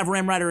 but they have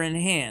Ram Rider in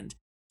hand.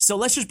 So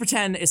let's just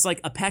pretend it's like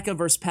a P.E.K.K.A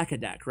versus P.E.K.K.A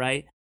deck,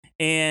 right?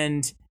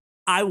 And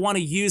I want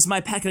to use my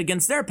P.E.K.K.A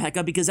against their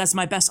P.E.K.K.A because that's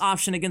my best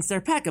option against their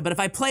P.E.K.K.A. But if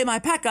I play my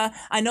P.E.K.K.A,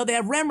 I know they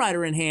have Ram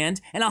Rider in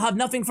hand, and I'll have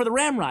nothing for the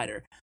Ram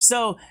Rider.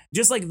 So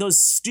just like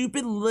those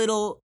stupid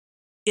little,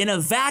 in a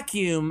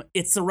vacuum,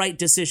 it's the right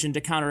decision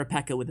to counter a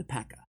P.E.K.K.A with a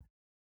P.E.K.K.A.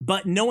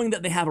 But knowing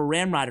that they have a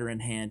Ram Rider in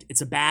hand,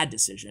 it's a bad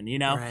decision, you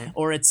know? Right.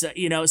 Or it's,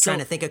 you know, so, Trying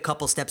to think a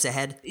couple steps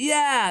ahead.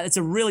 yeah, it's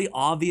a really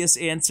obvious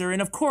answer. And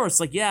of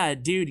course, like, yeah,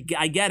 dude,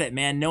 I get it,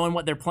 man. Knowing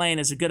what they're playing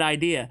is a good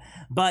idea.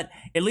 But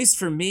at least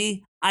for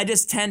me, I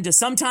just tend to,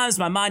 sometimes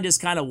my mind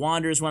just kind of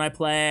wanders when I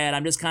play, and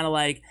I'm just kind of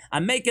like,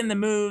 I'm making the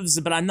moves,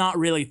 but I'm not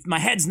really, my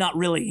head's not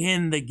really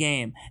in the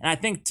game. And I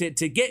think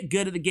to get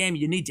good at the game,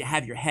 you need to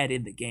have your head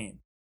in the game.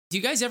 Do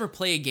you guys ever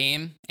play a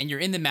game and you're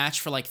in the match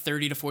for like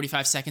 30 to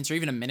 45 seconds or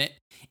even a minute,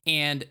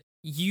 and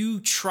you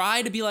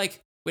try to be like,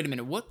 wait a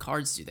minute, what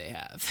cards do they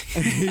have?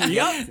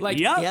 Yep. Like,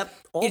 Yep,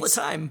 all the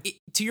time.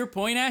 To your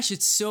point, Ash,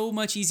 it's so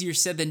much easier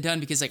said than done,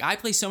 because like I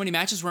play so many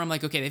matches where I'm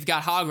like, okay, they've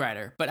got Hog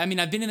Rider, but I mean,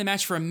 I've been in the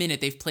match for a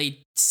minute, they've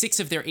played 6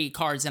 of their 8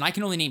 cards, and I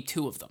can only name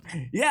 2 of them.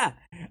 Yeah.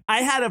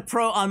 I had a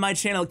pro on my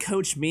channel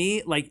coach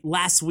me like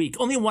last week,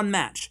 only one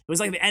match. It was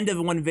like the end of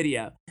one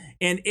video,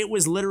 and it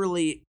was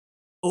literally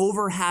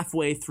over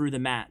halfway through the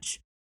match.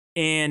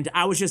 And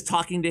I was just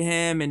talking to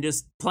him and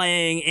just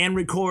playing and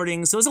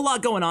recording. So there's a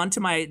lot going on to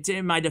my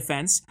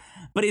defense.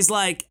 But he's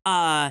like,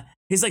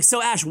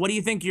 so Ash, what do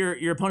you think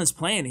your opponent's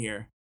playing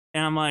here?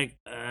 And I'm like,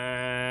 like,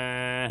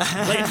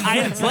 I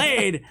had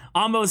played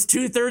almost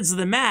 2/3 of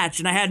the match,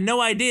 and I had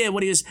no idea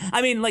what he was.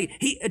 I mean, like,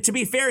 to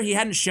be fair, he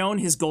hadn't shown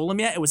his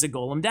Golem yet. It was a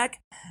Golem deck.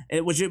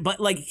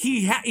 But like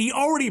he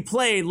already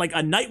played like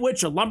a Night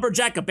Witch, a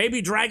Lumberjack, a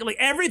Baby Dragon, like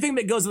everything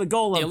that goes with the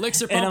Golem. The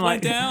elixir pump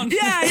went down.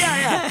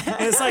 Yeah.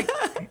 And it's like,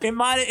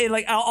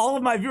 all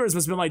of my viewers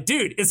must have been like,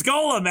 dude, it's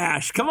Golem,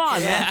 Ash. Come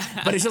on, man.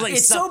 But it's just like,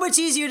 It's so much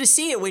easier to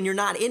see it when you're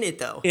not in it,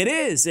 though. It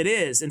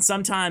is. And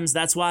sometimes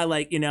that's why,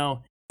 like, you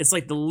know, it's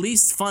like the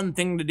least fun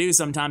thing to do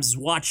sometimes is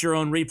watch your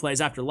own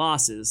replays after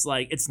losses.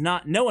 Like, it's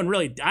not, no one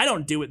really, I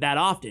don't do it that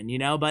often, you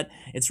know, but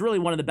it's really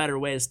one of the better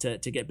ways to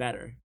get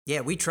better.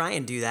 Yeah, we try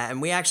and do that,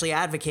 and we actually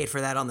advocate for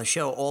that on the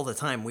show all the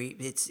time.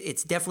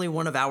 It's definitely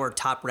one of our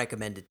top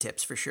recommended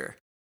tips for sure.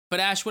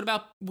 But Ash, what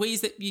about ways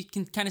that you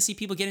can kind of see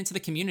people get into the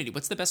community?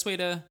 What's the best way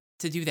to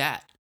do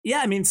that? Yeah,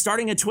 I mean,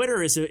 starting a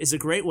Twitter is a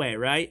great way,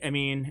 right? I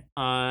mean,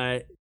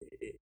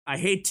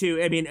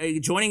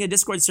 joining a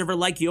Discord server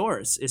like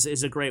yours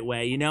is a great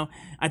way, you know?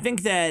 I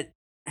think that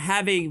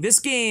having this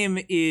game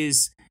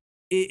is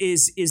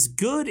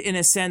good in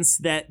a sense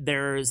that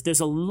there's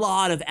a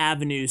lot of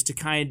avenues to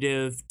kind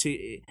of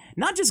to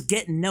not just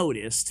get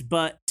noticed,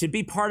 but to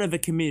be part of a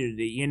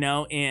community, you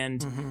know,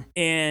 and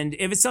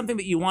if it's something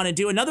that you want to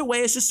do. Another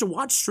way is just to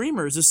watch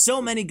streamers. There's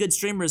so many good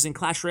streamers in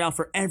Clash Royale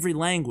for every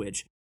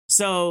language.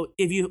 So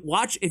if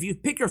you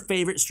pick your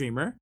favorite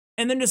streamer,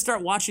 and then just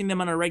start watching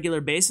them on a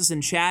regular basis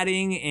and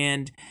chatting,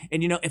 and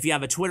you know, if you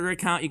have a Twitter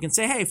account, you can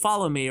say, hey,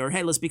 follow me, or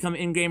hey, let's become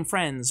in-game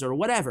friends, or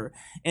whatever,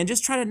 and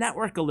just try to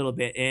network a little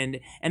bit. And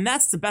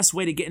that's the best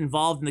way to get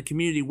involved in the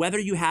community, whether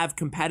you have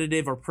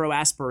competitive or pro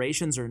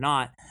aspirations or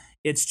not.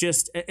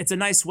 It's a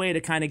nice way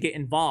to kind of get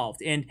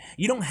involved. And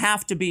you don't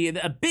have to be,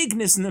 a big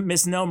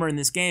misnomer in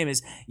this game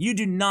is you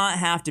do not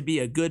have to be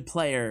a good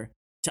player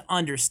to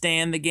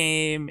understand the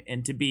game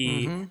and to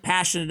be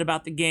passionate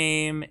about the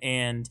game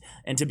and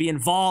to be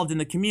involved in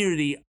the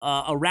community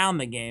around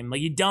the game.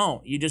 Like, you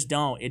just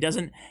don't. It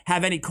doesn't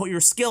have any,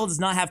 your skill does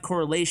not have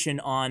correlation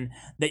on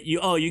that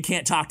you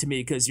can't talk to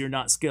me because you're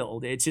not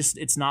skilled.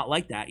 It's not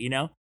like that, you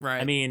know? Right.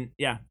 I mean,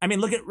 yeah. I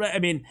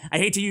mean, I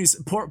hate to use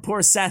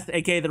poor Seth,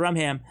 aka the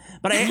Rumham,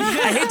 but I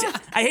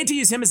hate to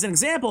use him as an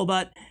example,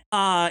 but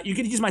you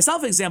could use myself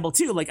as an example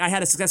too. Like, I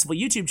had a successful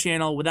YouTube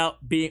channel without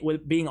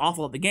being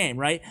awful at the game,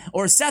 right?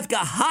 Or Seth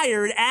got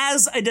hired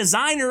as a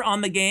designer on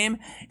the game,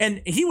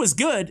 and he was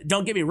good,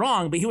 don't get me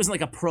wrong, but he wasn't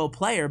like a pro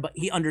player, but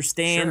he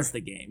understands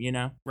the game, you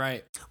know?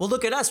 Right. Well,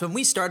 look at us. When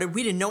we started,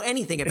 we didn't know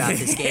anything about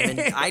this game,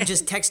 and I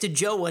just texted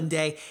Joe one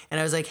day,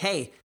 and I was like,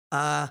 hey,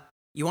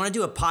 you want to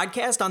do a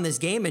podcast on this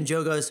game? And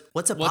Joe goes,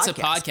 what's a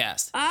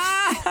podcast?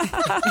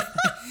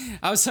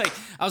 I was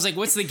like,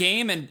 what's the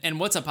game and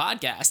what's a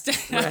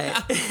podcast? Right.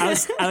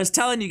 I was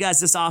telling you guys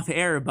this off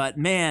air, but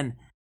man,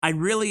 I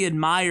really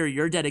admire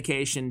your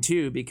dedication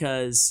too,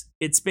 because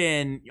it's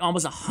been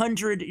almost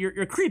 100.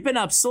 You're creeping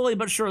up slowly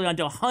but surely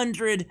onto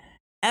 100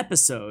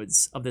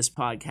 episodes of this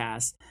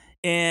podcast,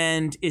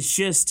 and it's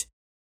just,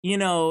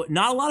 not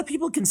a lot of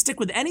people can stick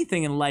with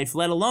anything in life,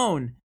 let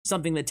alone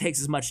something that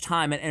takes as much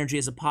time and energy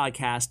as a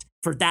podcast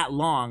for that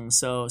long.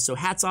 So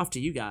hats off to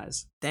you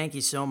guys. Thank you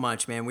so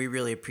much, man. We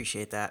really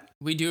appreciate that.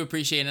 We do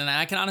appreciate it. And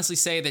I can honestly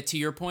say that, to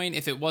your point,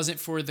 if it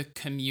wasn't for the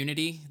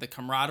community, the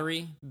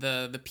camaraderie,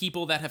 the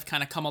people that have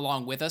kind of come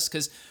along with us,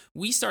 because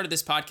we started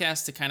this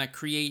podcast to kind of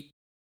create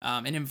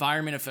an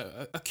environment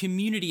of a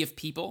community of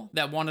people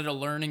that wanted to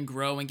learn and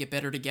grow and get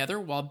better together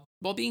while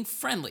being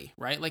friendly,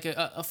 right? Like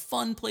a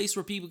fun place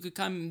where people could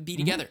come and be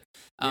together.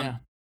 Yeah.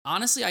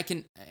 Honestly, I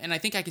think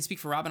I can speak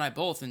for Rob and I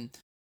both. And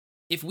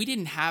if we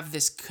didn't have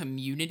this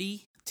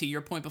community, to your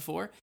point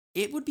before,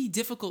 it would be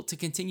difficult to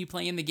continue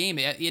playing the game.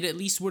 It at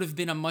least would have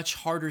been a much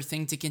harder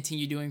thing to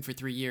continue doing for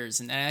 3 years.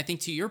 And I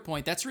think, to your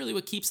point, that's really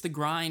what keeps the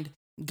grind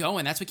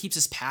going. That's what keeps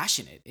us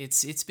passionate.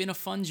 It's been a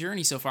fun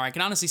journey so far. I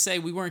can honestly say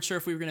we weren't sure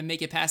if we were going to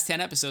make it past 10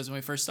 episodes when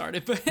we first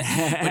started, but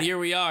here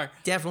we are.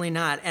 Definitely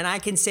not. And I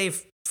can say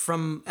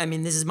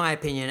this is my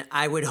opinion,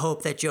 I would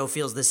hope that Joe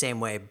feels the same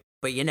way,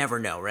 but you never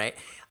know, right?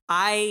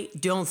 I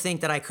don't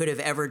think that I could have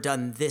ever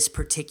done this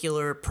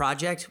particular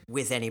project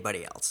with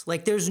anybody else.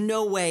 Like, there's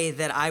no way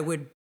that I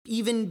would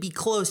even be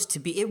close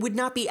to it would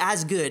not be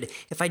as good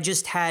if I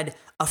just had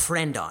a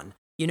friend on,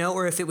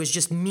 or if it was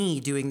just me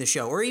doing the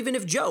show, or even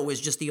if Joe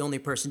was just the only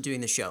person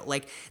doing the show.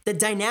 Like, the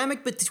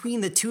dynamic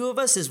between the two of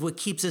us is what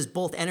keeps us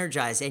both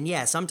energized. And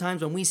yeah,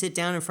 sometimes when we sit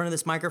down in front of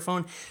this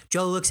microphone,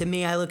 Joe looks at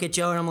me, I look at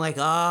Joe, and I'm like,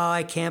 oh,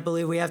 I can't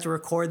believe we have to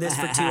record this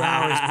for 2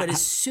 hours. But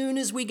as soon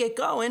as we get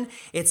going,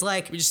 it's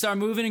like, we just start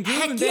moving and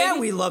grooving, heck baby. Yeah,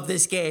 we love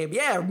this game.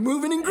 Yeah,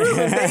 moving and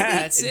grooving, baby.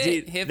 That's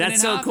it. Dude,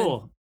 that's so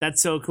cool.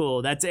 That's so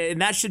cool.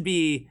 And that should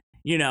be,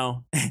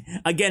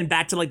 again,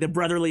 back to like the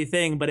brotherly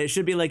thing, but it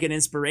should be like an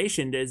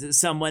inspiration to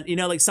someone,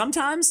 like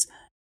sometimes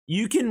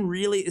you can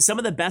really, some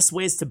of the best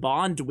ways to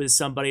bond with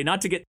somebody, not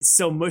to get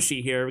so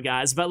mushy here,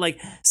 guys, but like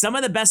some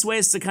of the best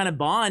ways to kind of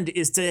bond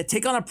is to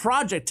take on a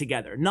project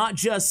together, not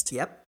just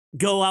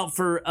go out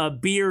for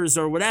beers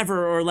or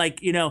whatever, or like,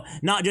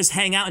 not just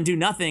hang out and do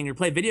nothing or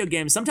play video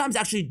games. Sometimes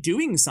actually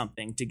doing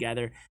something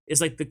together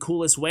is like the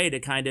coolest way to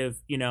kind of,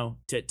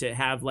 to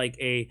have like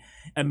a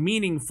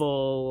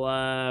meaningful,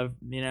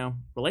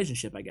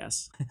 relationship, I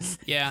guess.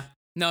 Yeah,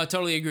 no, I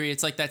totally agree.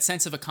 It's like that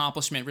sense of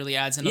accomplishment really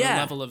adds another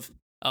level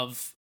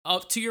of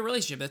to your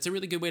relationship. That's a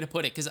really good way to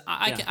put it. Cause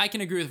I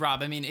can agree with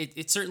Rob. I mean,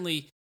 it's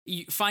certainly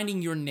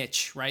finding your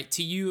niche, right?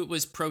 To you, it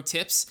was pro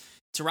tips.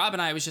 To Rob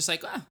and I, it was just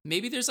like,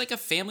 maybe there's like a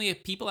family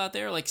of people out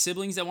there, like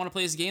siblings that want to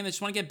play this game that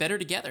just want to get better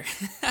together.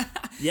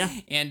 Yeah.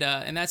 And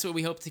that's what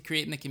we hope to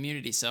create in the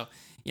community. So,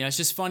 it's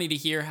just funny to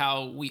hear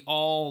how we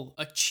all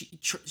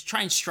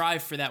try and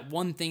strive for that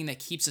one thing that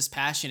keeps us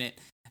passionate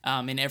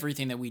in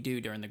everything that we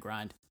do during the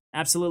grind.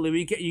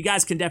 Absolutely. You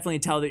guys can definitely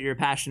tell that you're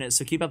passionate,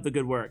 so keep up the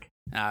good work.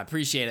 I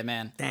appreciate it,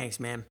 man. Thanks,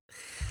 man.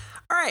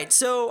 All right,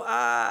 so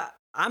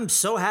I'm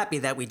so happy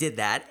that we did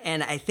that,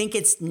 and I think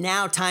it's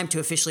now time to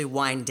officially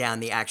wind down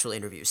the actual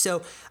interview.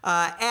 So,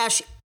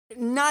 Ash,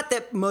 not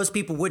that most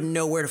people wouldn't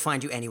know where to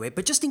find you anyway,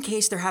 but just in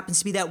case there happens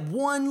to be that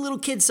one little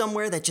kid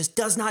somewhere that just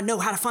does not know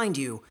how to find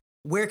you,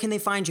 where can they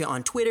find you?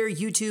 On Twitter,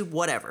 YouTube,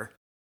 whatever?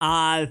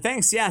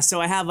 Thanks. Yeah,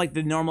 so I have like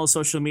the normal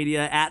social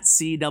media at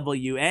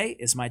CWA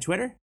is my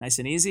Twitter. Nice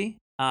and easy.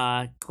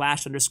 Clash_with_Ash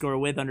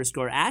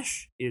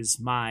is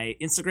my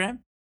Instagram.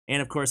 And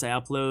of course, I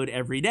upload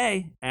every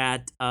day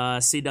at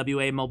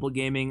CWA Mobile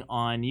Gaming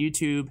on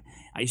YouTube.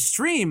 I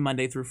stream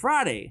Monday through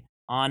Friday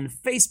on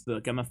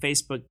Facebook. I'm a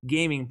Facebook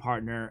gaming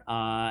partner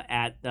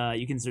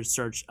you can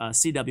search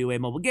CWA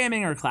Mobile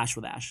Gaming or Clash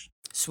with Ash.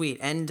 Sweet.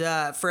 And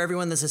for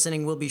everyone that's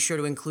listening, we'll be sure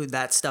to include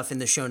that stuff in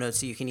the show notes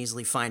so you can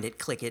easily find it,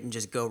 click it, and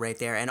just go right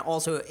there. And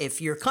also,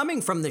 if you're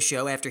coming from the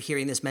show after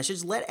hearing this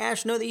message, let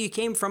Ash know that you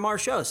came from our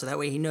show, so that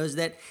way he knows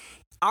that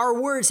our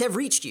words have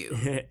reached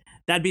you.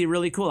 That'd be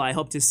really cool. I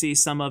hope to see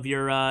some of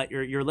your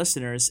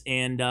listeners,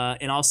 and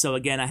also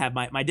again I have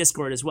my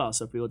Discord as well,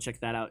 so if we will check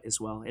that out as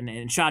well.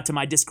 And shout out to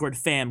my Discord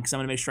fam, because I'm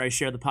gonna make sure I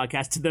share the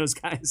podcast to those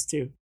guys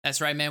too. That's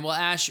right, man. Well,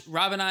 Ash,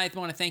 Rob and I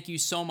want to thank you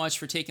so much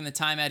for taking the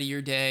time out of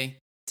your day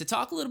to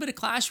talk a little bit of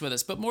Clash with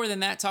us, but more than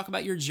that, talk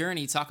about your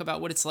journey, talk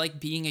about what it's like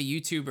being a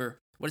YouTuber,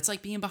 what it's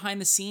like being behind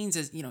the scenes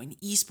as in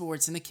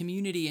esports and the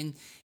community,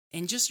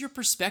 and just your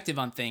perspective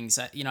on things.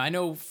 I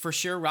know for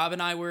sure Rob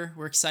and I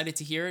were excited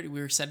to hear it. We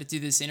were excited to do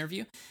this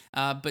interview.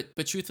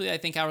 But truthfully, I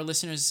think our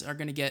listeners are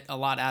going to get a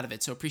lot out of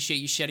it. So appreciate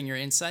you shedding your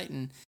insight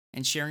and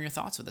sharing your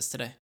thoughts with us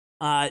today.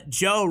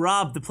 Joe,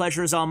 Rob, the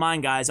pleasure is all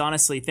mine, guys.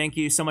 Honestly, thank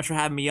you so much for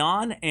having me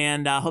on,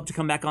 and hope to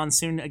come back on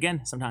soon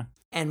again sometime.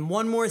 And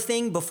one more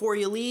thing before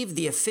you leave,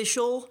 the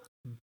official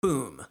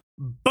boom.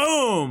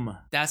 Boom!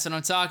 That's what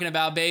I'm talking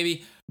about,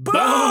 baby. Boom!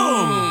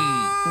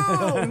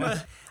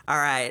 All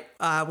right.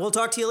 We'll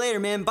talk to you later,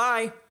 man.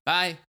 Bye.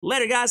 Bye.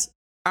 Later, guys.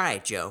 All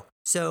right, Joe.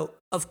 So,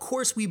 of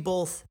course, we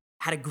both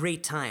had a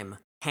great time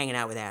hanging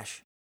out with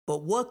Ash.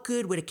 But what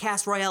good would a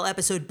Cast Royale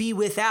episode be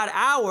without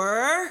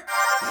our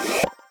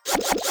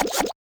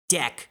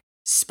deck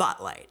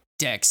spotlight?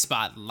 Deck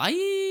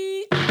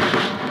spotlight.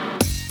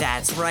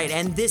 That's right,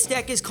 and this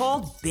deck is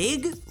called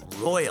Big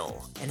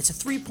Royal, and it's a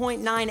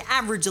 3.9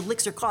 average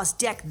elixir cost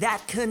deck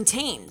that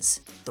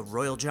contains the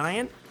Royal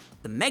Giant,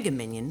 the Mega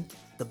Minion,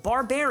 the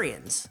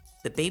Barbarians,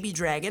 the Baby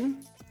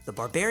Dragon, the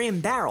Barbarian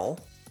Barrel,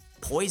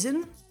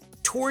 Poison,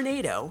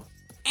 Tornado,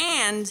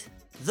 and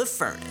the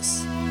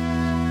Furnace.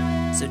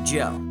 So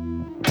Joe,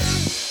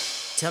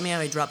 tell me how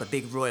I drop a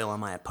Big Royal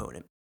on my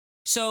opponent.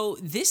 So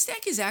this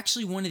deck is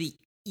actually one of the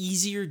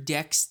easier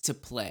decks to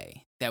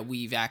play that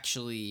we've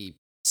actually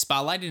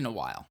spotlighted in a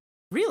while.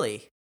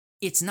 Really?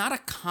 It's not a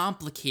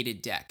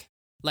complicated deck.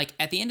 Like,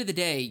 at the end of the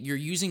day, you're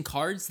using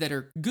cards that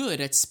are good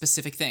at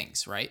specific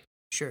things, right?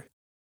 Sure.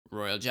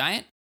 Royal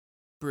Giant,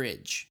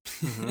 Bridge.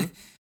 Mm-hmm.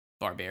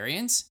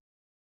 Barbarians,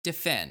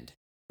 Defend.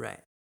 Right.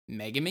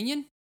 Mega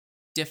Minion,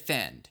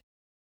 Defend.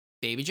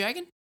 Baby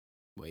Dragon,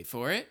 wait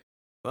for it,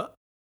 What?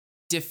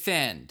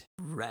 Defend.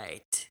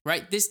 Right.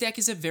 Right, this deck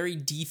is a very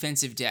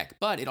defensive deck,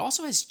 but it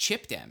also has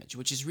chip damage,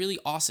 which is really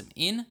awesome.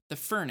 In the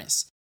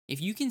Furnace,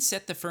 if you can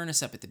set the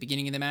Furnace up at the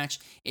beginning of the match,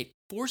 it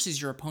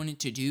forces your opponent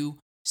to do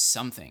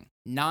something.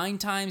 9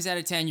 times out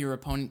of 10, your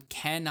opponent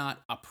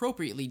cannot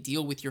appropriately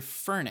deal with your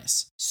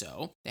Furnace,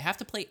 so they have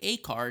to play a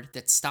card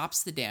that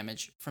stops the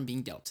damage from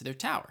being dealt to their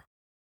tower.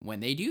 When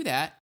they do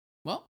that,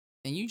 well,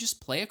 then you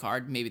just play a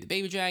card, maybe the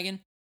Baby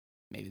Dragon,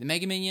 maybe the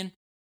Mega Minion,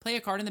 play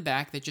a card in the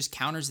back that just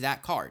counters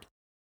that card.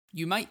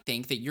 You might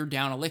think that you're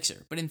down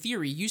elixir, but in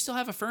theory, you still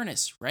have a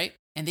Furnace, right?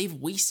 And they've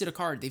wasted a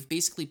card. They've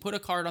basically put a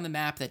card on the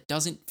map that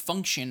doesn't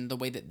function the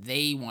way that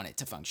they want it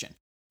to function.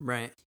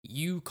 Right.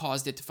 You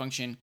caused it to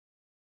function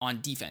on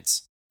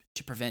defense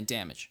to prevent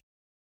damage.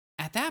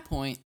 At that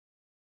point,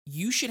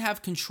 you should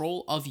have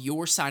control of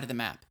your side of the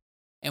map.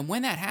 And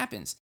when that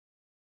happens,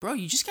 bro,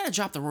 you just gotta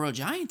drop the Royal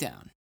Giant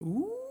down.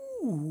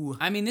 Ooh.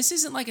 I mean, this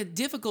isn't like a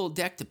difficult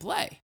deck to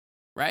play,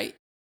 right?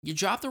 You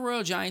drop the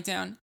Royal Giant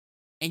down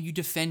and you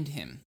defend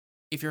him.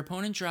 If your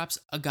opponent drops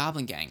a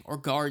Goblin Gang or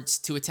guards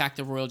to attack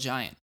the Royal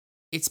Giant,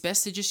 it's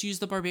best to just use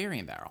the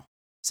Barbarian Barrel.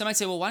 Some might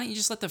say, well, why don't you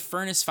just let the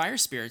Furnace Fire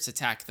Spirits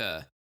attack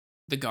the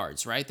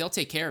guards, right? They'll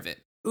take care of it.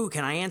 Ooh,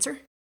 can I answer?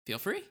 Feel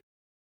free.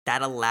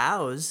 That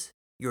allows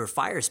your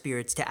fire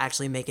spirits to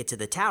actually make it to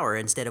the tower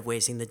instead of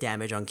wasting the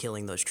damage on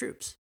killing those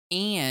troops.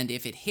 And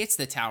if it hits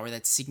the tower,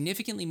 that's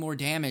significantly more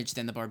damage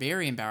than the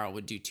Barbarian Barrel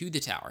would do to the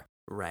tower.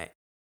 Right.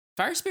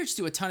 Fire Spirits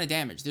do a ton of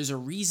damage. There's a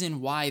reason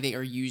why they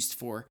are used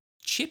for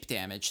chip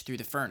damage through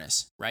the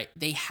Furnace, right?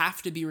 They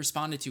have to be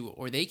responded to,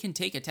 or they can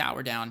take a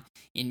tower down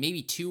in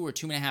maybe 2 or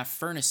 2.5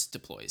 Furnace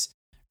deploys,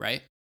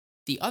 right?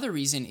 The other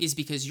reason is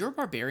because your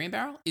Barbarian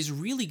Barrel is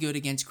really good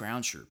against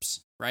ground troops,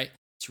 right?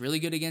 It's really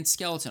good against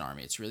Skeleton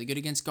Army. It's really good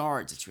against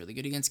guards. It's really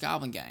good against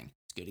Goblin Gang.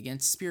 It's good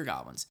against Spear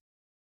Goblins.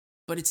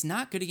 But it's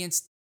not good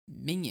against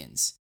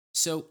minions.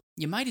 So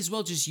you might as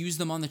well just use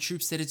them on the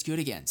troops that it's good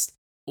against.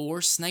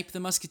 Or snipe the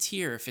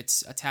Musketeer if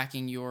it's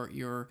attacking your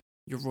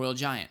Royal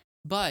Giant.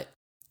 But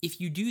if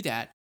you do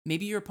that,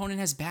 maybe your opponent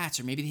has bats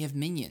or maybe they have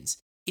minions.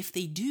 If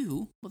they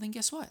do, well then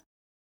guess what?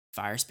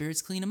 Fire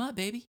Spirits clean them up,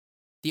 baby.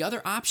 The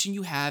other option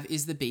you have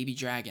is the Baby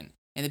Dragon.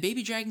 And the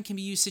Baby Dragon can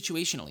be used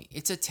situationally.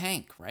 It's a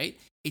tank, right?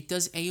 It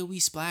does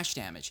AoE splash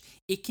damage.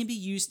 It can be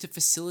used to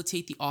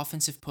facilitate the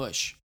offensive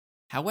push.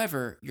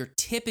 However, you're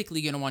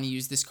typically going to want to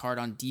use this card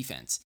on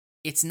defense.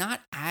 It's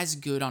not as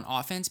good on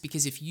offense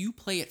because if you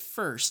play it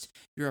first,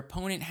 your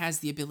opponent has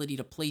the ability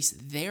to place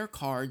their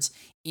cards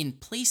in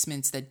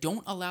placements that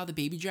don't allow the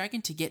Baby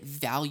Dragon to get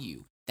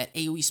value, that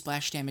AoE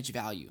splash damage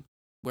value.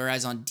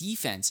 Whereas on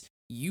defense,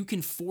 you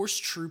can force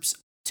troops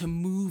to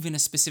move in a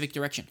specific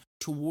direction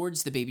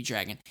towards the Baby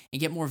Dragon and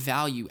get more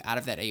value out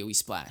of that AoE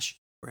splash.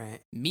 Right.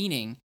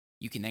 Meaning,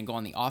 you can then go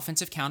on the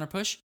offensive counter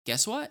push.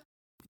 Guess what?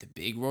 With the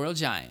big Royal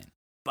Giant.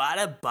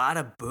 Bada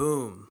bada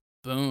boom.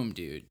 Boom,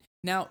 dude.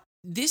 Now,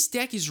 this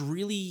deck is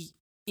really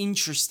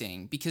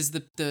interesting because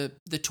the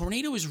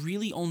Tornado is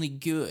really only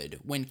good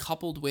when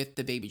coupled with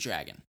the Baby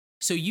Dragon.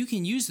 So you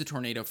can use the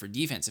Tornado for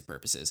defensive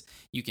purposes.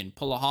 You can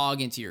pull a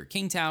Hog into your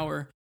King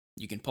Tower.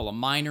 You can pull a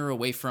Miner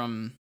away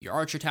from your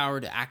Archer Tower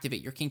to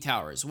activate your King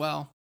Tower as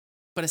well.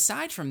 But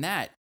aside from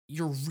that,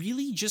 you're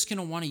really just going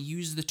to want to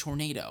use the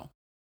Tornado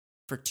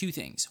for 2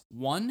 things.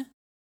 1,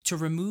 to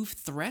remove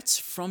threats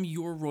from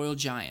your Royal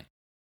Giant.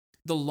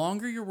 The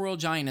longer your Royal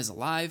Giant is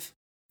alive,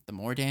 the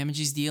more damage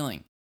he's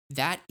dealing.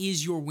 That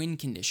is your win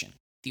condition.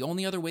 The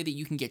only other way that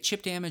you can get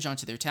chip damage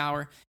onto their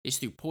tower is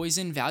through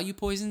poison, value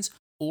poisons,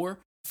 or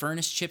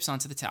Furnace chips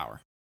onto the tower.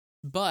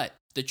 But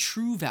the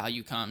true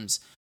value comes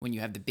when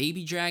you have the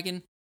Baby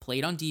Dragon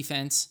played on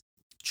defense,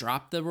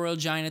 drop the Royal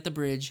Giant at the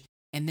bridge,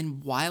 and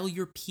then while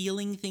you're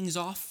peeling things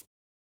off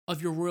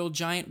of your Royal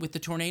Giant with the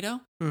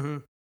Tornado,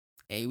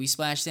 AoE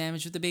splash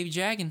damage with the Baby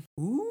Dragon.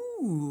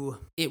 Ooh.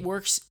 It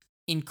works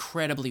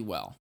incredibly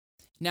well.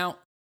 Now,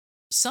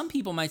 some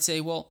people might say,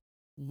 well,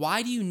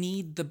 why do you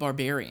need the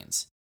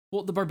Barbarians?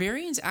 Well, the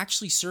Barbarians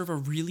actually serve a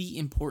really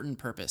important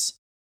purpose.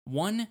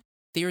 1,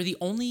 they are the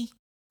only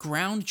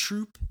ground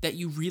troop that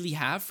you really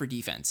have for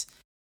defense.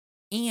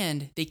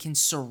 And they can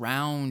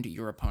surround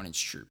your opponent's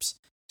troops.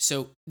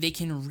 So they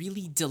can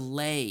really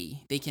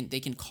delay. They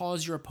can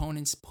cause your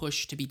opponent's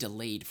push to be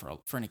delayed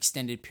for an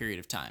extended period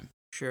of time.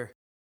 Sure.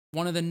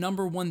 One of the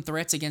number one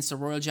threats against a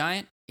Royal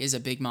Giant is a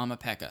Big Mama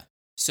P.E.K.K.A.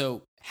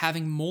 So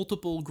having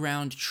multiple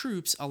ground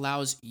troops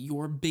allows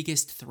your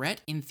biggest threat,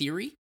 in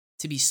theory,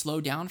 to be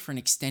slowed down for an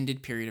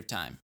extended period of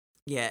time.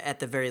 Yeah, at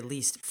the very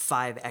least,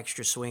 5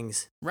 extra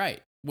swings.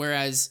 Right.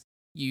 Whereas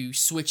you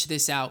switch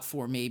this out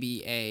for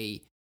maybe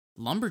a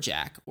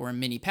Lumberjack or a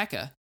mini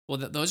P.E.K.K.A., well,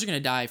 those are going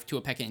to die to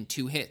a P.E.K.K.A. in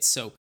 2 hits.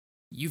 So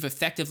you've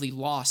effectively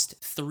lost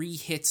 3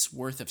 hits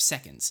worth of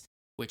seconds,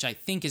 which I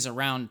think is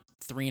around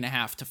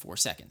 3.5 to 4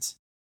 seconds.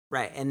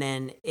 Right, and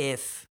then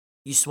if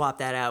you swap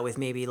that out with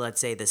maybe,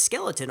 let's say, the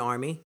Skeleton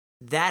Army,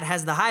 that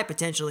has the high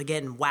potential of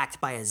getting whacked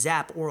by a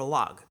Zap or a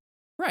Log.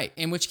 Right,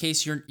 in which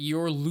case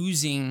you're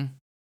losing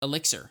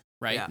elixir,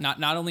 right? Yeah.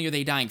 Not only are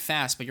they dying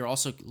fast, but you're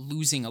also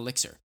losing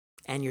elixir.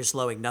 And you're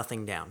slowing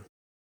nothing down.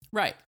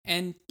 Right,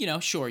 and,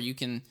 sure, you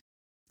can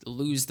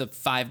lose the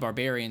 5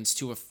 barbarians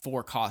to a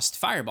 4-cost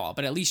fireball,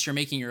 but at least you're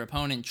making your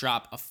opponent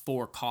drop a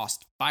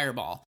 4-cost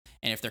fireball.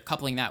 And if they're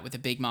coupling that with a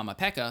Big Mama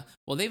P.E.K.K.A.,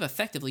 well, they've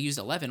effectively used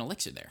 11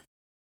 elixir there.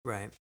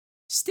 Right.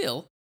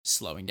 Still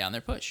slowing down their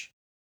push.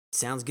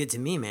 Sounds good to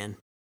me, man.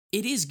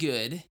 It is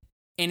good,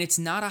 and it's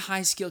not a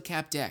high skill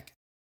cap deck.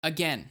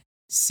 Again,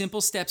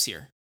 simple steps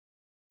here.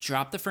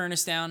 Drop the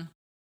Furnace down,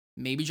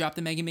 maybe drop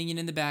the Mega Minion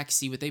in the back,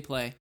 see what they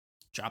play.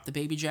 Drop the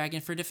Baby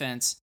Dragon for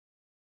defense.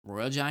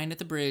 Royal Giant at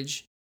the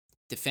bridge.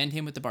 Defend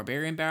him with the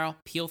Barbarian Barrel,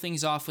 peel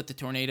things off with the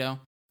Tornado,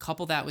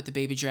 couple that with the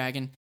Baby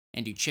Dragon,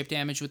 and do chip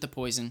damage with the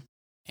Poison.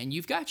 And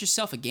you've got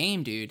yourself a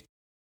game, dude.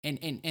 And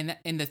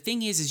the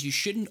thing is you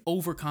shouldn't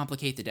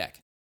overcomplicate the deck.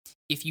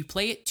 If you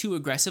play it too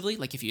aggressively,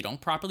 like if you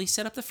don't properly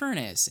set up the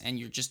Furnace and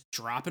you're just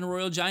dropping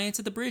Royal Giants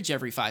at the bridge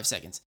every 5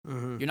 seconds,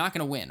 you're not going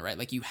to win, right?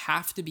 Like you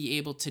have to be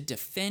able to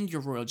defend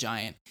your Royal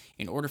Giant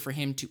in order for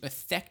him to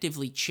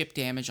effectively chip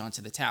damage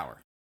onto the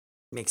tower.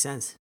 Makes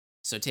sense.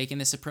 So taking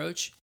this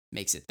approach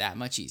makes it that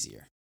much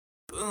easier.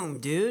 Boom,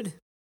 dude.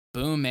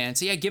 Boom, man.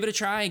 So yeah, give it a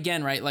try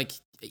again, right? Like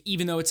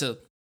even though it's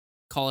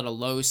call it a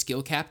low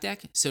skill cap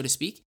deck, so to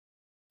speak,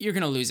 you're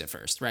going to lose at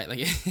first, right? Like,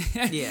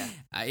 Yeah.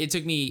 It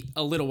took me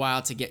a little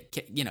while to get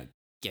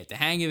the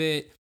hang of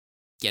it,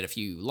 get a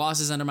few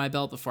losses under my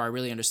belt before I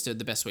really understood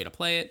the best way to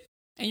play it.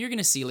 And you're going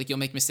to see, like, you'll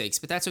make mistakes,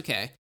 but that's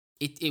okay.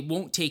 It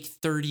won't take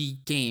 30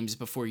 games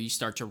before you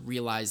start to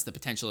realize the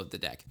potential of the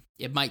deck.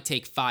 It might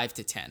take 5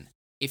 to 10.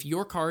 If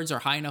your cards are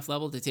high enough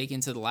level to take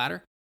into the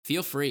ladder,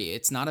 feel free.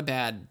 It's not a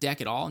bad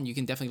deck at all, and you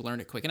can definitely learn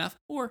it quick enough.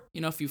 Or,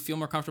 if you feel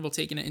more comfortable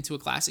taking it into a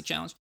classic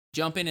challenge,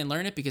 jump in and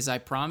learn it because I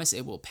promise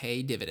it will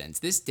pay dividends.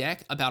 This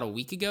deck, about a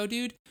week ago,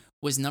 dude,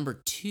 was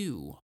number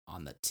 2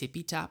 on the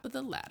tippy top of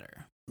the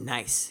ladder.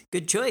 Nice.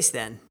 Good choice,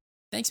 then.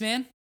 Thanks,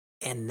 man.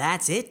 And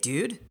that's it,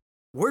 dude.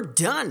 We're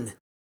done.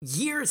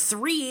 Year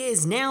 3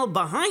 is now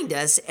behind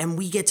us, and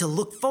we get to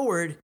look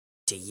forward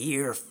to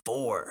year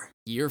 4.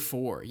 Year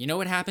 4. You know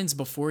what happens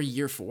before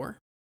year 4?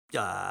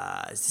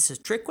 Is this a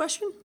trick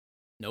question?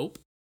 Nope.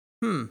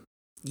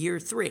 Year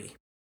 3.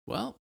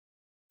 Well,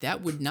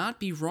 that would not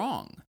be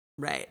wrong.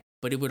 Right.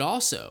 But it would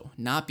also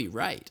not be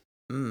right.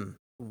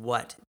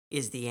 What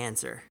is the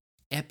answer?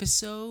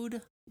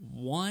 Episode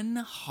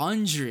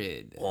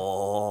 100.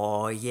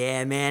 Oh,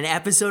 yeah, man.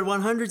 Episode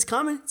 100's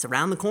coming. It's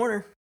around the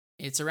corner.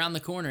 It's around the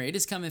corner. It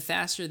is coming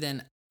faster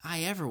than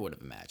I ever would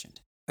have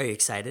imagined. Are you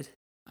excited?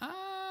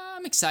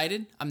 I'm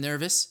excited. I'm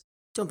nervous.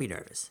 Don't be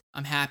nervous.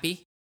 I'm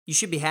happy. You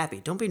should be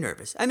happy. Don't be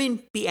nervous. I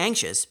mean, be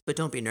anxious, but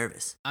don't be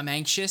nervous. I'm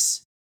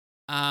anxious.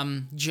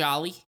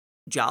 Jolly.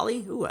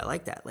 Jolly? Ooh, I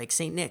like that. Like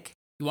St. Nick.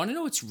 You want to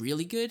know what's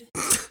really good?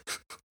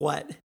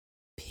 What?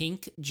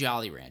 Pink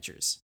Jolly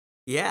Ranchers.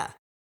 Yeah.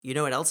 You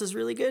know what else is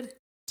really good?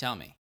 Tell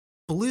me.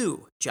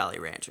 Blue Jolly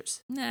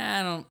Ranchers. Nah,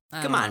 I don't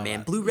Come on, know man.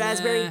 about- Blue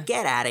raspberry? Nah.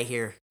 Get out of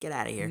here. Get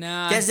out of here.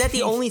 Nah, Is that the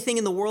pink- only thing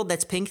in the world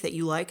that's pink that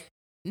you like?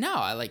 No,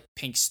 I like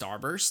Pink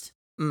Starburst.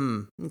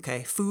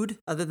 Okay. Food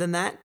other than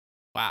that?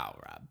 Wow,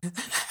 Rob.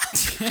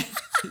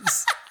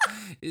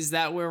 is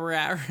that where we're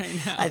at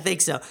right now? I think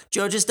so.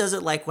 Joe just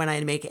doesn't like when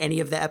I make any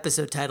of the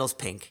episode titles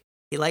pink.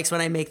 He likes when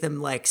I make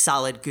them like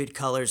solid, good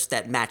colors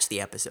that match the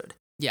episode.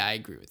 Yeah, I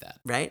agree with that.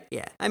 Right?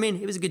 Yeah. I mean,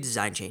 it was a good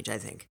design change, I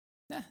think.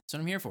 Yeah, that's what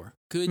I'm here for.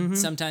 Good,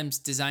 sometimes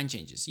design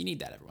changes. You need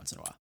that every once in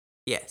a while.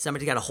 Yeah.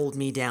 Somebody's got to hold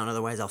me down,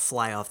 otherwise I'll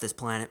fly off this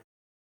planet.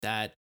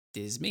 That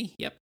is me.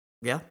 Yep.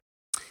 Yeah.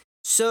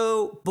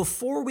 So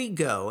before we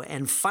go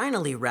and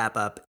finally wrap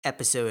up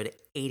episode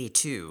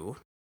 82,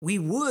 we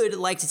would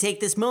like to take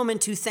this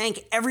moment to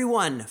thank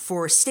everyone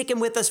for sticking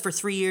with us for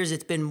 3 years.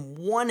 It's been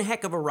one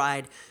heck of a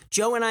ride.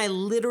 Joe and I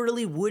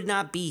literally would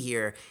not be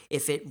here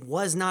if it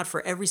was not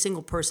for every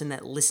single person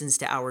that listens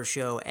to our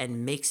show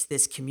and makes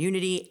this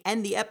community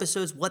and the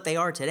episodes what they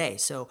are today.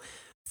 So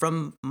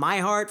from my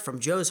heart, from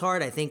Joe's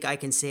heart, I think I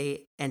can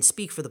say and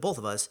speak for the both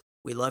of us,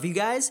 we love you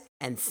guys,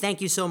 and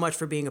thank you so much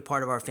for being a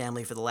part of our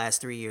family for the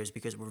last 3 years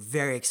because we're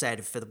very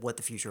excited for what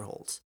the future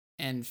holds.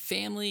 And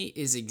family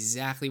is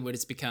exactly what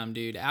it's become,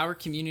 dude. Our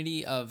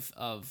community of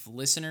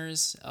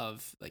listeners,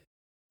 of like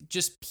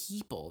just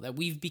people that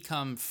we've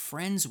become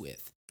friends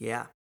with.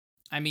 Yeah.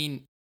 I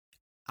mean,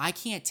 I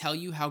can't tell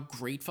you how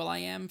grateful I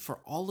am for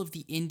all of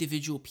the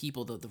individual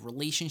people, the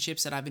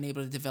relationships that I've been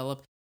able to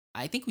develop.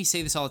 I think we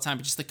say this all the time,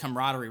 but just the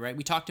camaraderie, right?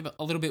 We talked about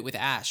a little bit with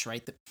Ash,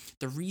 right?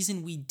 The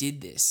reason we did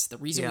this, the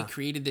reason we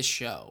created this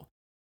show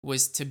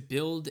was to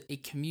build a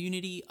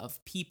community of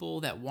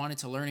people that wanted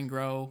to learn and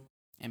grow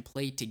and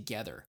play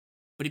together.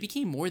 But it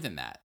became more than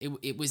that.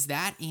 It was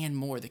that and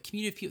more. The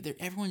community of people,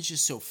 everyone's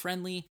just so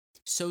friendly,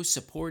 so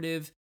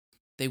supportive.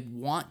 They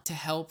want to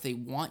help. They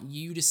want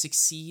you to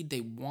succeed.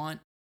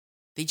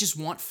 They just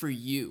want for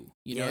you,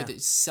 you know, the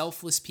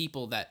selfless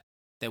people that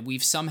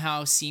we've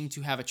somehow seemed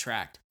to have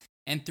attract.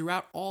 And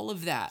throughout all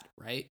of that,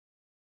 right,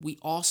 we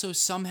also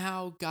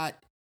somehow got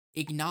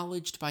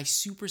acknowledged by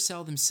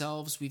Supercell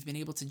themselves. We've been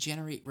able to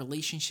generate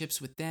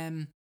relationships with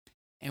them,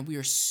 and we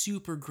are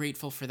super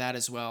grateful for that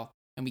as well.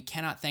 And we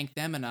cannot thank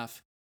them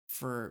enough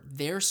for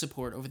their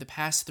support over the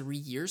past 3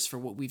 years for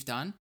what we've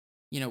done.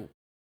 You know,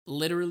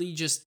 literally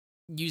just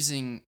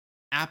using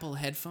Apple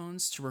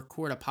headphones to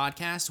record a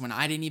podcast when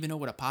I didn't even know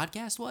what a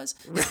podcast was.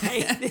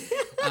 Right.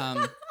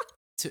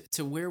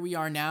 To where we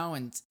are now,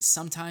 and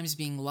sometimes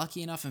being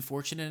lucky enough and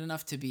fortunate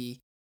enough to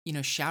be, you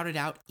know, shouted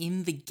out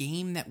in the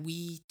game that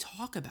we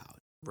talk about.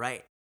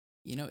 Right.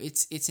 You know,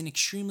 it's an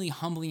extremely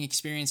humbling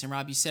experience. And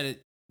Rob, you said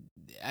it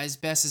as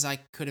best as I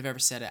could have ever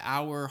said it.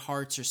 Our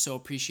hearts are so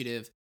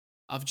appreciative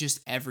of just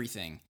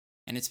everything.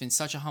 And it's been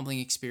such a humbling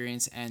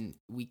experience, and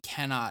we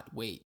cannot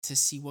wait to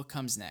see what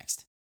comes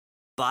next.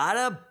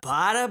 Bada,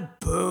 bada,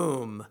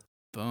 boom.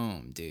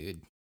 Boom,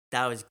 dude.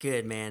 That was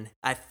good, man.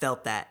 I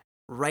felt that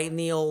right in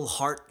the old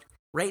heart,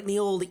 right in the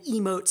old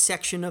emote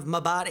section of my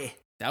body.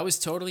 That was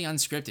totally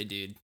unscripted,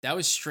 dude. That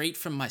was straight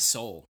from my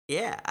soul.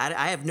 Yeah,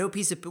 I have no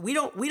piece of. We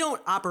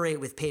don't operate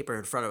with paper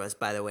in front of us.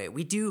 By the way,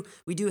 we do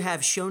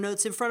have show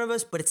notes in front of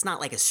us, but it's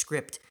not like a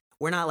script.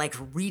 We're not like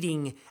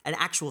reading an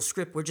actual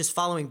script. We're just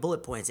following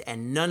bullet points,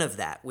 and none of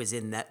that was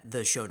in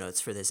the show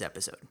notes for this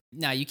episode.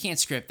 Nah, you can't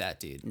script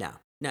that, dude. No,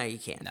 you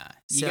can't. Nah,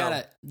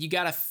 you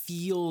gotta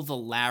feel the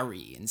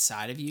Larry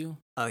inside of you.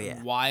 Oh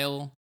yeah.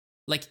 While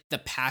like the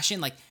passion,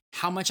 like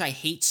how much I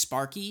hate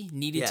Sparky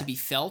needed to be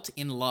felt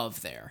in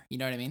love there. You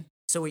know what I mean?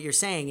 So what you're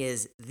saying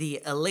is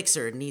the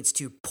elixir needs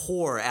to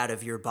pour out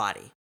of your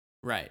body.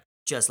 Right.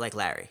 Just like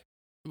Larry.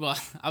 Well,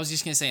 I was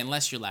just going to say,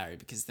 unless you're Larry,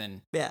 because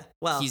then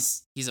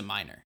he's a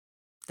minor.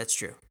 That's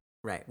true.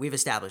 Right. We've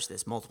established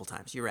this multiple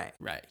times. You're right.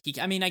 Right.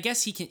 I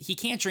guess he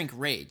can't drink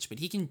rage, but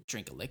he can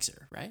drink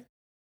elixir, right?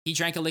 He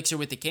drank elixir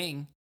with the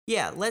king.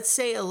 Yeah. Let's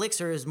say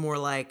elixir is more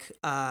like,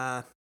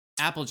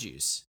 apple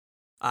juice.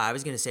 I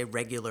was going to say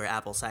regular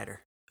apple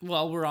cider.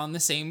 Well, we're on the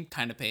same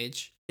kind of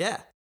page.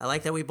 Yeah. I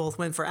like that we both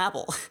went for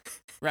apple.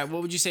 Right.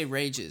 What would you say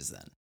rage is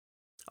then?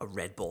 A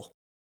Red Bull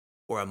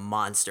or a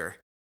Monster.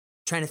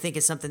 Trying to think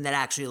of something that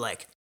actually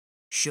like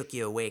shook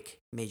you awake,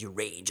 made you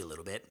rage a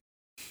little bit.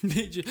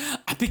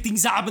 I pick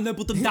things up and then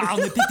put them down.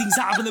 I pick things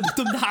up and then put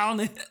them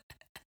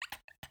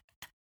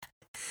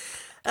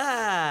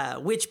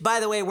down. Which, by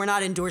the way, we're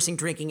not endorsing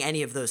drinking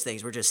any of those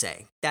things. We're just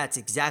saying that's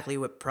exactly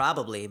what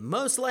probably,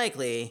 most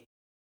likely,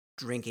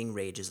 drinking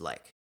rage is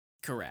like.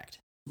 Correct.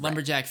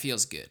 Lumberjack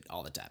feels good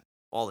all the time.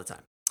 All the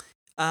time.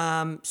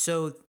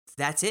 So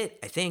that's it,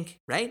 I think,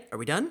 right? Are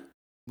we done?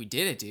 We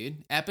did it,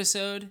 dude.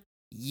 Episode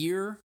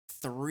year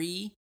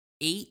 3,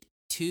 8,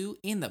 2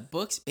 in the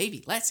books,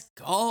 baby. Let's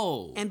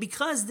go. And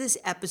because this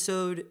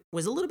episode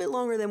was a little bit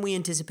longer than we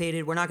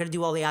anticipated, we're not going to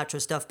do all the outro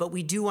stuff, but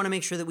we do want to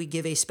make sure that we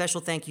give a special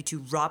thank you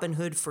to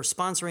Robinhood for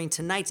sponsoring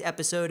tonight's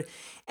episode,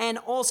 and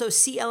also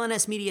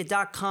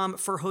clnsmedia.com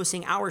for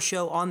hosting our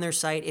show on their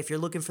site. If you're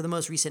looking for the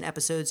most recent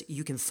episodes,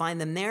 you can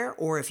find them there,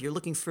 or if you're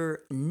looking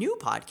for new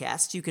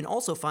podcasts, you can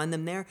also find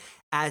them there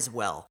as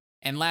well.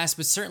 And last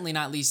but certainly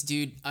not least,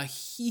 dude, a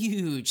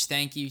huge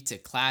thank you to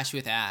Clash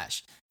with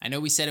Ash. I know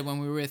we said it when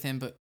we were with him,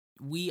 but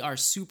we are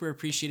super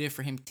appreciative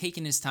for him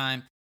taking his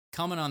time,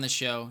 coming on the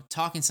show,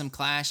 talking some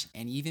Clash,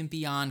 and even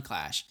beyond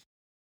Clash.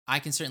 I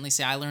can certainly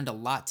say I learned a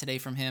lot today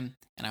from him,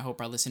 and I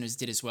hope our listeners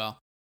did as well.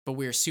 But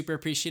we are super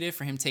appreciative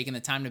for him taking the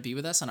time to be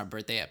with us on our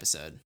birthday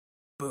episode.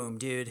 Boom,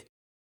 dude.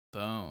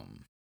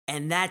 Boom.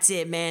 And that's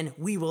it, man.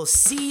 We will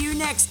see you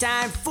next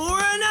time for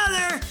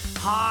another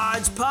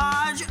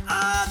Hodgepodge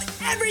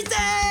of Everything!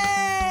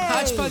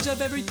 Hodgepodge of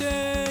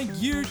Everything!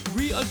 Year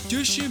 3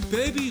 edition,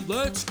 baby!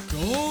 Let's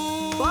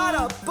go!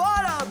 Bada,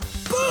 bada,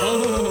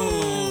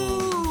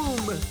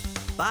 boom!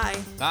 Bye.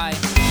 Bye.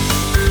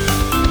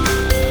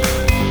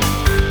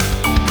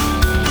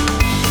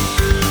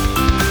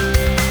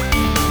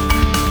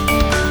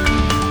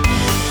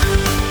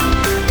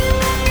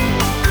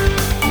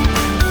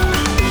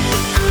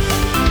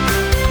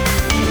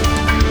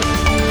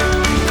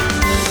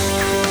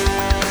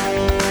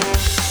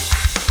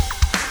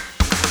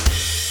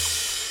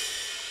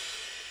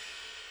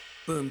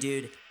 Boom,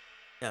 dude.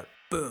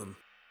 Boom.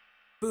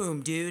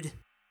 Boom, dude.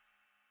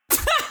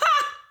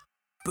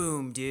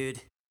 Boom,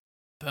 dude.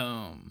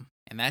 Boom.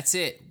 And that's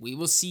it. We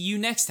will see you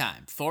next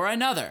time for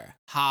another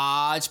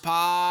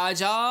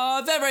Hodgepodge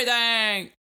of Everything.